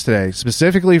audience today,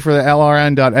 specifically for the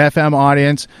LRN.FM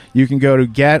audience. You can go to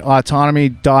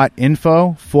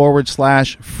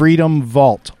getautonomy.info/Freedom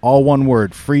Vault, all one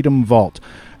word, Freedom Vault.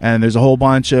 And there's a whole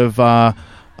bunch of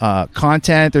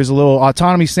content. There's a little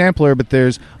autonomy sampler, but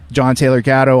there's John Taylor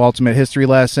Gatto, Ultimate History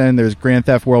Lesson. There's Grand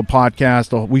Theft World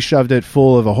Podcast. We shoved it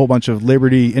full of a whole bunch of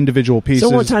Liberty individual pieces.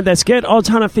 So one time, that's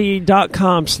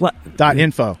getautonomy.com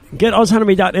 .info.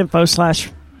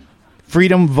 Getautonomy.info/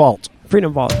 Freedom Vault.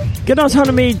 Freedom Vault.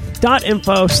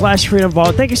 Getautonomy.info/Freedom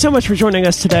Vault. Thank you so much for joining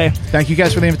us today. Thank you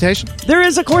guys for the invitation. There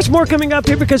is, of course, more coming up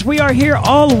here because we are here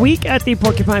all week at the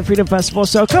Porcupine Freedom Festival.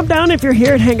 So come down if you're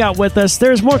here and hang out with us.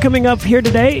 There's more coming up here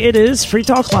today. It is Free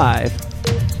Talk Live.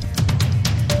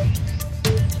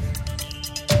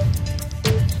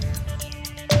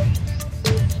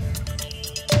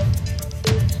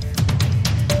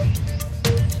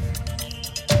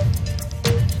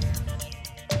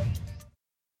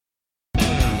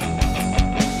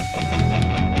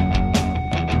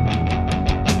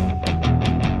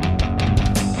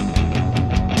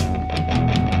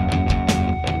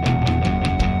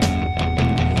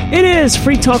 It is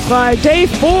Free Talk Live, day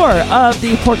 4 of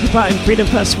the Porcupine Freedom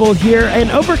Festival here. An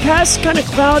overcast, kind of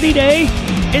cloudy day.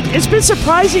 It's been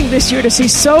surprising this year to see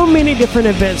so many different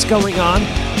events going on,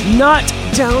 not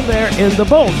down there in the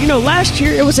bowl. You know, last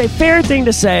year it was a fair thing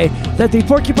to say that the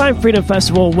Porcupine Freedom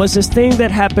Festival was this thing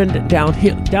that happened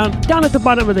downhill, down at the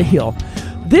bottom of the hill.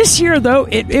 This year, though,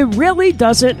 it really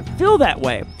doesn't feel that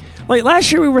way. Like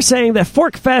last year we were saying that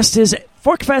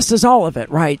Forkfest is all of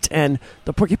it, right? And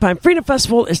the Porcupine Freedom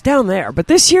Festival is down there. But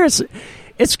this year,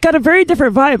 it's got a very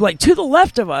different vibe. Like, to the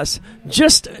left of us,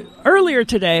 just earlier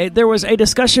today, there was a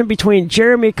discussion between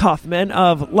Jeremy Kaufman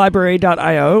of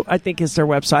Library.io, I think is their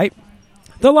website,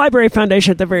 the Library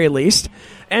Foundation at the very least,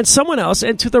 and someone else.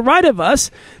 And to the right of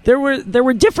us, there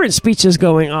were different speeches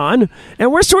going on,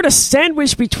 and we're sort of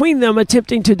sandwiched between them,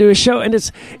 attempting to do a show. And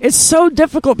it's so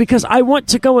difficult because I want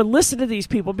to go and listen to these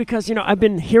people because, you know, I've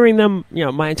been hearing them, you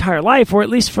know, my entire life, or at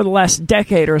least for the last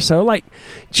decade or so, like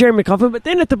Jeremy Kaufman. But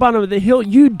then at the bottom of the hill,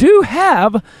 you do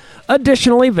have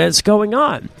additional events going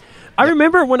on. I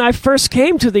remember when I first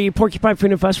came to the Porcupine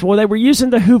Freedom Festival, they were using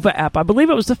the Whova app. I believe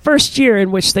it was the first year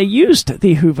in which they used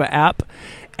the Whova app.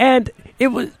 And it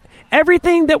was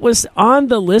everything that was on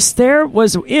the list there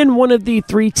was in one of the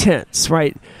 3 tents,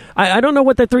 right? I don't know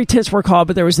what the 3 tents were called,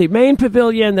 but there was the main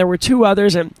pavilion, there were 2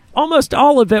 others, and almost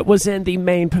all of it was in the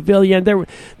main pavilion.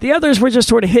 The others were just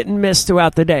sort of hit and miss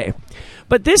throughout the day.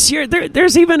 But this year,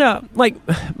 there's even a, like,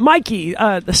 Mikey,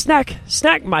 the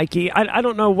snack Mikey. I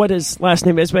don't know what his last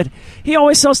name is, but he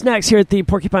always sells snacks here at the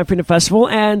Porcupine Freedom Festival,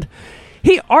 and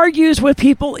he argues with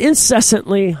people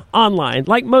incessantly online,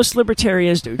 like most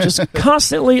libertarians do, just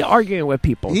constantly arguing with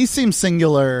people. He seems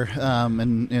singular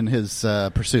in his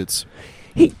pursuits.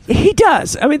 He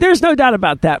does. I mean, there's no doubt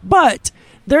about that. But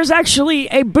there's actually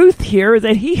a booth here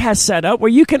that he has set up where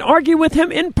you can argue with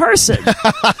him in person.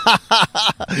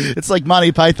 It's like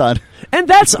Monty Python. And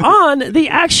that's on the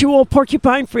actual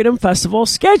Porcupine Freedom Festival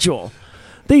schedule.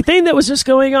 The thing that was just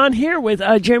going on here with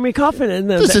Jeremy Kaufman and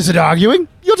them. This isn't arguing.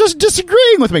 You're just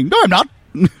disagreeing with me. No, I'm not.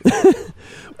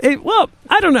 Well,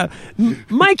 I don't know.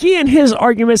 Mikey and his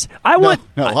arguments.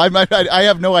 I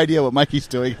have no idea what Mikey's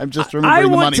doing. I'm just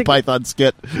remembering the Monty Python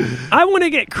skit. I want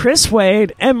to get Chris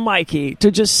Wade and Mikey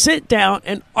to just sit down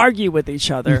and argue with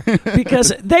each other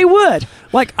because they would.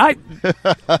 Like,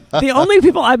 the only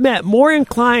people I've met more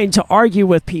inclined to argue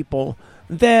with people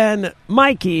than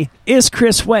Mikey is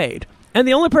Chris Wade. And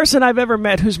the only person I've ever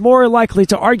met who's more likely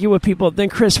to argue with people than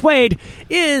Chris Wade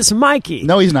is Mikey.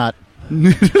 No, he's not.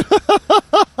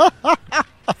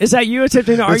 Is that you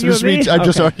attempting to argue with me? I'm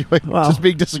just Okay. arguing, Well, just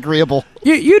being disagreeable.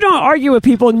 You don't argue with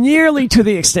people nearly to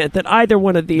the extent that either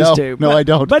one of these do. No, I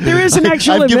don't. But there is an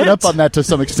actual I've event. given up on that to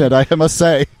some extent, I must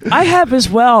say. I have as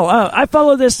well. I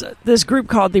follow this group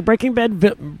called the Breaking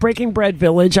Bread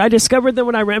Village. I discovered them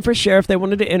when I ran for sheriff. They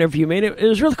wanted to interview me, and it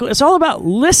was really cool. It's all about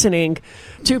listening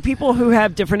to people who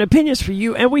have different opinions for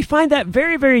you, and we find that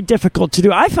very, very difficult to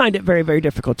do. I find it very, very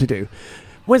difficult to do.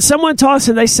 When someone talks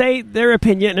and they say their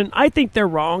opinion, and I think they're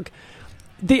wrong,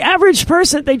 the average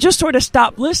person, they just sort of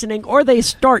stop listening, or they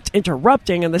start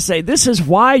interrupting and they say, this is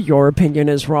why your opinion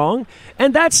is wrong.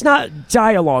 And that's not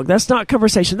dialogue. That's not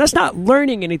conversation. That's not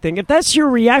learning anything. If that's your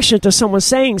reaction to someone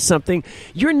saying something,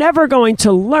 you're never going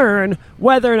to learn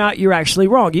whether or not you're actually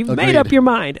wrong. You've made up your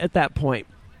mind at that point.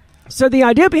 So the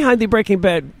idea behind the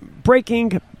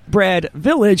Breaking Bread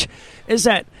Village is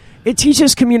that it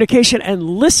teaches communication and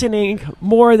listening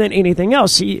more than anything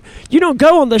else. You don't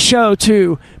go on the show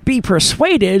to be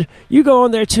persuaded. You go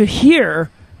on there to hear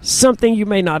something you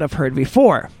may not have heard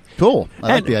before. Cool.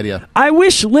 I like the idea. I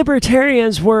wish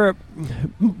libertarians were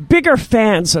bigger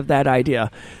fans of that idea.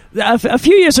 A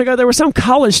few years ago, there was some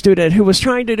college student who was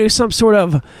trying to do some sort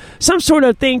of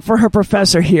thing for her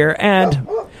professor here, and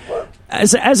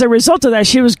as a result of that,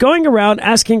 she was going around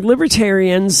asking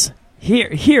libertarians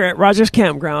here at Rogers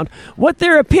Campground what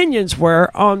their opinions were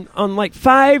on like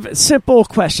 5 simple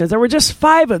questions. There were just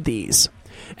 5 of these.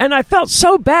 And I felt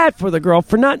so bad for the girl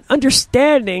for not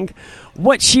understanding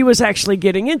what she was actually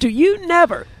getting into. You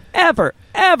never, ever,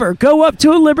 ever go up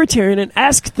to a libertarian and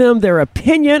ask them their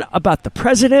opinion about the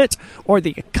president or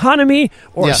the economy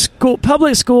or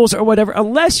public schools or whatever,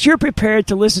 unless you're prepared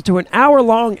to listen to an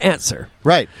hour-long answer.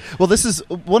 Right. Well, this is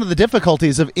one of the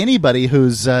difficulties of anybody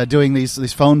who's doing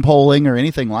these phone polling or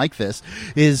anything like this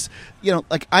is,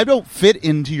 like I don't fit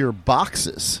into your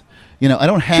boxes. I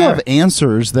don't have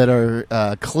answers that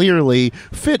are clearly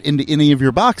fit into any of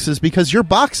your boxes because your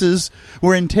boxes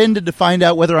were intended to find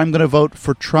out whether I'm going to vote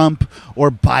for Trump or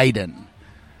Biden.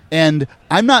 And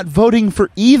I'm not voting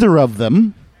for either of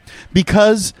them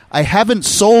because I haven't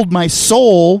sold my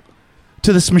soul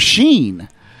to this machine.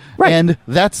 Right. And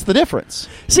that's the difference.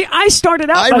 See, I started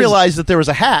out... I realized that there was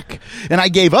a hack, and I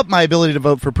gave up my ability to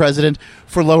vote for president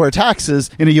for lower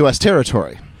taxes in a U.S.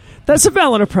 territory. That's a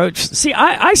valid approach. See,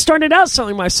 I started out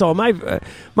selling my soul.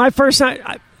 My first night,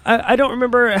 I don't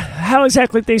remember how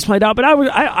exactly things played out, but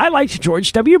I liked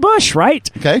George W. Bush, right?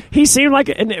 Okay. He seemed like,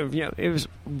 and it was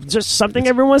just something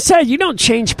everyone said. You don't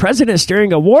change presidents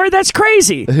during a war. That's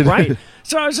crazy, right?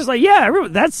 So I was just like, yeah,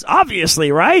 that's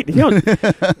obviously right.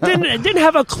 Didn't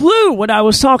have a clue what I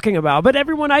was talking about, but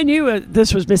everyone I knew,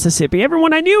 this was Mississippi.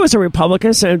 Everyone I knew was a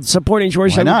Republican and supporting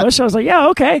George W. Bush. So I was like, yeah,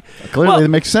 okay. Clearly, it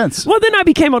makes sense. Well, then I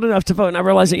became old enough to vote, and I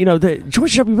realized that that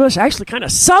George W. Bush actually kind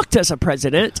of sucked as a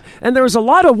president, and there was a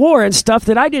lot of war and stuff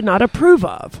that I did not approve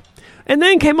of. And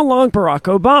then came along Barack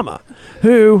Obama,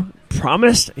 who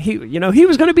promised he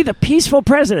was going to be the peaceful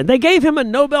president. They gave him a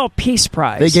Nobel Peace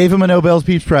Prize. They gave him a Nobel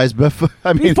Peace Prize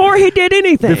before he did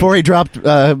anything. Before he dropped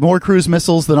more cruise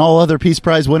missiles than all other Peace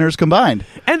Prize winners combined.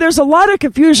 And there's a lot of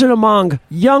confusion among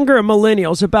younger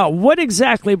millennials about what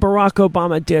exactly Barack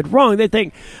Obama did wrong. They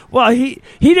think, well, he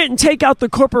didn't take out the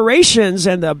corporations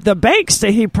and the banks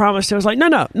that he promised. It was like,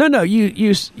 no,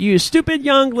 you stupid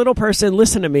young little person,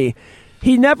 listen to me.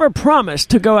 He never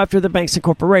promised to go after the banks and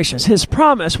corporations. His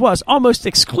promise was almost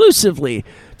exclusively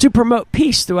to promote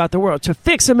peace throughout the world, to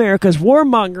fix America's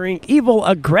warmongering, evil,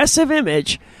 aggressive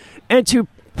image, and to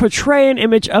portray an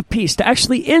image of peace, to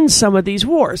actually end some of these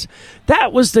wars.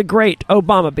 That was the great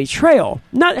Obama betrayal.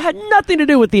 Had nothing to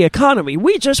do with the economy.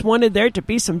 We just wanted there to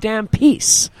be some damn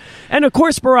peace. And of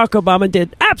course, Barack Obama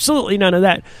did absolutely none of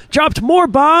that. Dropped more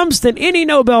bombs than any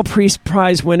Nobel Peace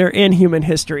Prize winner in human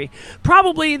history.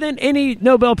 Probably than any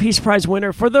Nobel Peace Prize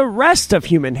winner for the rest of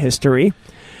human history.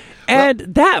 And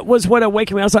that was what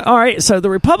awakened me. I was like, all right, so the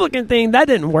Republican thing, that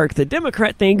didn't work. The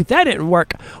Democrat thing, that didn't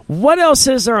work. What else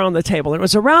is there on the table? And it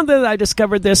was around that I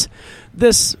discovered this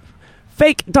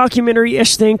fake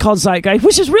documentary-ish thing called Zeitgeist,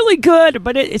 which is really good,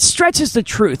 but it stretches the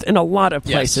truth in a lot of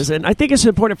places. Yes. And I think it's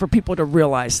important for people to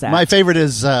realize that. My favorite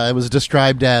is it was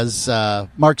described as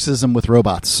Marxism with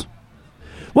robots.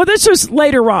 Well, this was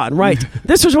later on, right?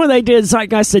 This was when they did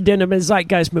Zeitgeist Addendum and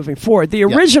Zeitgeist Moving Forward. The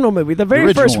original movie, the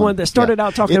very first one that started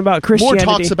out talking about Christianity.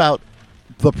 More talks about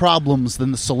the problems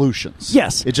than the solutions.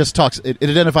 Yes. It just talks, it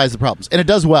identifies the problems. And it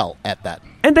does well at that.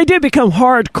 And they did become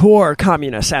hardcore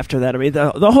communists after that. I mean,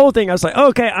 the whole thing, I was like,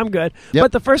 okay, I'm good. Yep.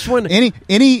 But the first one...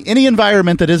 Any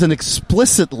environment that isn't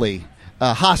explicitly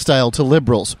hostile to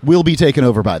liberals will be taken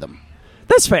over by them.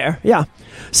 That's fair, yeah.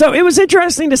 So it was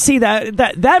interesting to see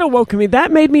that awoke me.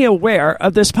 That made me aware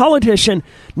of this politician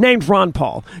named Ron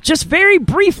Paul. Just very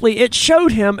briefly, it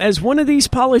showed him as one of these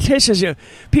politicians.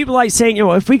 People like saying,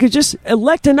 if we could just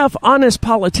elect enough honest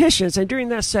politicians. And during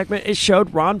that segment, it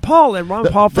showed Ron Paul and Ron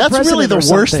Paul for president. That's really the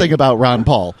worst thing about Ron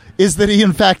Paul is that he,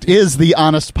 in fact, is the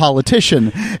honest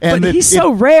politician. And but he's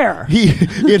so rare.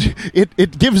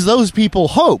 It gives those people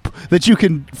hope that you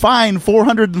can find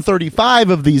 435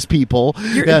 of these people,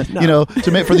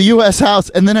 for the U.S. House,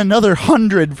 and then another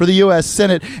 100 for the U.S.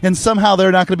 Senate, and somehow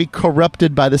they're not going to be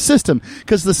corrupted by the system.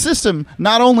 Because the system,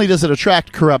 not only does it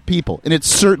attract corrupt people, and it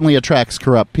certainly attracts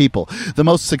corrupt people, the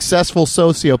most successful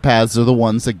sociopaths are the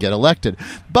ones that get elected.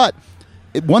 But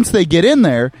once they get in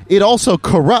there, it also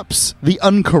corrupts the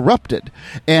uncorrupted.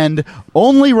 And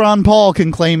only Ron Paul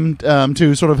can claim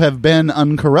to sort of have been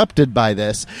uncorrupted by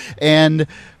this. And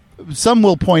some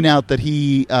will point out that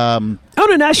he on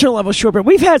a national level, sure, but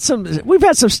we've had some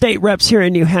state reps here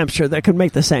in New Hampshire that could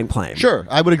make the same claim. Sure,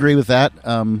 I would agree with that.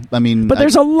 But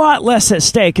there's a lot less at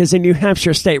stake as a New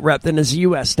Hampshire state rep than as a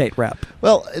U.S. state rep.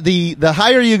 Well, the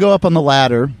higher you go up on the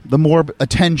ladder, the more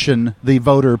attention the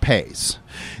voter pays.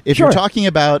 If you're talking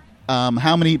about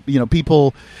how many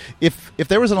people, if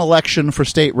there was an election for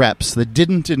state reps that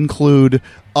didn't include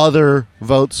other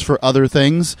votes for other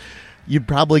things, you'd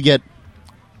probably get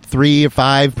 3 or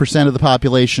 5% of the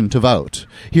population to vote.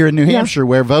 Here in New Hampshire,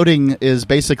 where voting is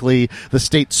basically the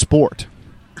state sport.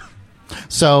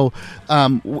 So,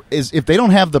 if they don't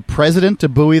have the president to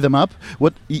buoy them up,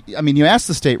 you ask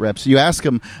the state reps, you ask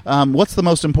them, what's the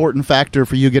most important factor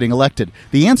for you getting elected?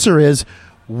 The answer is,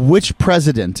 which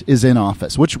president is in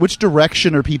office? Which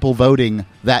direction are people voting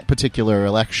that particular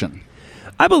election?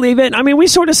 I believe it. I mean, we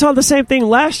sort of saw the same thing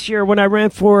last year when I ran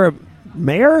for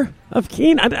mayor of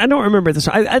Keene. I don't remember this.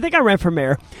 I think I ran for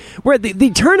mayor, where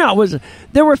the turnout was,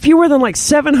 there were fewer than like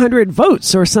 700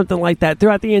 votes or something like that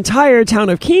throughout the entire town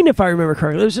of Keene, if I remember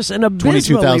correctly. It was just an abysmally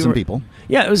 22,000 people.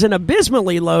 Yeah, it was an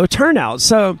abysmally low turnout.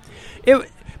 So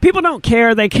people don't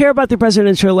care. They care about the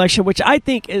presidential election, which I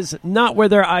think is not where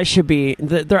their eyes should be.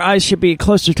 Their eyes should be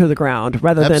closer to the ground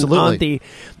rather than on the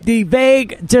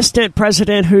vague, distant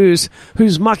president whose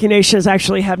machinations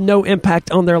actually have no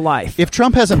impact on their life. If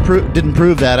Trump didn't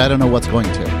prove that, I don't know what's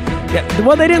going to. Yeah,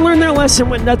 well, they didn't learn their lesson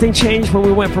when nothing changed when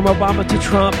we went from Obama to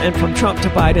Trump and from Trump to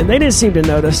Biden. They didn't seem to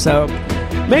notice, so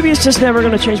maybe it's just never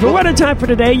going to change. But we're out of time for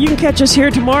today. You can catch us here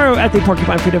tomorrow at the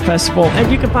Porcupine Freedom Festival, and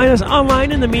you can find us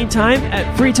online in the meantime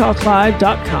at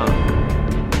freetalklive.com.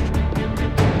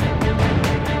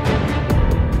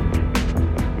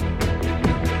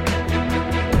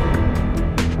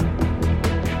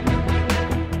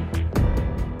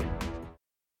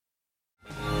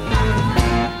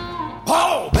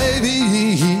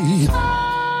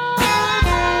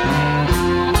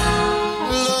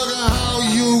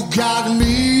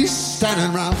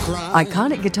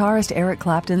 Iconic guitarist Eric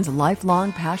Clapton's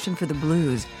lifelong passion for the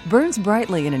blues burns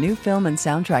brightly in a new film and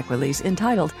soundtrack release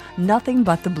entitled Nothing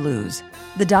But the Blues.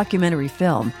 The documentary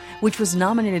film, which was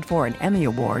nominated for an Emmy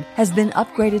Award, has been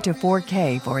upgraded to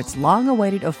 4K for its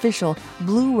long-awaited official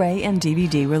Blu-ray and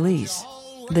DVD release.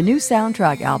 The new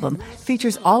soundtrack album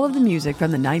features all of the music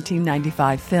from the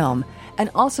 1995 film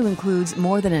and also includes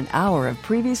more than an hour of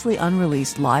previously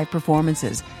unreleased live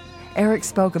performances. Eric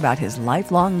spoke about his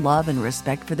lifelong love and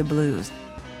respect for the blues.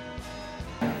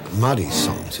 Muddy's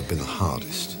songs have been the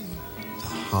hardest.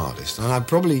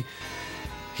 And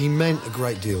he meant a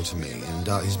great deal to me, and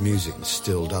his music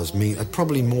still does mean,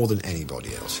 probably more than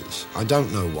anybody else's. I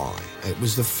don't know why. It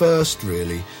was the first,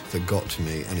 really, that got to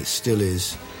me, and it still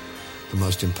is the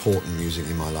most important music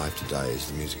in my life today,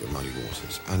 is the music of Muddy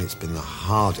Waters, and it's been the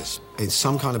hardest. It's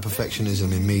some kind of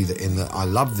perfectionism in me that I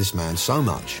love this man so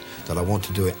much that I want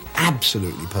to do it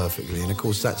absolutely perfectly, and of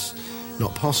course that's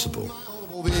not possible.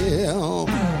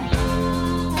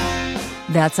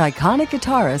 That's iconic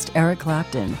guitarist Eric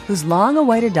Clapton, whose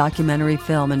long-awaited documentary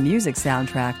film and music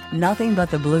soundtrack, Nothing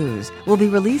But the Blues, will be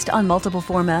released on multiple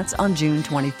formats on June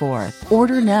 24th.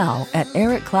 Order now at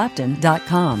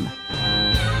ericclapton.com.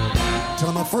 Till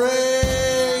I'm afraid